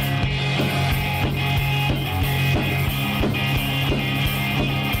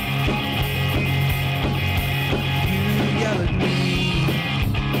 You yell at me,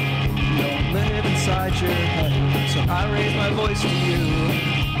 you don't live inside your head, so I raise my voice to you.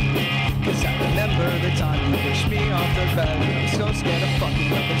 Cause I remember the time you pushed me off the bed. I'm so scared of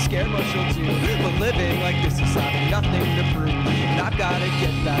fucking up and scared what you'll do. But living like this is having nothing to prove. And I've gotta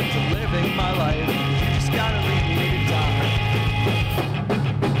get back to living my life. You just gotta leave me to die.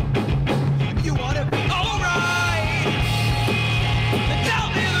 You wanna be alright? Then tell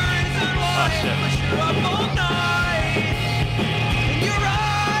me the reason why. But you're up all night. And you're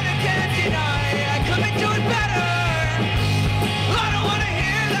right, I can't deny. I could be doing better. I don't wanna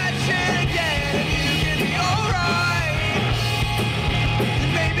hear that shit again. If you can be alright, then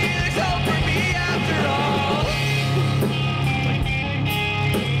maybe there's hope for me after all.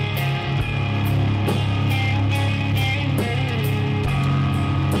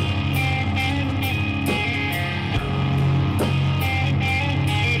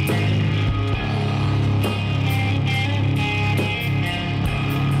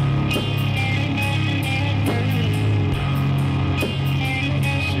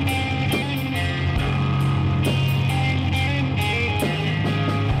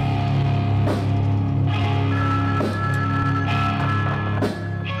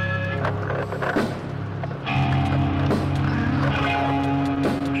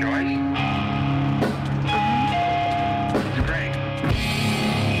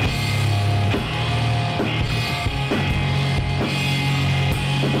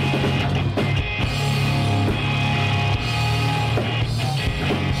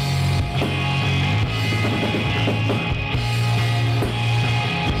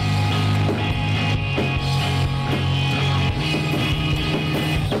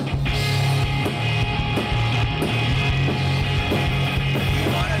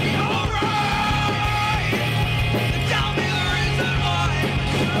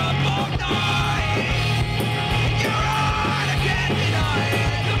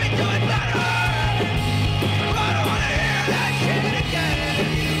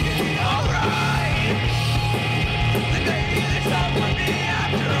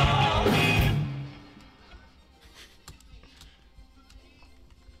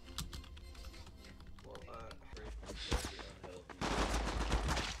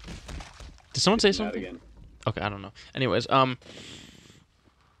 Did someone say something? Okay, I don't know. Anyways,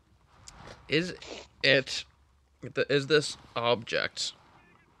 is this object?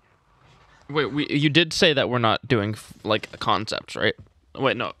 Wait, you did say that we're not doing like concepts, right?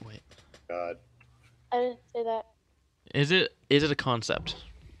 Wait, no, wait. God. I didn't say that. Is it a concept?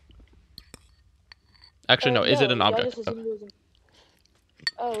 Actually, no. Is it an I object? just assumed it was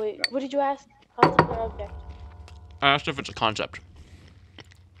Oh wait, what did you ask? Concept or object? I asked if it's a concept.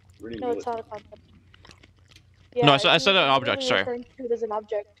 No, it's not a concept. No, I said an object. Sorry. Referring to it as an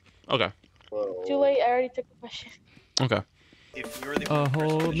object. Okay. Too late. I already took the question. Okay. If you're the A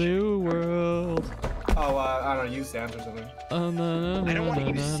whole new world. Oh, I don't know, use Sam's or something. I don't want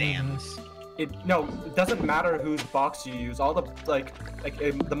to use Sam's. No, it doesn't matter whose box you use. All the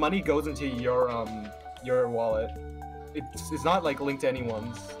the money goes into your wallet. It's not like linked to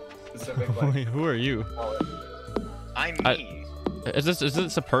anyone's specific. Like, Wait, who are you? wallet. I'm me. Is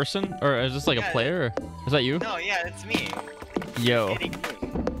this a person or is this like a player? Or, is that you? No, yeah, it's me. Yo.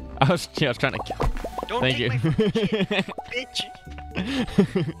 I was trying to. Don't Thank take you. my fucking shit, bitch.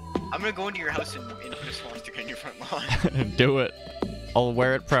 I'm gonna go into your house and put a swastika on your front lawn. Do it. I'll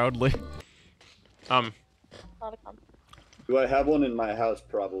wear it proudly. Not a concept. Do I have one in my house?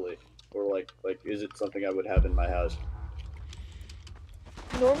 Probably. Or like is it something I would have in my house?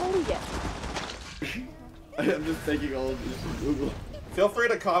 Normally, yes. I'm just taking all of this from Google. Feel free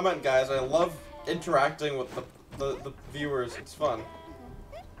to comment, guys. I love interacting with the viewers. It's fun.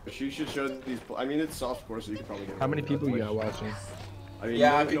 You should show these. I mean, it's softcore, so you can probably get. How many people you got watching? I mean,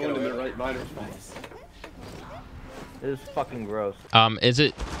 Yeah, I no could one get in their away right mind responds. It is fucking gross. Is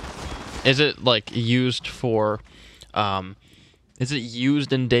it like used for, is it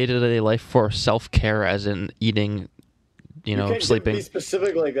used in day-to-day life for self-care, as in eating, you know, can't sleeping? Be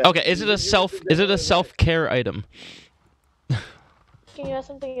specific like that. Okay, is it a self-care item? You Can you ask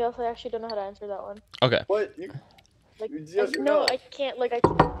something else? I actually don't know how to answer that one. Okay. What? Like, yes or no, no? I can't. Like, I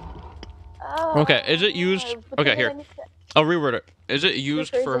can't. Okay, is it used? But Okay, then here. I need to- I'll reword it. Is it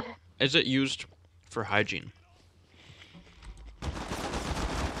used Rephrase for? it. Is it used for hygiene?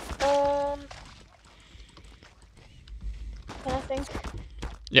 Can I think?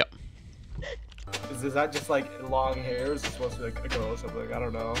 Yep. Is that just like long hair? Is it supposed to be like a girl or something? I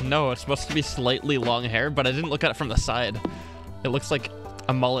don't know. No, it's supposed to be slightly long hair, but I didn't look at it from the side. It looks like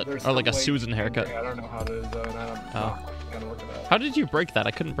a mullet There's or like a some, Susan haircut. I don't know how it is though, and I'm not gonna look at that. How did you break that?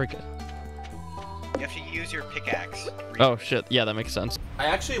 I couldn't break it. You have to use your pickaxe. Oh shit, yeah, that makes sense. I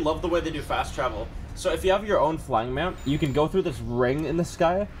actually love the way they do fast travel. So if you have your own flying mount, you can go through this ring in the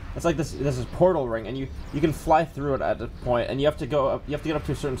sky. It's like this is portal ring, and you can fly through it at a point, and you have to go up, you have to get up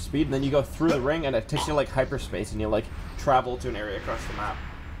to a certain speed, and then you go through the ring, and it takes you like hyperspace, and you like travel to an area across the map.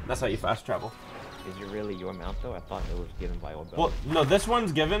 And that's how you fast travel. Is it really your mount though? I thought it was given by Obel. Well, no, this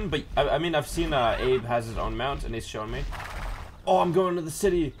one's given, but I mean, I've seen Abe has his own mount, and he's shown me. Oh, I'm going to the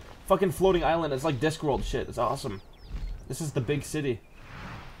city. Fucking floating island. It's like Discworld shit. It's awesome. This is the big city.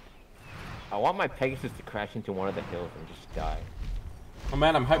 I want my Pegasus to crash into one of the hills and just die. Oh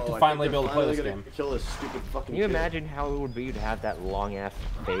man, I'm hyped to finally be able to play this game. Kill this stupid fucking Can you kid. imagine how it would be to have that long ass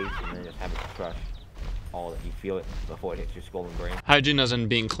face and then just have it crush all that you feel it before it hits your skull and brain? Hygiene as in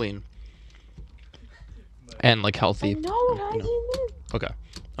being clean. And like healthy. I know what hygiene is. Okay.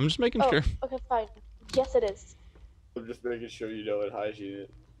 I'm just making sure. Okay, fine. Yes, it is. I'm just making sure you know what hygiene is.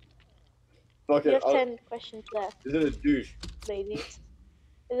 Fuck You it. have 10 questions left, Is it a douche? ladies.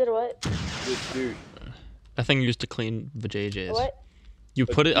 Is it a what? Is it a douche? A thing used to clean vajayjays. What? You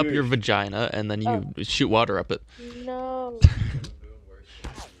put it up your douche. vagina and then you shoot water up it. No.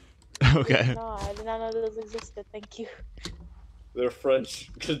 Okay. No, I did not know those existed. Thank you. They're French.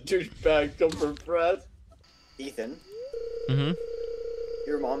 Because douchebags come from France. Ethan, Mm-hmm.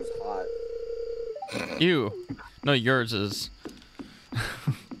 your mom's hot. Ew. No, yours is.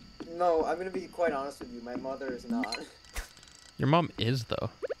 No, I'm gonna be quite honest with you. My mother is not. Your mom is though.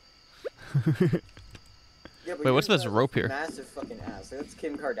 Yeah, but Wait, what's yours this has rope here? Massive fucking ass. That's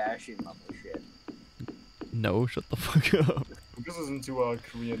Kim Kardashian level shit. No, shut the fuck up. This is into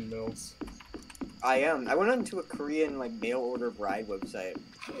Korean mills. I am. I went onto a Korean like mail order bride website.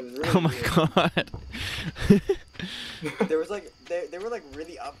 It was really Oh my weird. god. There was like they were like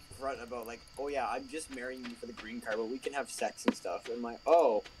really upfront about like, oh yeah, I'm just marrying you for the green card, but we can have sex and stuff. And I'm like,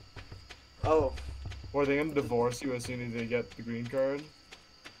 oh. Or are they gonna divorce you as soon as they get the green card?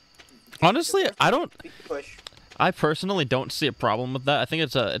 Honestly, Push. I personally don't see a problem with that. I think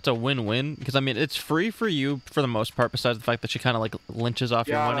it's a win-win because I mean it's free for you for the most part. Besides the fact that she kind of like lynches off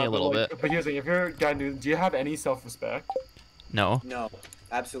your money a little bit. But here's the thing: if you're a guy, do you have any self-respect? No. No,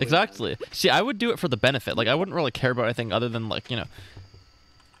 absolutely. Exactly. See, I would do it for the benefit. Like I wouldn't really care about anything other than like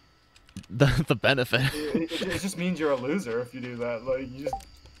the benefit. It just means you're a loser if you do that. Like you just.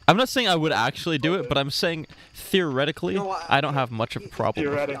 I'm not saying I would actually do it, but I'm saying theoretically, No, I don't have much of a problem.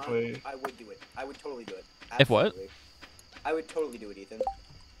 with it. Theoretically. I would do it. I would totally do it. If what? Absolutely. I would totally do it, Ethan.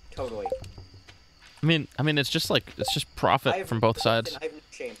 Totally. I mean, it's just profit from both sides. I have no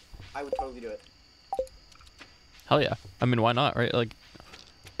shame. I would totally do it. Hell yeah. I mean, why not, right? Like,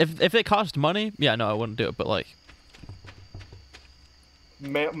 if it cost money, yeah, no, I wouldn't do it. But like,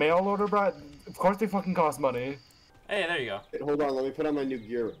 Mail order bride? Of course they fucking cost money. Hey, there you go. Wait, hold on, let me put on my new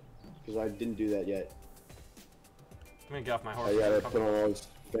gear. Because I didn't do that yet. Let me get off my horse. I gotta put on all this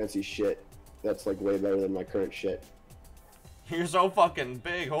fancy shit. That's like way better than my current shit. You're so fucking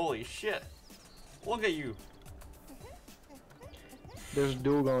big, holy shit. Look at you. There's a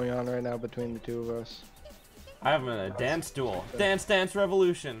duel going on right now between the two of us. I have a dance duel. Dance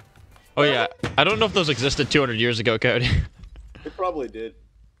revolution. Oh yeah, I don't know if those existed 200 years ago, Cody. It probably did.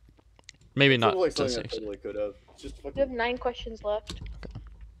 Maybe It not. seems like to something I 60. totally could have. Just You fucking. have 9 questions left.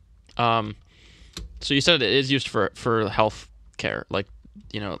 So you said it is used for health care, like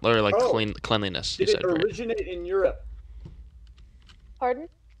or like Oh. cleanliness. You Did said, it right? originate in Europe? Pardon?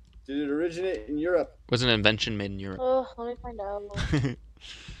 Did it originate in Europe? Was an invention made in Europe. Ugh, let me find out.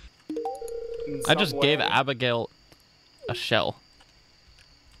 I just gave Abigail a shell.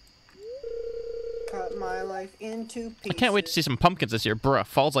 Cut my life into pieces. I can't wait to see some pumpkins this year. Bruh,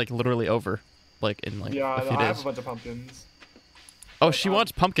 fall's like literally over, like in like Yeah, a few I have days. a bunch of pumpkins. Oh, she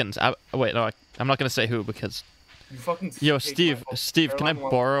wants pumpkins. Wait, no, I'm not gonna say who because. You fucking Yo, hate Steve, my Steve, can I Caroline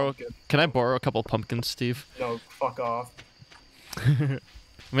wants borrow? pumpkin. Can I borrow a couple pumpkins, Steve? No, fuck off. I'm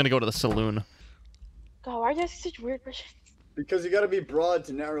gonna go to the saloon. God, why are you asking such weird questions? Because you gotta be broad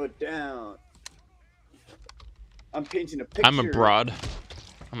to narrow it down. I'm painting a picture. I'm a broad.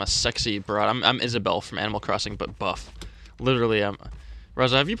 I'm a sexy broad. I'm Isabel from Animal Crossing, but buff. Literally,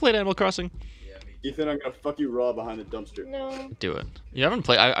 Rosa, have you played Animal Crossing? Ethan, I'm gonna fuck you raw behind the dumpster. No. Do it. You haven't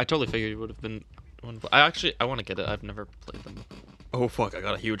played. I totally figured you would have been. I want to get it. I've never played them. Oh fuck! I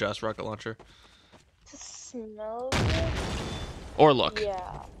got a huge ass rocket launcher. To smell good? Or look.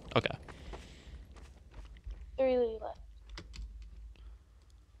 Yeah. Okay. 3 left.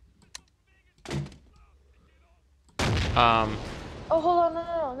 Oh, hold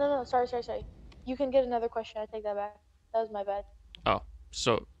on, no, sorry. You can get another question, I take that back. That was my bad. Oh,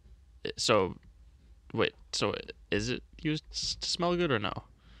 so, wait, so is it used to smell good or no?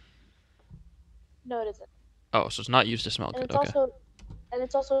 No, it isn't. Oh, so it's not used to smell And good, it's okay.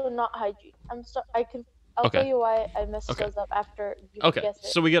 it's also not hygiene. I'll Okay. tell you why I messed Okay. those up after you Okay, guess it.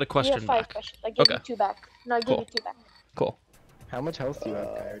 so we get a question You have 5 back. questions. I gave you Okay. 2 back. No, I gave you 2 back. Cool. How much health do you have,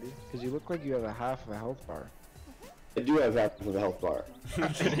 Coyote? Because you look like you have a half of a health bar. I do have half of a health bar.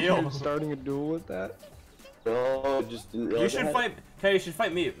 should heal. You're starting a duel with that? No, I just didn't realize. You should fight. Okay, you should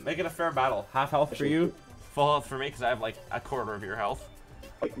fight me. Make it a fair battle. Half health for you, full health for me, because I have like a quarter of your health.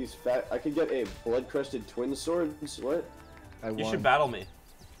 Like these fat. I could get a blood-crested twin swords. What? You should battle me.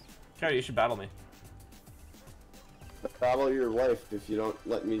 Okay, you should battle me. Battle your wife if you don't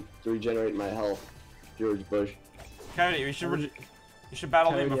let me regenerate my health, George Bush. Coyote, you should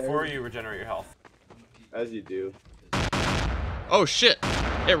battle me before you regenerate your health. As you do. Oh shit!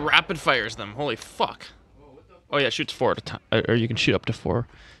 It rapid fires them. Holy fuck! Oh yeah, it shoots 4 at a time, or you can shoot up to 4.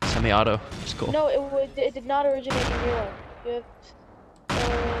 Semi-auto. It's cool. No, it did not originate in Euro. You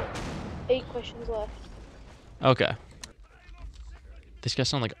have 8 questions left. Okay. These guys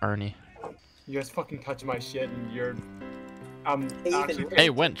sound like Arnie. You guys fucking touch my shit and you're... Hey,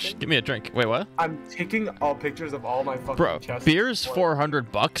 wench, give me a drink. Wait, what? I'm taking all pictures of all my fucking Bro, chests. beer's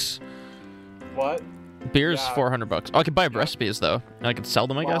 $400. What? Beer's Yeah. $400. Oh, I could buy recipes though, and I could sell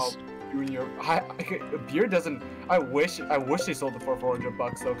them, I guess. You and your... beer doesn't... I wish they sold it for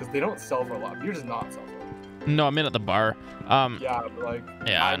 $400 though, because they don't sell for a lot. Beer does not sell for a lot. No, I'm in at the bar. Yeah, but like...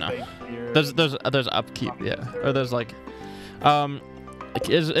 Yeah, I know. think beer- There's upkeep, yeah. Or there's like,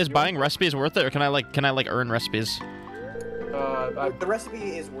 is buying recipes worth it, or can I like earn recipes? The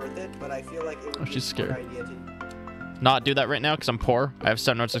recipe is worth it, but I feel like it would be she's a good scared. idea to... Not do that right now because I'm poor. I have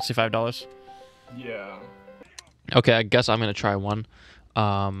 $765. Yeah. Okay, I guess I'm gonna try one.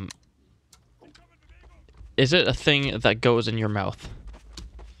 Is it a thing that goes in your mouth?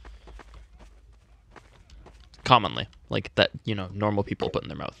 Commonly, like that, you know, normal people put in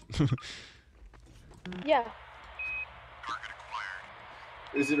their mouth. Yeah.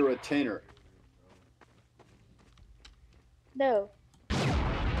 Is it a retainer? No.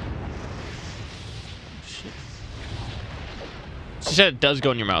 She said it does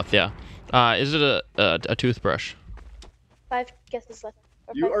go in your mouth. Yeah. Is it a toothbrush? 5 guesses left.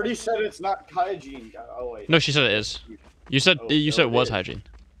 Or You 5 already questions. said it's not hygiene. Oh wait. No, she said it is. You said Oh, you said no, it was is. hygiene.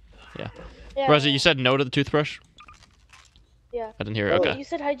 Yeah. Yeah. Rosie, you said no to the toothbrush? Yeah. I didn't hear it. Oh, Okay. You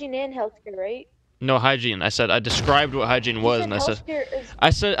said hygiene and healthcare, right? No, hygiene. I said I described what hygiene was, and I said healthcare is... I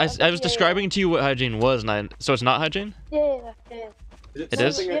said I was yeah, describing to you what hygiene was, and so it's not hygiene. Yeah. It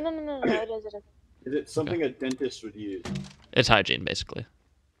is? Yeah, no, it is. Is it something a dentist would use? It's hygiene, basically.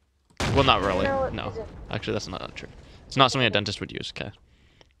 Well, not really. No, it No. isn't. Actually, that's not true. It's not something a dentist would use. Okay.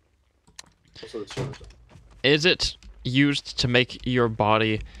 Also, it's service. Is it used to make your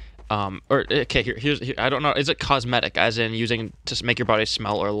body, or okay, here's I don't know. Is it cosmetic, as in using to make your body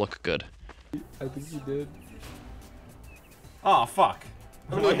smell or look good? I think you did. Oh fuck.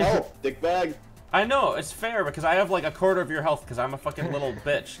 Help, dickbag. I know it's fair because I have like a quarter of your health because I'm a fucking little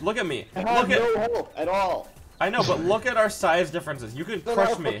bitch. Look at me. I have Look at. no help at all. I know, but look at our size differences. You could That's not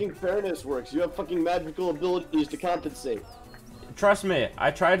crush how me. fucking fairness works. You have fucking magical abilities to compensate. Trust me. I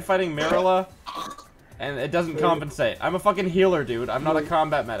tried fighting Mirala, and it doesn't compensate. I'm a fucking healer, dude. I'm not a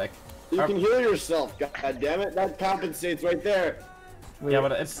combat medic. You can heal yourself, god damn it. That compensates right there. Wait, Yeah,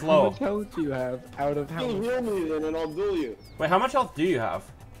 but it's How slow. much health do you have out of how You much? heal me then and I'll duel you. Wait, how much health do you have?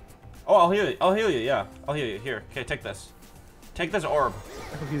 Oh, I'll heal you. I'll heal you. Yeah, I'll heal you. Here, okay, take this. Take this orb.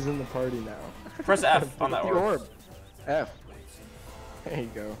 Oh, he's in the party now. Press F on that The orb. F. There you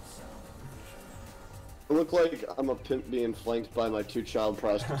go. I look like I'm a pimp being flanked by my 2 child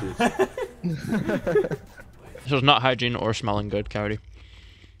prostitutes. So it's not hygiene or smelling good, Coyote.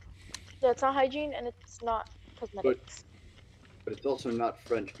 Yeah, it's not hygiene and it's not cosmetics. But it's also not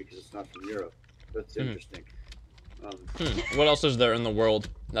French because it's not from Europe. That's interesting. What else is there in the world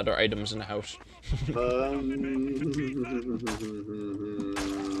that are items in the house?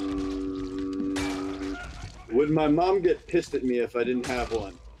 Would my mom get pissed at me if I didn't have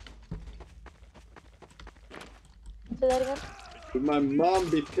one? Say that again? Would my mom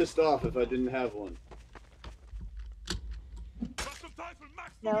be pissed off if I didn't have one?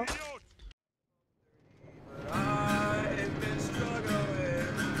 No. I've been struggling,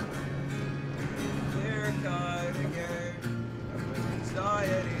 clear cut again. With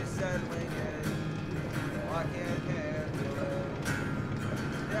anxiety settling in, oh, I can't handle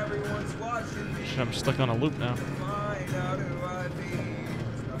it. Everyone's watching me. Shit, I'm stuck on a loop now. Find out who I'd be.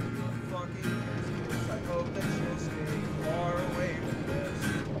 It's not fucking business. I hope that she'll stay far away from this.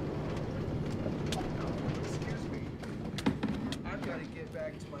 Excuse me. I've got to get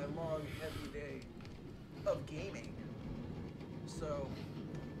back to my long, heavy day of gaming. So,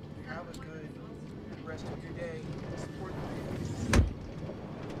 have a good rest of your day. Support the videos.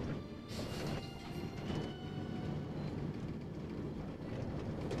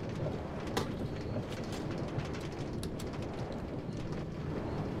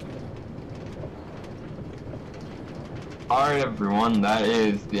 Alright everyone, that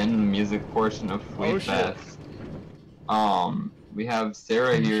is the end of the music portion of Fleet shit. Fest. We have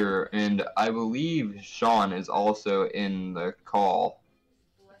Sarah here, and I believe Sean is also in the call.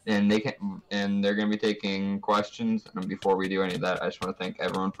 And they're gonna be taking questions. And before we do any of that, I just want to thank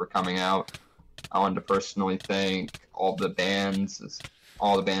everyone for coming out. I wanted to personally thank all the bands,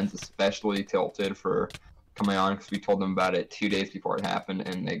 especially Tilted, for coming on, because we told them about it 2 days before it happened,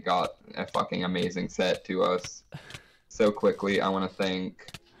 and they got a fucking amazing set to us so quickly. I want to thank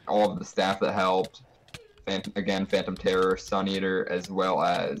all of the staff that helped. Again, Phantom Terror, Sun Eater, as well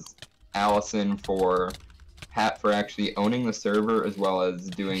as Allison for actually owning the server, as well as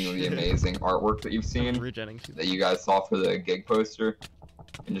doing the amazing artwork that you've seen, that you guys saw for the gig poster,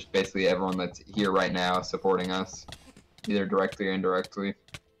 and just basically everyone that's here right now supporting us, either directly or indirectly.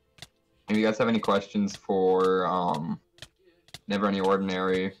 If you guys have any questions for Never Any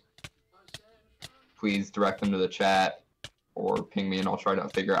Ordinary, please direct them to the chat or ping me and I'll try to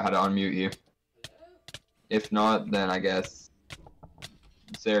figure out how to unmute you. If not, then I guess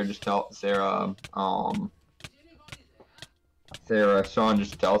Sean, just tell us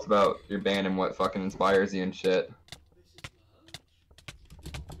about your band and what fucking inspires you and shit.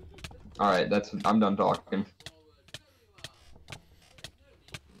 Alright, I'm done talking.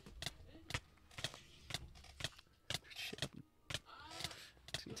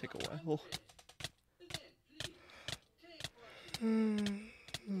 It's gonna take a while.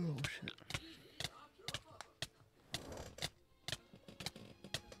 Oh shit.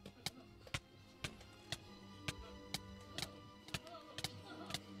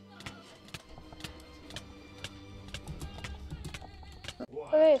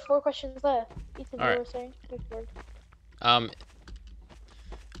 Okay, 4 questions left. Ethan, All right. you were saying? Before.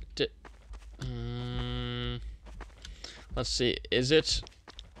 Let's see. Is it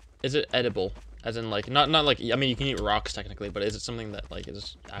edible? As in, like, not like, I mean, you can eat rocks technically, but is it something that, like,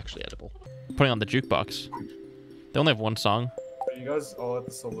 is actually edible? Putting on the jukebox. They only have one song. Are you guys all at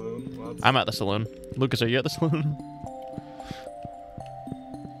the saloon? What? I'm at the saloon. Lucas, are you at the saloon?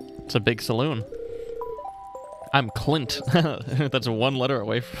 It's a big saloon. I'm Clint. That's one letter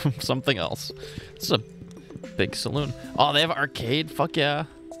away from something else. It's a big saloon. Oh, they have an arcade? Fuck yeah.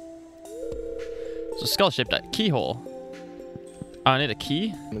 It's a skull-shaped keyhole. Oh, I need a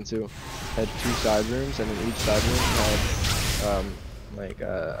key? And two had 2 side rooms, and in each side room had like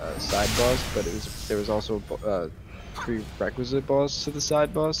a side boss, but there was also a prerequisite boss to the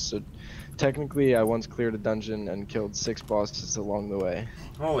side boss. So technically, I once cleared a dungeon and killed 6 bosses along the way.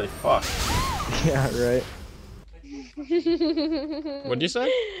 Holy fuck. Yeah, right. What'd you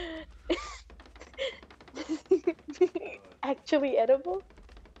say? Actually edible?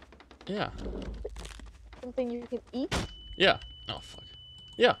 Yeah. Something you can eat? Yeah. Oh, fuck.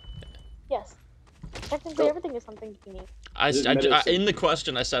 Yeah. Yes. Technically, everything is something you can eat. In the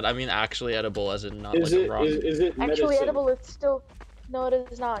question, I said, I mean actually edible, as in not Is like it, a rock. is it Actually medicine? edible, it's still... No, it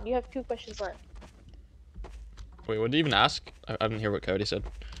is not. You have 2 questions left. Wait, what did you even ask? I didn't hear what Cody said.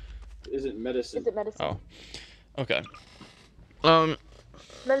 Is it medicine? Is it medicine? Oh. Okay.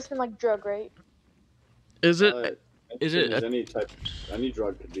 Medicine like drug, right? Is it... Any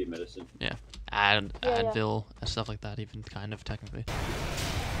drug could be medicine. Yeah. Yeah, Advil and stuff like that, even kind of technically.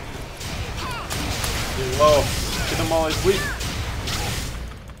 He's low. Get them all, he's weak.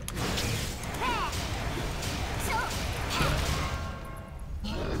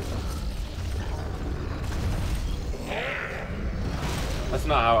 That's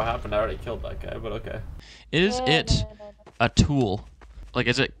not how it happened. I already killed that guy, but okay. Is it a tool? Like,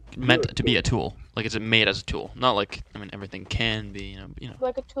 is it meant to be a tool? Like, is it made as a tool? Not like, I mean, everything can be, you know.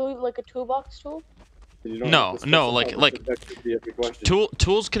 Like a tool, like a toolbox tool? No, like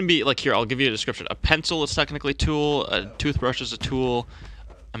tools can be like, here, I'll give you a description. A pencil is technically a tool. A toothbrush is a tool.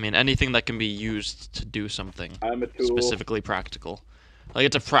 I mean, anything that can be used to do something specifically practical. Like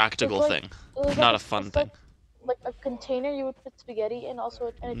it's a practical It's thing, like not a fun thing. Like a container you would put spaghetti in,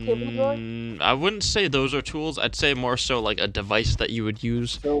 also in a table drawer. I wouldn't say those are tools. I'd say more so like a device that you would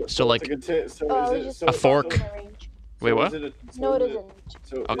use. So like a fork. Wait, what? No, it isn't.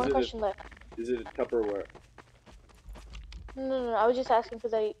 Okay. One question left. Is it Tupperware? No. I was just asking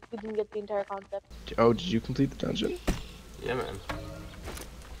because we didn't get the entire concept. Oh, did you complete the dungeon? Yeah, man.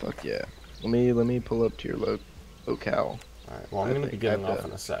 Fuck yeah. Let me pull up to your locale. Alright, well I'm gonna be getting off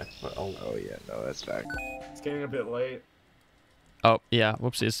in a sec, but I'll... Oh yeah, no, that's fact. It's getting a bit late. Oh yeah,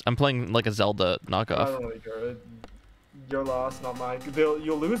 whoopsies. I'm playing like a Zelda knockoff. I don't really care. Your loss, not mine.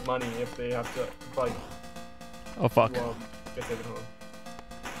 You'll lose money if they have to like. Oh fuck. Well, get taken home.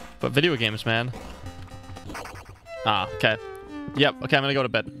 But video games, man. Ah, okay. Yep. Okay, I'm gonna go to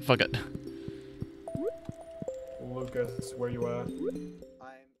bed. Fuck it. Lucas, where you at?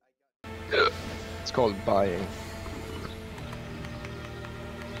 It's called buying.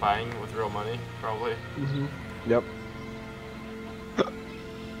 Buying with real money, probably. Yep.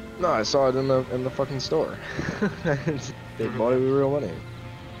 No, I saw it in the fucking store. They bought it with real money.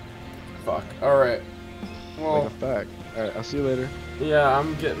 Fuck. Alright. Well, like a fact. Alright, I'll see you later. Yeah,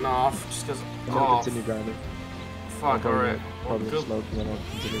 I'm getting off just because I'm gonna continue grinding. Fuck, alright. Probably Well, smoke and then I'll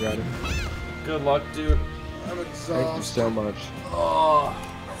continue grinding. Good luck, dude. I'm exhausted. Thank you so much. Oh,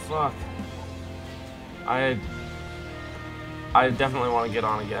 fuck. I definitely want to get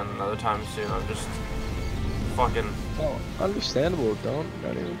on again another time soon. I'm just fucking... Oh, understandable. Don't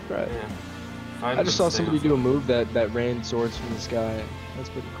even fret. Yeah. I just saw somebody do a move that rained swords from the sky. That's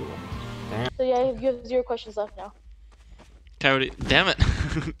pretty cool. So yeah, you have 0 questions left now. Coyote, damn it.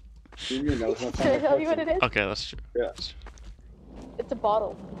 Can I tell you what it is? Okay, that's true. Yeah. It's a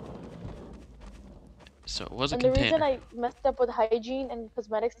bottle. So it was a And container. the reason I messed up with hygiene and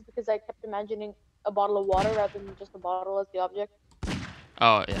cosmetics is because I kept imagining a bottle of water rather than just a bottle as the object.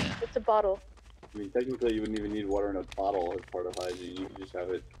 Oh yeah. It's a bottle. I mean, technically, you wouldn't even need water in a bottle as part of hygiene. You could just have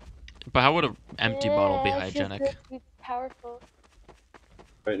it. But how would an empty bottle be Yeah, it's just hygienic? good to be powerful.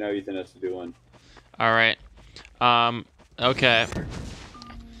 Right now, Ethan has to do one. All right. Okay.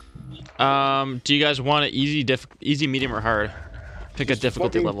 Do you guys want it easy, medium, or hard? Pick a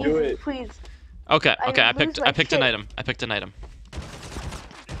difficulty level. Do it. Please. Okay. I Okay. I lose picked. my I picked an shit. item. I picked an item.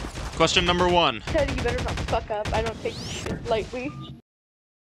 Question number 1. Teddy, you better not fuck up. I don't take shit lightly.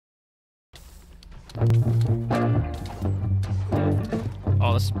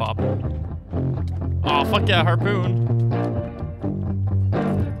 Oh, this is popping. Oh, fuck yeah, harpoon.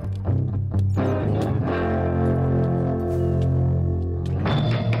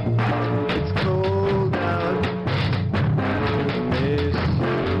 It's cold out. Miss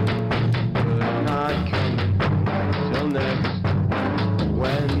you, but not coming till next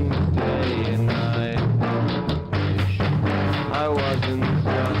Wednesday, and I wish I wasn't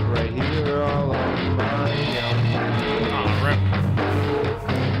stuck right here all on my own. Oh, rip.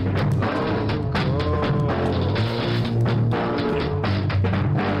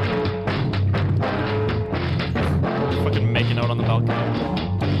 Fucking making out on the balcony.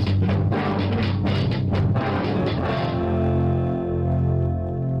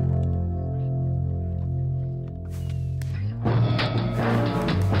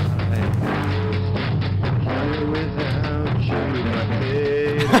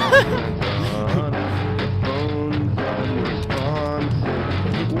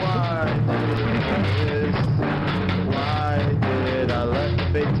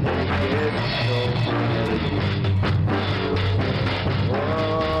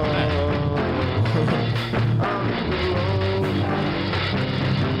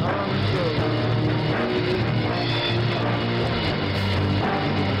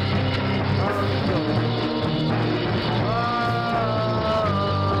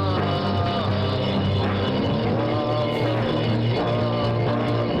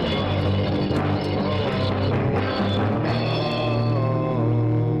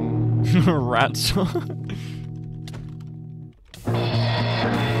 Rat song.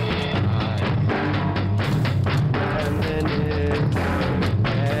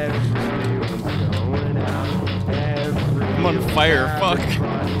 I'm on fire, fuck.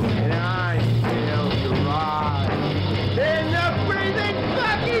 Enough breathing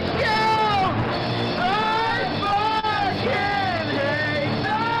fucking down! I fucking hate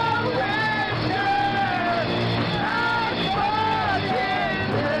surrender! I fucking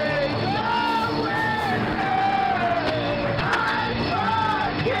hate surrender! I fucking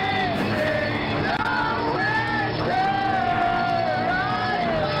hate surrender!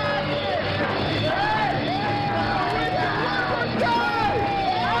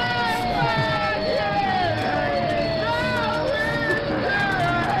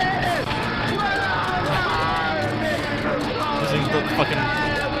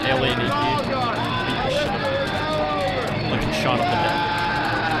 Sean up and down.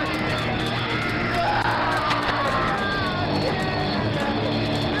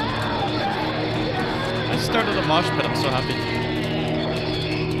 I started a mosh pit, I'm so happy.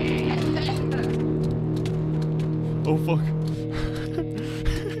 Oh fuck.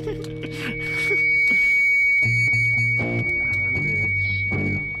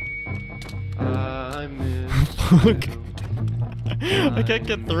 I miss Fuck. I can't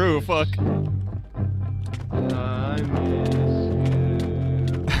get through, fuck. I miss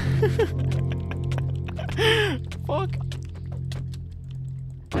Fuck.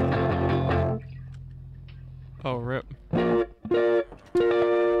 Oh, rip.